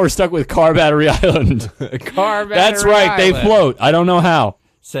we're stuck with Car Battery Island. Car battery. That's right, they island. float. I don't know how.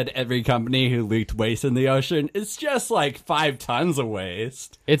 Said every company who leaked waste in the ocean. It's just like 5 tons of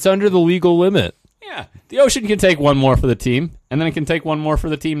waste. It's under the legal limit. Yeah, the ocean can take one more for the team, and then it can take one more for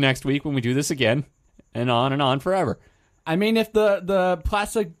the team next week when we do this again, and on forever. I mean, if the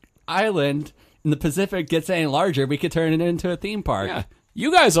plastic island in the Pacific gets any larger, we could turn it into a theme park. Yeah,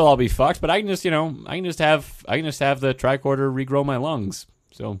 you guys will all be fucked, but I can just have the tricorder regrow my lungs.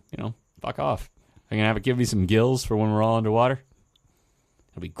 So fuck off. I can have it give me some gills for when we're all underwater.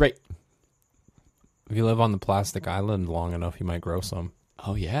 It'll be great. If you live on the plastic island long enough, you might grow some.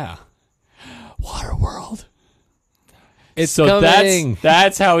 Oh yeah, Water World. It's so coming.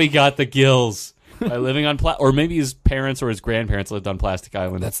 that's how he got the gills. By living on or maybe his parents or his grandparents lived on Plastic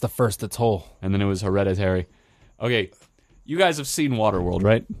Island. That's the first that's whole. And then it was hereditary. Okay, you guys have seen Waterworld,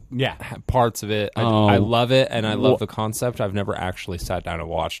 right? Yeah. Parts of it. I love it, and I love the concept. I've never actually sat down and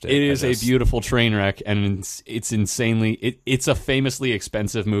watched it. It is a beautiful train wreck, and it's insanely... It's a famously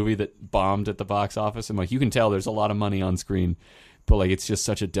expensive movie that bombed at the box office, and like you can tell there's a lot of money on screen, but like it's just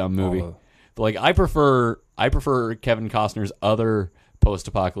such a dumb movie. But like I prefer Kevin Costner's other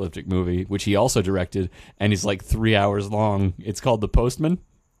post-apocalyptic movie, which he also directed, and is like 3 hours long. It's called The Postman.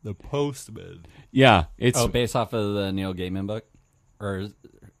 The Postman. Yeah, it's based off of the Neil Gaiman book, or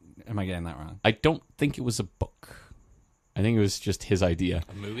am I getting that wrong? I don't think it was a book. I think it was just his idea.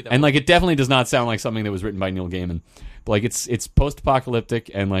 A movie that and like it definitely does not sound like something that was written by Neil Gaiman. But like it's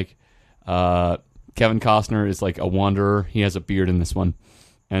post-apocalyptic, and like Kevin Costner is like a wanderer. He has a beard in this one,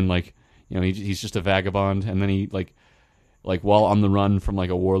 and like he's just a vagabond, and then he like while on the run from like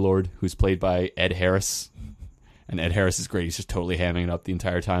a warlord who's played by Ed Harris. And Ed Harris is great. He's just totally hamming it up the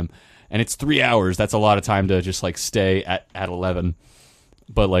entire time. And it's 3 hours. That's a lot of time to just like stay at 11.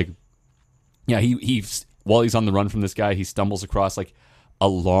 But like, yeah, he while he's on the run from this guy, he stumbles across like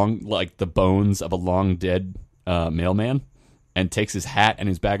the bones of a long dead mailman, and takes his hat and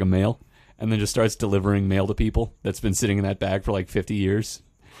his bag of mail, and then just starts delivering mail to people that's been sitting in that bag for like 50 years.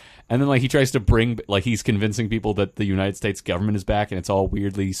 And then like he tries to he's convincing people that the United States government is back, and it's all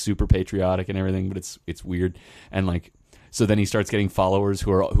weirdly super patriotic and everything, but it's weird. And like so then he starts getting followers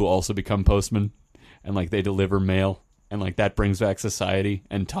who also become postmen, and like they deliver mail, and like that brings back society.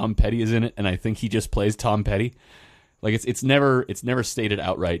 And Tom Petty is in it, and I think he just plays Tom Petty. Like it's never stated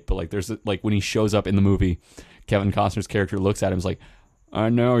outright, but like there's like when he shows up in the movie, Kevin Costner's character looks at him and is like, I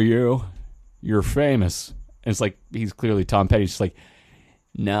know you. You're famous. And it's like he's clearly Tom Petty. He's just like,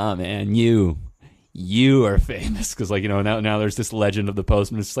 nah, man, you are famous. Because like, you know, now there's this legend of the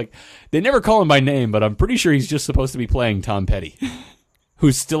Postman. It's like they never call him by name, but I'm pretty sure he's just supposed to be playing Tom Petty,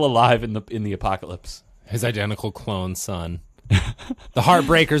 who's still alive in the apocalypse. His identical clone son. The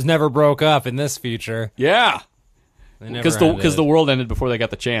Heartbreakers never broke up in this future. Yeah. Because the world ended before they got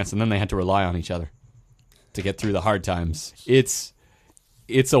the chance, and then they had to rely on each other to get through the hard times. It's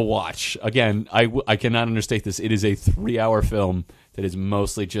a watch. Again, I cannot understate this. It is a 3-hour film that is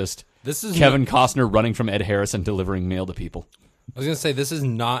mostly just Kevin Costner running from Ed Harris and delivering mail to people. I was going to say, this is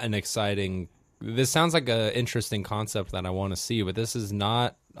not an exciting... This sounds like an interesting concept that I want to see, but this is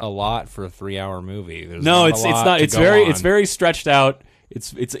not a lot for a 3-hour movie. It's not. It's very stretched out.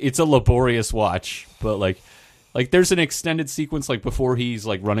 It's a laborious watch, but like there's an extended sequence like before he's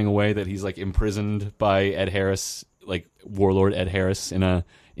like running away that he's like imprisoned by Ed Harris, like warlord Ed Harris in a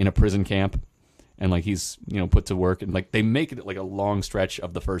prison camp, and like he's, you know, put to work, and like they make it like a long stretch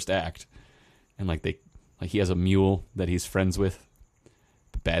of the first act, and like he has a mule that he's friends with,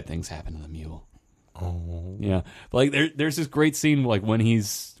 but bad things happen to the mule. Oh yeah, but like there's this great scene like when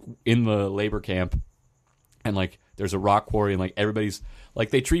he's in the labor camp, and like there's a rock quarry, and like everybody's like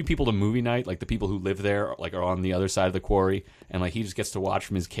they treat people to movie night, like the people who live there like are on the other side of the quarry, and like he just gets to watch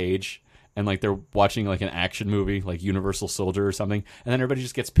from his cage, and like they're watching like an action movie like Universal Soldier or something, and then everybody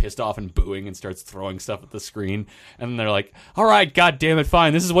just gets pissed off and booing and starts throwing stuff at the screen, and then they're like, all right, god damn it,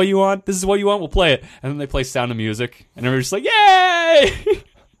 fine, this is what you want, we'll play it, and then they play Sound of Music, and everybody's just like, yay.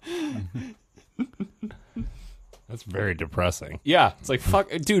 That's very depressing. Yeah, it's like, fuck,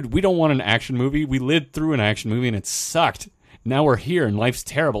 dude, we don't want an action movie. We lived through an action movie and it sucked. Now we're here and life's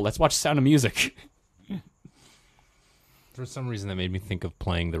terrible. Let's watch Sound of Music. For some reason, that made me think of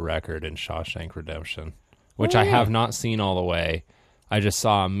Playing the Record in Shawshank Redemption, which I have not seen all the way. I just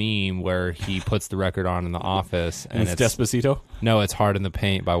saw a meme where he puts the record on in the office. And it's Despacito? No, it's Hard in the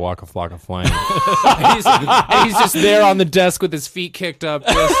Paint by Waka Flocka Flame. he's just there on the desk with his feet kicked up,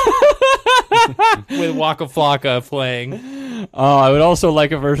 just with Waka Flocka playing. Oh, I would also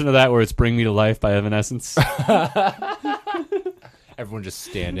like a version of that where it's Bring Me to Life by Evanescence. Everyone just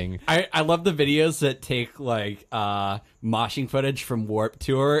standing. I love the videos that take like moshing footage from Warped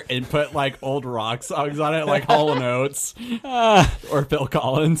Tour and put like old rock songs on it, like Hall & Oates or Phil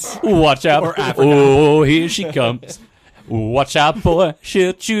Collins. Watch out. Or Africa. Oh, here she comes. Watch out, boy,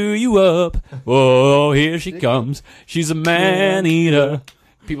 she'll chew you up. Oh, here she comes. She's a man-eater.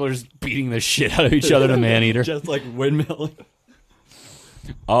 People are just beating the shit out of each other to man-eater. Just like windmilling.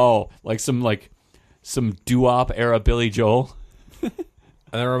 Oh, like some doo-wop era Billy Joel.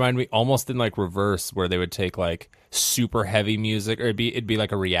 And that reminded me almost in like reverse, where they would take like super heavy music, or it'd be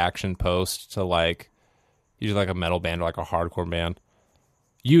like a reaction post to like usually like a metal band or like a hardcore band.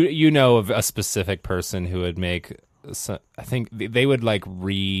 You know of a specific person who would make. I think they would like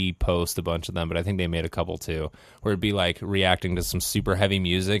repost a bunch of them, but I think they made a couple too, where it'd be like reacting to some super heavy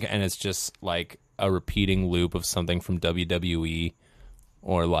music, and it's just like a repeating loop of something from WWE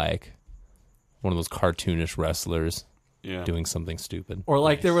or like one of those cartoonish wrestlers. Yeah. Doing something stupid. Or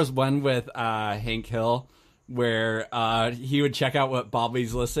like there was one with Hank Hill where he would check out what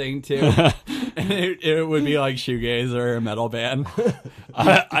Bobby's listening to, and it would be like shoegaze or a metal band.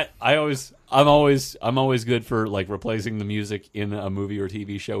 I'm always good for like replacing the music in a movie or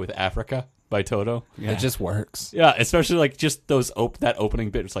TV show with Africa by Toto. Yeah. It just works. Yeah, especially like just those that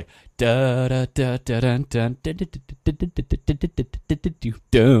opening bit. It's like da da da da da da da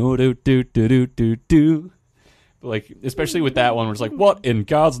do do do do do. Like, especially with that one, where it's like, what in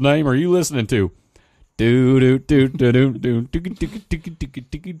God's name are you listening to? Do do do do do do do do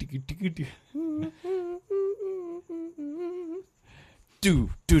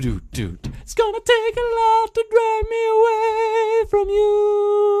do do. It's gonna take a lot to drag me away from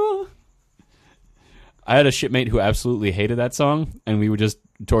you. I had a shipmate who absolutely hated that song, and we would just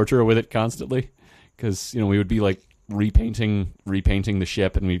torture her with it constantly, because we would be like repainting the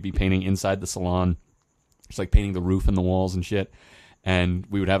ship, and we'd be painting inside the salon. Just like painting the roof and the walls and shit, and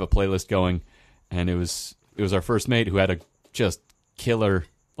we would have a playlist going, and it was our first mate who had a just killer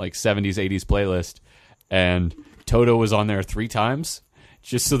like 70s 80s playlist, and Toto was on there 3 times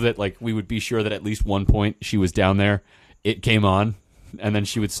just so that like we would be sure that at least one point she was down there, it came on, and then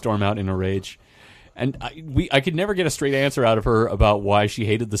she would storm out in a rage. And I could never get a straight answer out of her about why she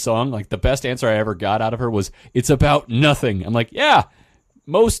hated the song. Like the best answer I ever got out of her was, it's about nothing. I'm like, yeah,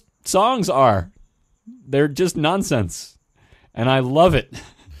 most songs are. They're just nonsense, and I love it.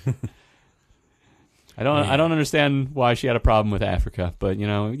 I don't understand why she had a problem with Africa, but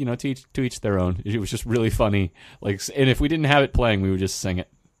to each their own. It was just really funny. Like, and if we didn't have it playing, we would just sing it.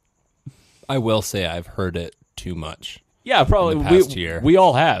 I will say I've heard it too much. Yeah, probably. In the past year. We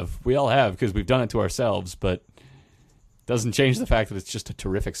all have because we've done it to ourselves, but it doesn't change the fact that it's just a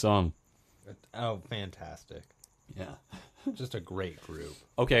terrific song. Oh, fantastic! Yeah, just a great group.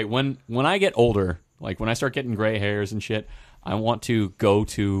 Okay, when I get older, like when I start getting gray hairs and shit, I want to go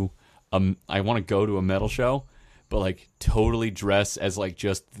to a metal show, but like totally dress as like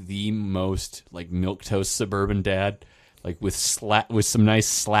just the most like milquetoast suburban dad, like with some nice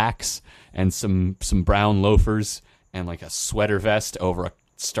slacks and some brown loafers and like a sweater vest over a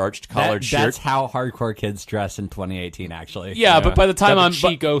starched collared shirt. That's how hardcore kids dress in 2018, actually. Yeah, but by the time I'm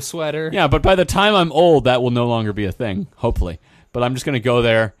Chico sweater. Yeah, but by the time I'm old, that will no longer be a thing, hopefully. But I'm just gonna go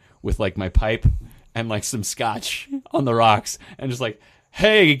there with like my pipe and like some scotch on the rocks and just like,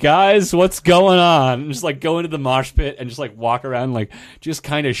 hey guys, what's going on? And just like go into the mosh pit and just like walk around, like just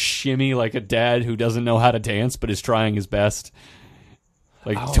kind of shimmy like a dad who doesn't know how to dance but is trying his best.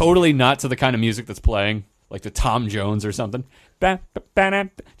 Like totally not to the kind of music that's playing, like the Tom Jones or something.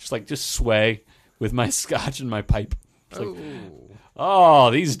 Just sway with my scotch and my pipe.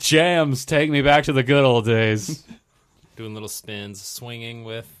 Like, these jams take me back to the good old days. Doing little spins, swinging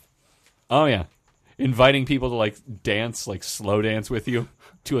with. Oh yeah, inviting people to like dance, like slow dance with you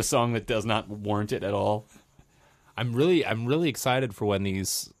to a song that does not warrant it at all. I'm really excited for when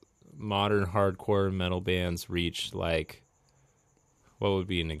these modern hardcore metal bands reach like, what would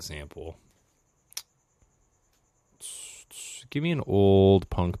be an example? Give me an old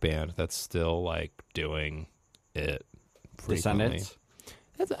punk band that's still like doing it frequently. Descendants?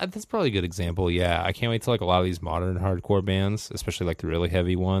 That's probably a good example. Yeah, I can't wait till like a lot of these modern hardcore bands, especially like the really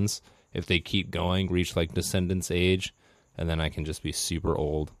heavy ones, if they keep going, reach like Descendants age, and then I can just be super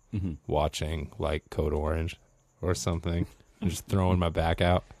old watching like Code Orange or something and just throwing my back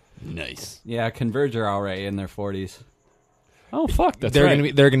out. Nice. Yeah, Converge are already in their 40s. Oh fuck,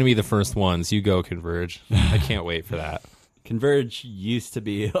 they're gonna be the first ones. You go Converge. I can't wait for that. Converge used to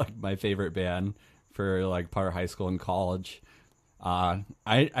be like my favorite band for like part of high school and college.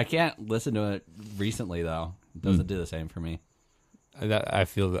 I can't listen to it recently though. It doesn't do the same for me. I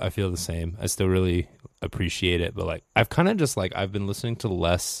feel the same. I still really appreciate it, but like I've kind of just like I've been listening to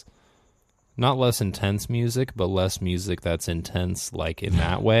not less intense music, but less music that's intense like in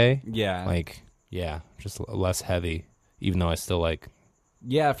that way. Yeah. Like just less heavy, even though I still like.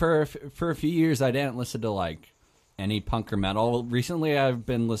 Yeah, for a few years I didn't listen to like any punk or metal. Recently I've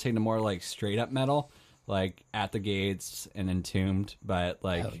been listening to more like straight up metal, like At the Gates and Entombed, but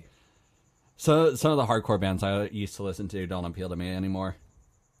like so some of the hardcore bands I used to listen to don't appeal to me anymore.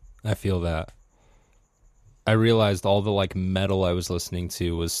 I feel that. I realized all the like metal I was listening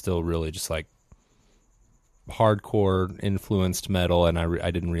to was still really just like hardcore influenced metal, and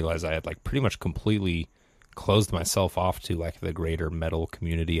I didn't realize I had like pretty much completely closed myself off to like the greater metal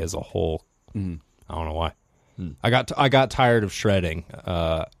community as a whole. I don't know why. I got tired of shredding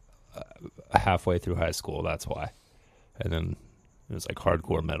halfway through high school. That's why. And then it was like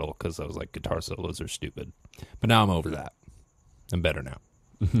hardcore metal because I was like, guitar solos are stupid. But now I'm over that. I'm better now.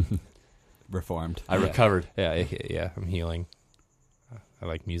 Reformed. I recovered. Yeah. I'm healing. I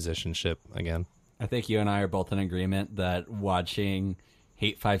like musicianship again. I think you and I are both in agreement that watching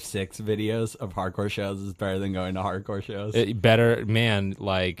 856 videos of hardcore shows is better than going to hardcore shows. Better, man,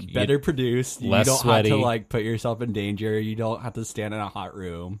 like... Better produced. Less you don't sweaty. have to, like, put yourself in danger. You don't have to stand in a hot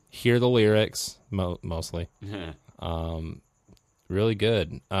room. Hear the lyrics, mostly. Really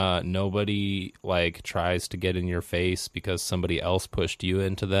good. Nobody, like, tries to get in your face because somebody else pushed you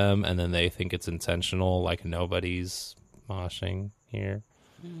into them, and then they think it's intentional. Like, nobody's moshing here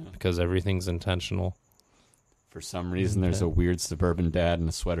because everything's intentional. For some reason, there's a weird suburban dad in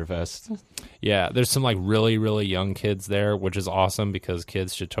a sweater vest. Yeah, there's some like really, really young kids there, which is awesome because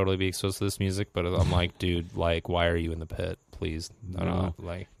kids should totally be exposed to this music. But I'm like, dude, like, why are you in the pit? Please, No.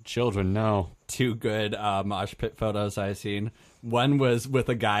 Like Children, no. Two good mosh pit photos I've seen. One was with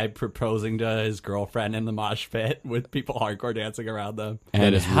a guy proposing to his girlfriend in the mosh pit with people hardcore dancing around them.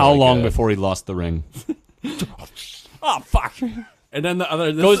 And is how really long good. before he lost the ring? Oh, fuck. And then the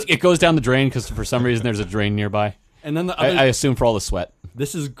other... It goes down the drain because for some reason there's a drain nearby. And then the other... I assume for all the sweat.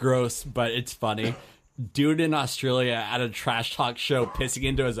 This is gross, but it's funny. Dude in Australia at a trash talk show pissing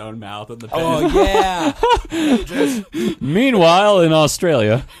into his own mouth in the pit. Oh yeah. Meanwhile, in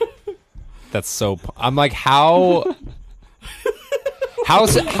Australia... That's so... I'm like, how... How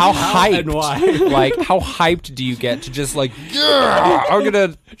hyped? and why? Like, how hyped do you get to just like, yeah, I'm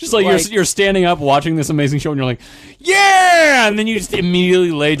gonna Just like, you're standing up watching this amazing show and you're like, yeah! And then you just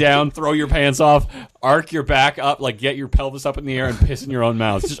immediately lay down, throw your pants off, arc your back up, like get your pelvis up in the air and piss in your own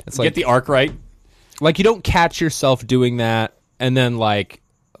mouth. Just It's get like- the arc right. like you don't catch yourself doing that and then like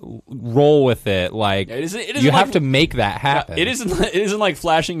roll with it. Like It isn't you like- have to make that happen. It isn't like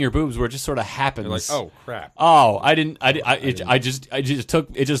flashing your boobs where it just sort of happens. You're like, oh crap. Oh, it just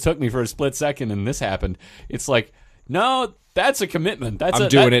took me for a split second and this happened. It's like, no, that's a commitment. I'm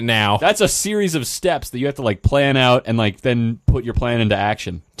doing it now. That's a series of steps that you have to like plan out and like then put your plan into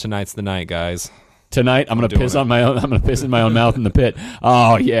action. Tonight's the night, guys. Tonight I'm gonna piss in my own mouth in the pit.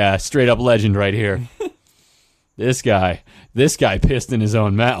 Oh yeah, straight up legend right here. This guy pissed in his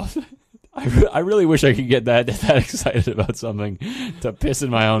own mouth. I really wish I could get that excited about something to piss in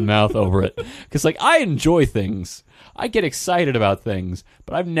my own mouth over it. Because, like, I enjoy things. I get excited about things.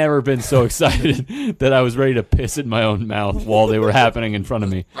 But I've never been so excited that I was ready to piss in my own mouth while they were happening in front of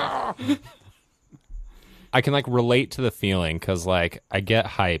me. I can like relate to the feeling because like I get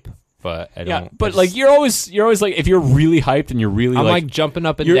hype, but I don't. Yeah, but like you're always like, if you're really hyped and you're really I'm like jumping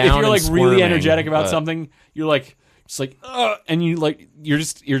up and if down. you're like and really squirming, energetic about but- something, you're like just like and you're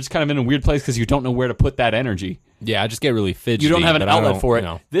just kind of in a weird place because you don't know where to put that energy. Yeah, I just get really fidgety. You don't have an but I outlet don't, for it. you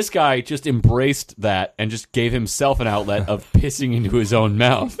know. This guy just embraced that and just gave himself an outlet of pissing into his own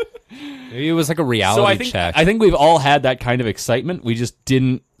mouth. Maybe it was like a reality So I think check. I think we've all had that kind of excitement. We just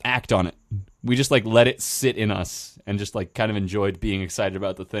didn't act on it. We just like let it sit in us and just like kind of enjoyed being excited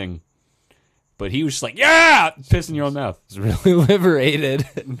about the thing. But he was just like, yeah, piss in your own mouth. was really liberated.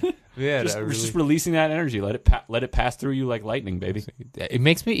 Yeah, Just releasing that energy. Let it pass through you like lightning, baby. it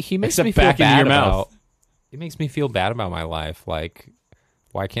makes me. He makes Except me feel back into bad your about. mouth. It makes me feel bad about my life. Like,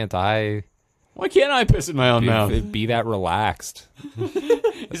 why can't I Why can't I piss in my own mouth? be that relaxed?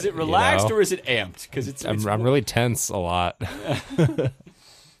 Is it relaxed know? or is it amped? Because I'm really tense a lot. I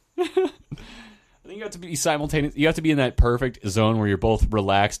think you have to be simultaneous. You have to be in that perfect zone where you're both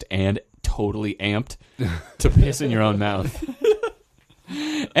relaxed and totally amped to piss in your own mouth.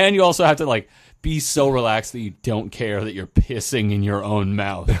 And you also have to like be so relaxed that you don't care that you're pissing in your own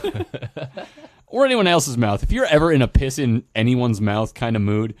mouth. Or anyone else's mouth. If you're ever in a piss in anyone's mouth kind of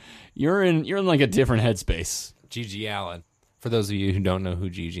mood, you're in like a different headspace. Gigi Allen. For those of you who don't know who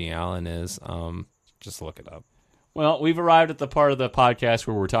Gigi Allen is, just look it up. Well, we've arrived at the part of the podcast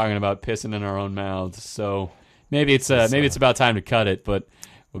where we're talking about pissing in our own mouths, so maybe it's about time to cut it. But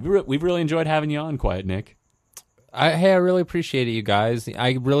we've really enjoyed having you on, Quiet Nick. I really appreciate it, you guys.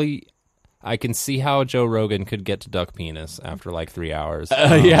 I can see how Joe Rogan could get to duck penis after like 3 hours.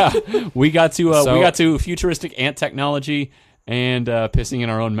 Yeah, we got to futuristic ant technology and pissing in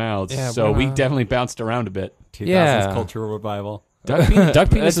our own mouths. Yeah, so we definitely bounced around a bit. 2000s Yeah. cultural revival. Duck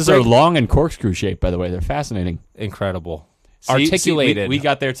penises are long and corkscrew shaped, by the way. They're fascinating. Incredible. See, Articulated. we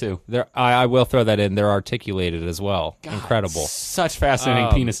got there too. I will throw that in. They're articulated as well. Incredible. Such fascinating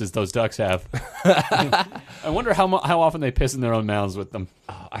penises those ducks have. I wonder how often they piss in their own mouths with them.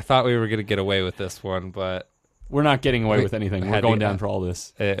 I thought we were going to get away with this one, but We're not getting away with anything. We're had going to- down for all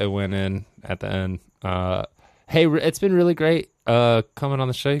this. it went in at the end. Hey, it's been really great coming on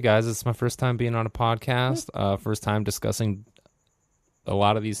the show, you guys. It's my first time being on a podcast. First time discussing a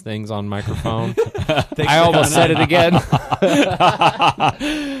lot of these things on microphone. I almost said it again.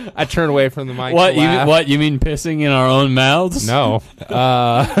 I turned away from the mic. What to laugh. what you mean pissing in our own mouths? No.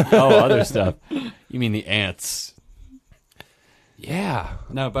 Oh, other stuff. You mean the ants? Yeah.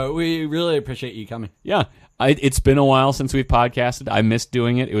 No, but we really appreciate you coming. Yeah. It's been a while since we've podcasted. I missed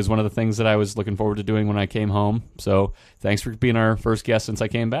doing it. It was one of the things that I was looking forward to doing when I came home. So thanks for being our first guest since I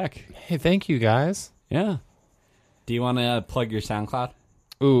came back. Hey, thank you, guys. Yeah. Do you want to plug your SoundCloud?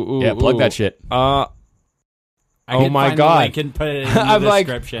 Ooh, Yeah, plug that shit. I Oh can my find the God. link and put it in the I'm like,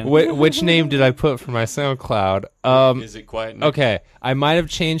 description. which name did I put for my SoundCloud? Is it quiet? Okay, I might have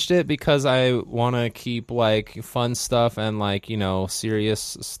changed it because I want to keep like fun stuff and like, you know,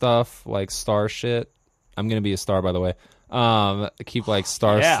 serious stuff like star shit. I'm gonna be a star, by the way. Keep like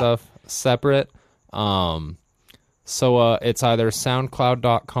star Yeah. stuff separate. So it's either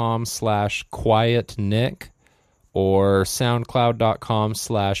soundcloud.com/quietnick or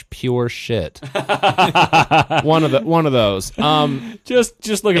soundcloud.com/pure shit. one of those.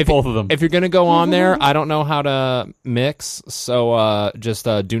 Just look at both of them. If you're gonna go on there, I don't know how to mix, so just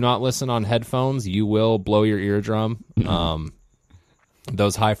do not listen on headphones. You will blow your eardrum.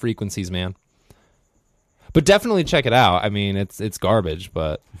 Those high frequencies, man. But definitely check it out. I mean, it's garbage,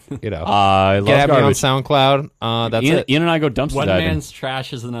 but you know, I love get at me on garbage. SoundCloud. That's Ian, it. Ian and I go dumpster One diving. man's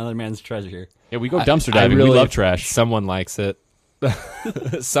trash is another man's treasure. Yeah, we go dumpster I diving. really We love trash. Someone likes it.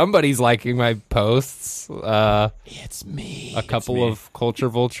 Somebody's liking my posts. It's me. A couple of culture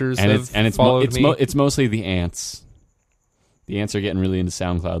vultures and have followed me. It's mostly the ants. The ants are getting really into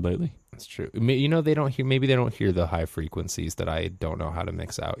SoundCloud lately. That's true. You know, they don't hear. Maybe they don't hear the high frequencies that I don't know how to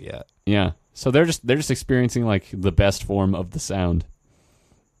mix out yet. Yeah. So they're just experiencing like the best form of the sound.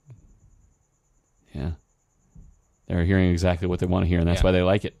 Yeah. They're hearing exactly what they want to hear, and that's why they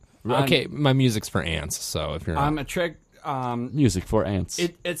like it. Okay, my music's for ants, so if you're not... a trick. Music for ants.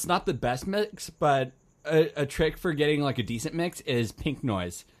 It's not the best mix, but a trick for getting like a decent mix is pink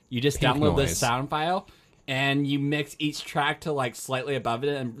noise. You just download this sound file, and you mix each track to like slightly above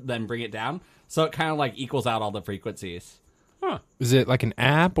it, and then bring it down, so it kind of like equals out all the frequencies. Huh. Is it like an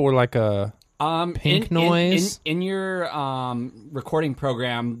app or like a pink noise? In your recording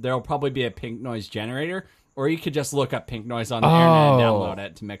program, there'll probably be a pink noise generator, or you could just look up pink noise on the internet and download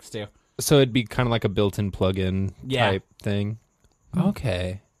it to mix to. So it'd be kind of like a built-in plugin type thing.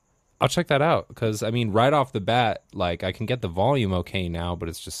 Okay. I'll check that out, because, I mean, right off the bat, like, I can get the volume okay now, but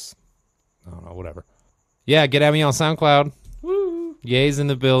it's just, I don't know, whatever. Yeah, get at me on SoundCloud. Woo! Ye's in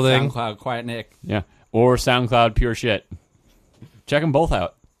the building. SoundCloud, Quiet Nick. Yeah. Or SoundCloud, Pure Shit. Check them both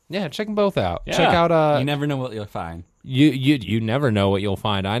out. Yeah, check them both out. Yeah. Check out... you never know what you'll find. You never know what you'll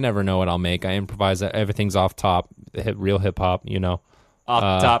find. I never know what I'll make. I improvise. Everything's off top. Real hip-hop, you know.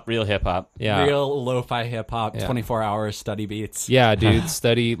 Off the top, real hip-hop. Yeah. Real lo-fi hip-hop, 24 hours study beats. Yeah, dude,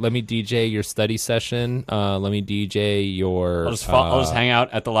 study. Let me DJ your study session. Let me DJ your... I'll just hang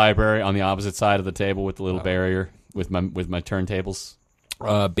out at the library on the opposite side of the table with the little barrier with my turntables.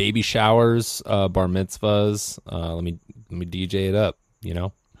 Baby showers, bar mitzvahs. Let me DJ it up, you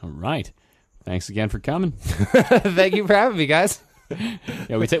know? All right. Thanks again for coming. Thank you for having me, guys.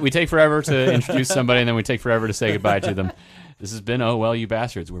 Yeah, we take forever to introduce somebody, and then we take forever to say goodbye to them. This has been Oh Well You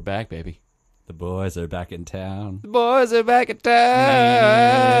Bastards. We're back, baby. The boys are back in town. The boys are back in town.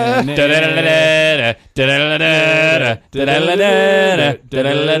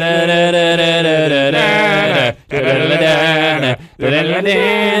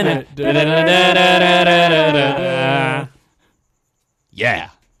 Yeah.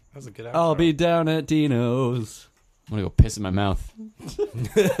 That was a good outro. I'll be down at Dino's. I'm going to go piss in my mouth.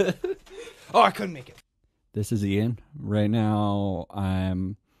 Oh, I couldn't make it. This is Ian. Right now,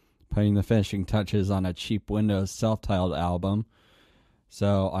 I'm putting the finishing touches on a Cheap Windows self-titled album.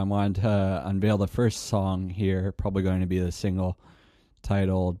 So I wanted to unveil the first song here, probably going to be the single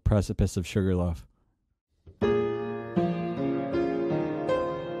titled Precipice of Sugarloaf.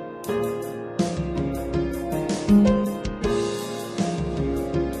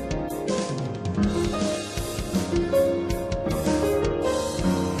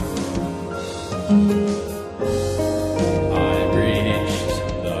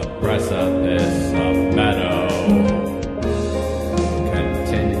 Precipice of meadow,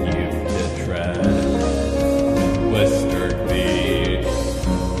 continue to tread blistered feet.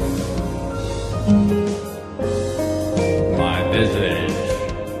 My visage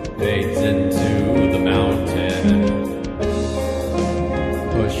fades into the mountain,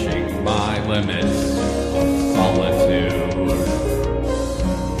 pushing my limits of solitude.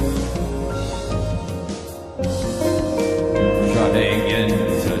 Shutting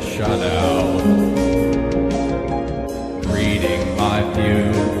into shutout, reading my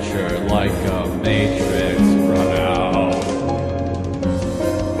future like a matrix run out,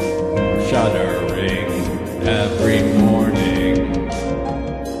 shuddering every morning,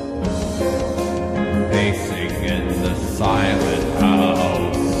 pacing in the silent house.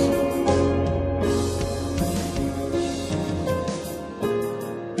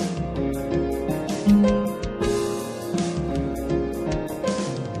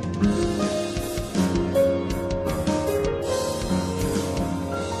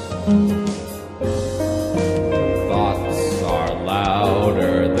 Thoughts are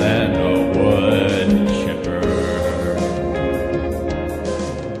louder than a wood chipper.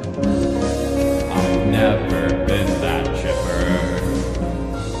 I've never been that chipper.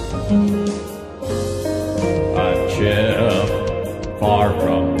 A chip far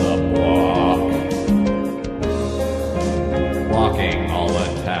from the block, blocking all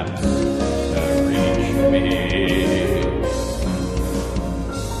attempts to reach me.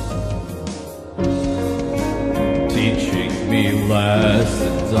 Teaching me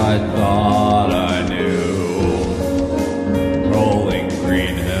lessons I thought I knew. Rolling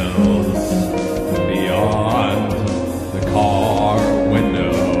green hills beyond the car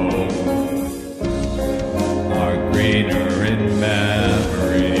window are greener in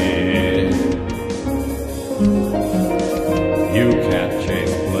memory. You can't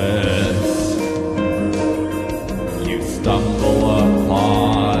chase bliss. You stumble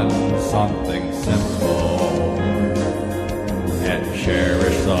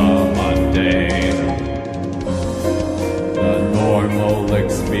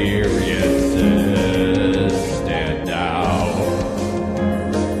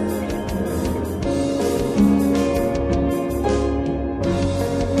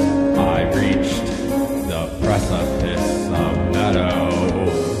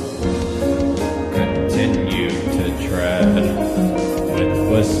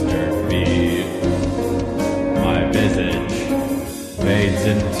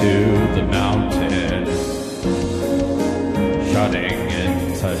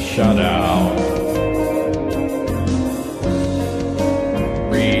has shut out.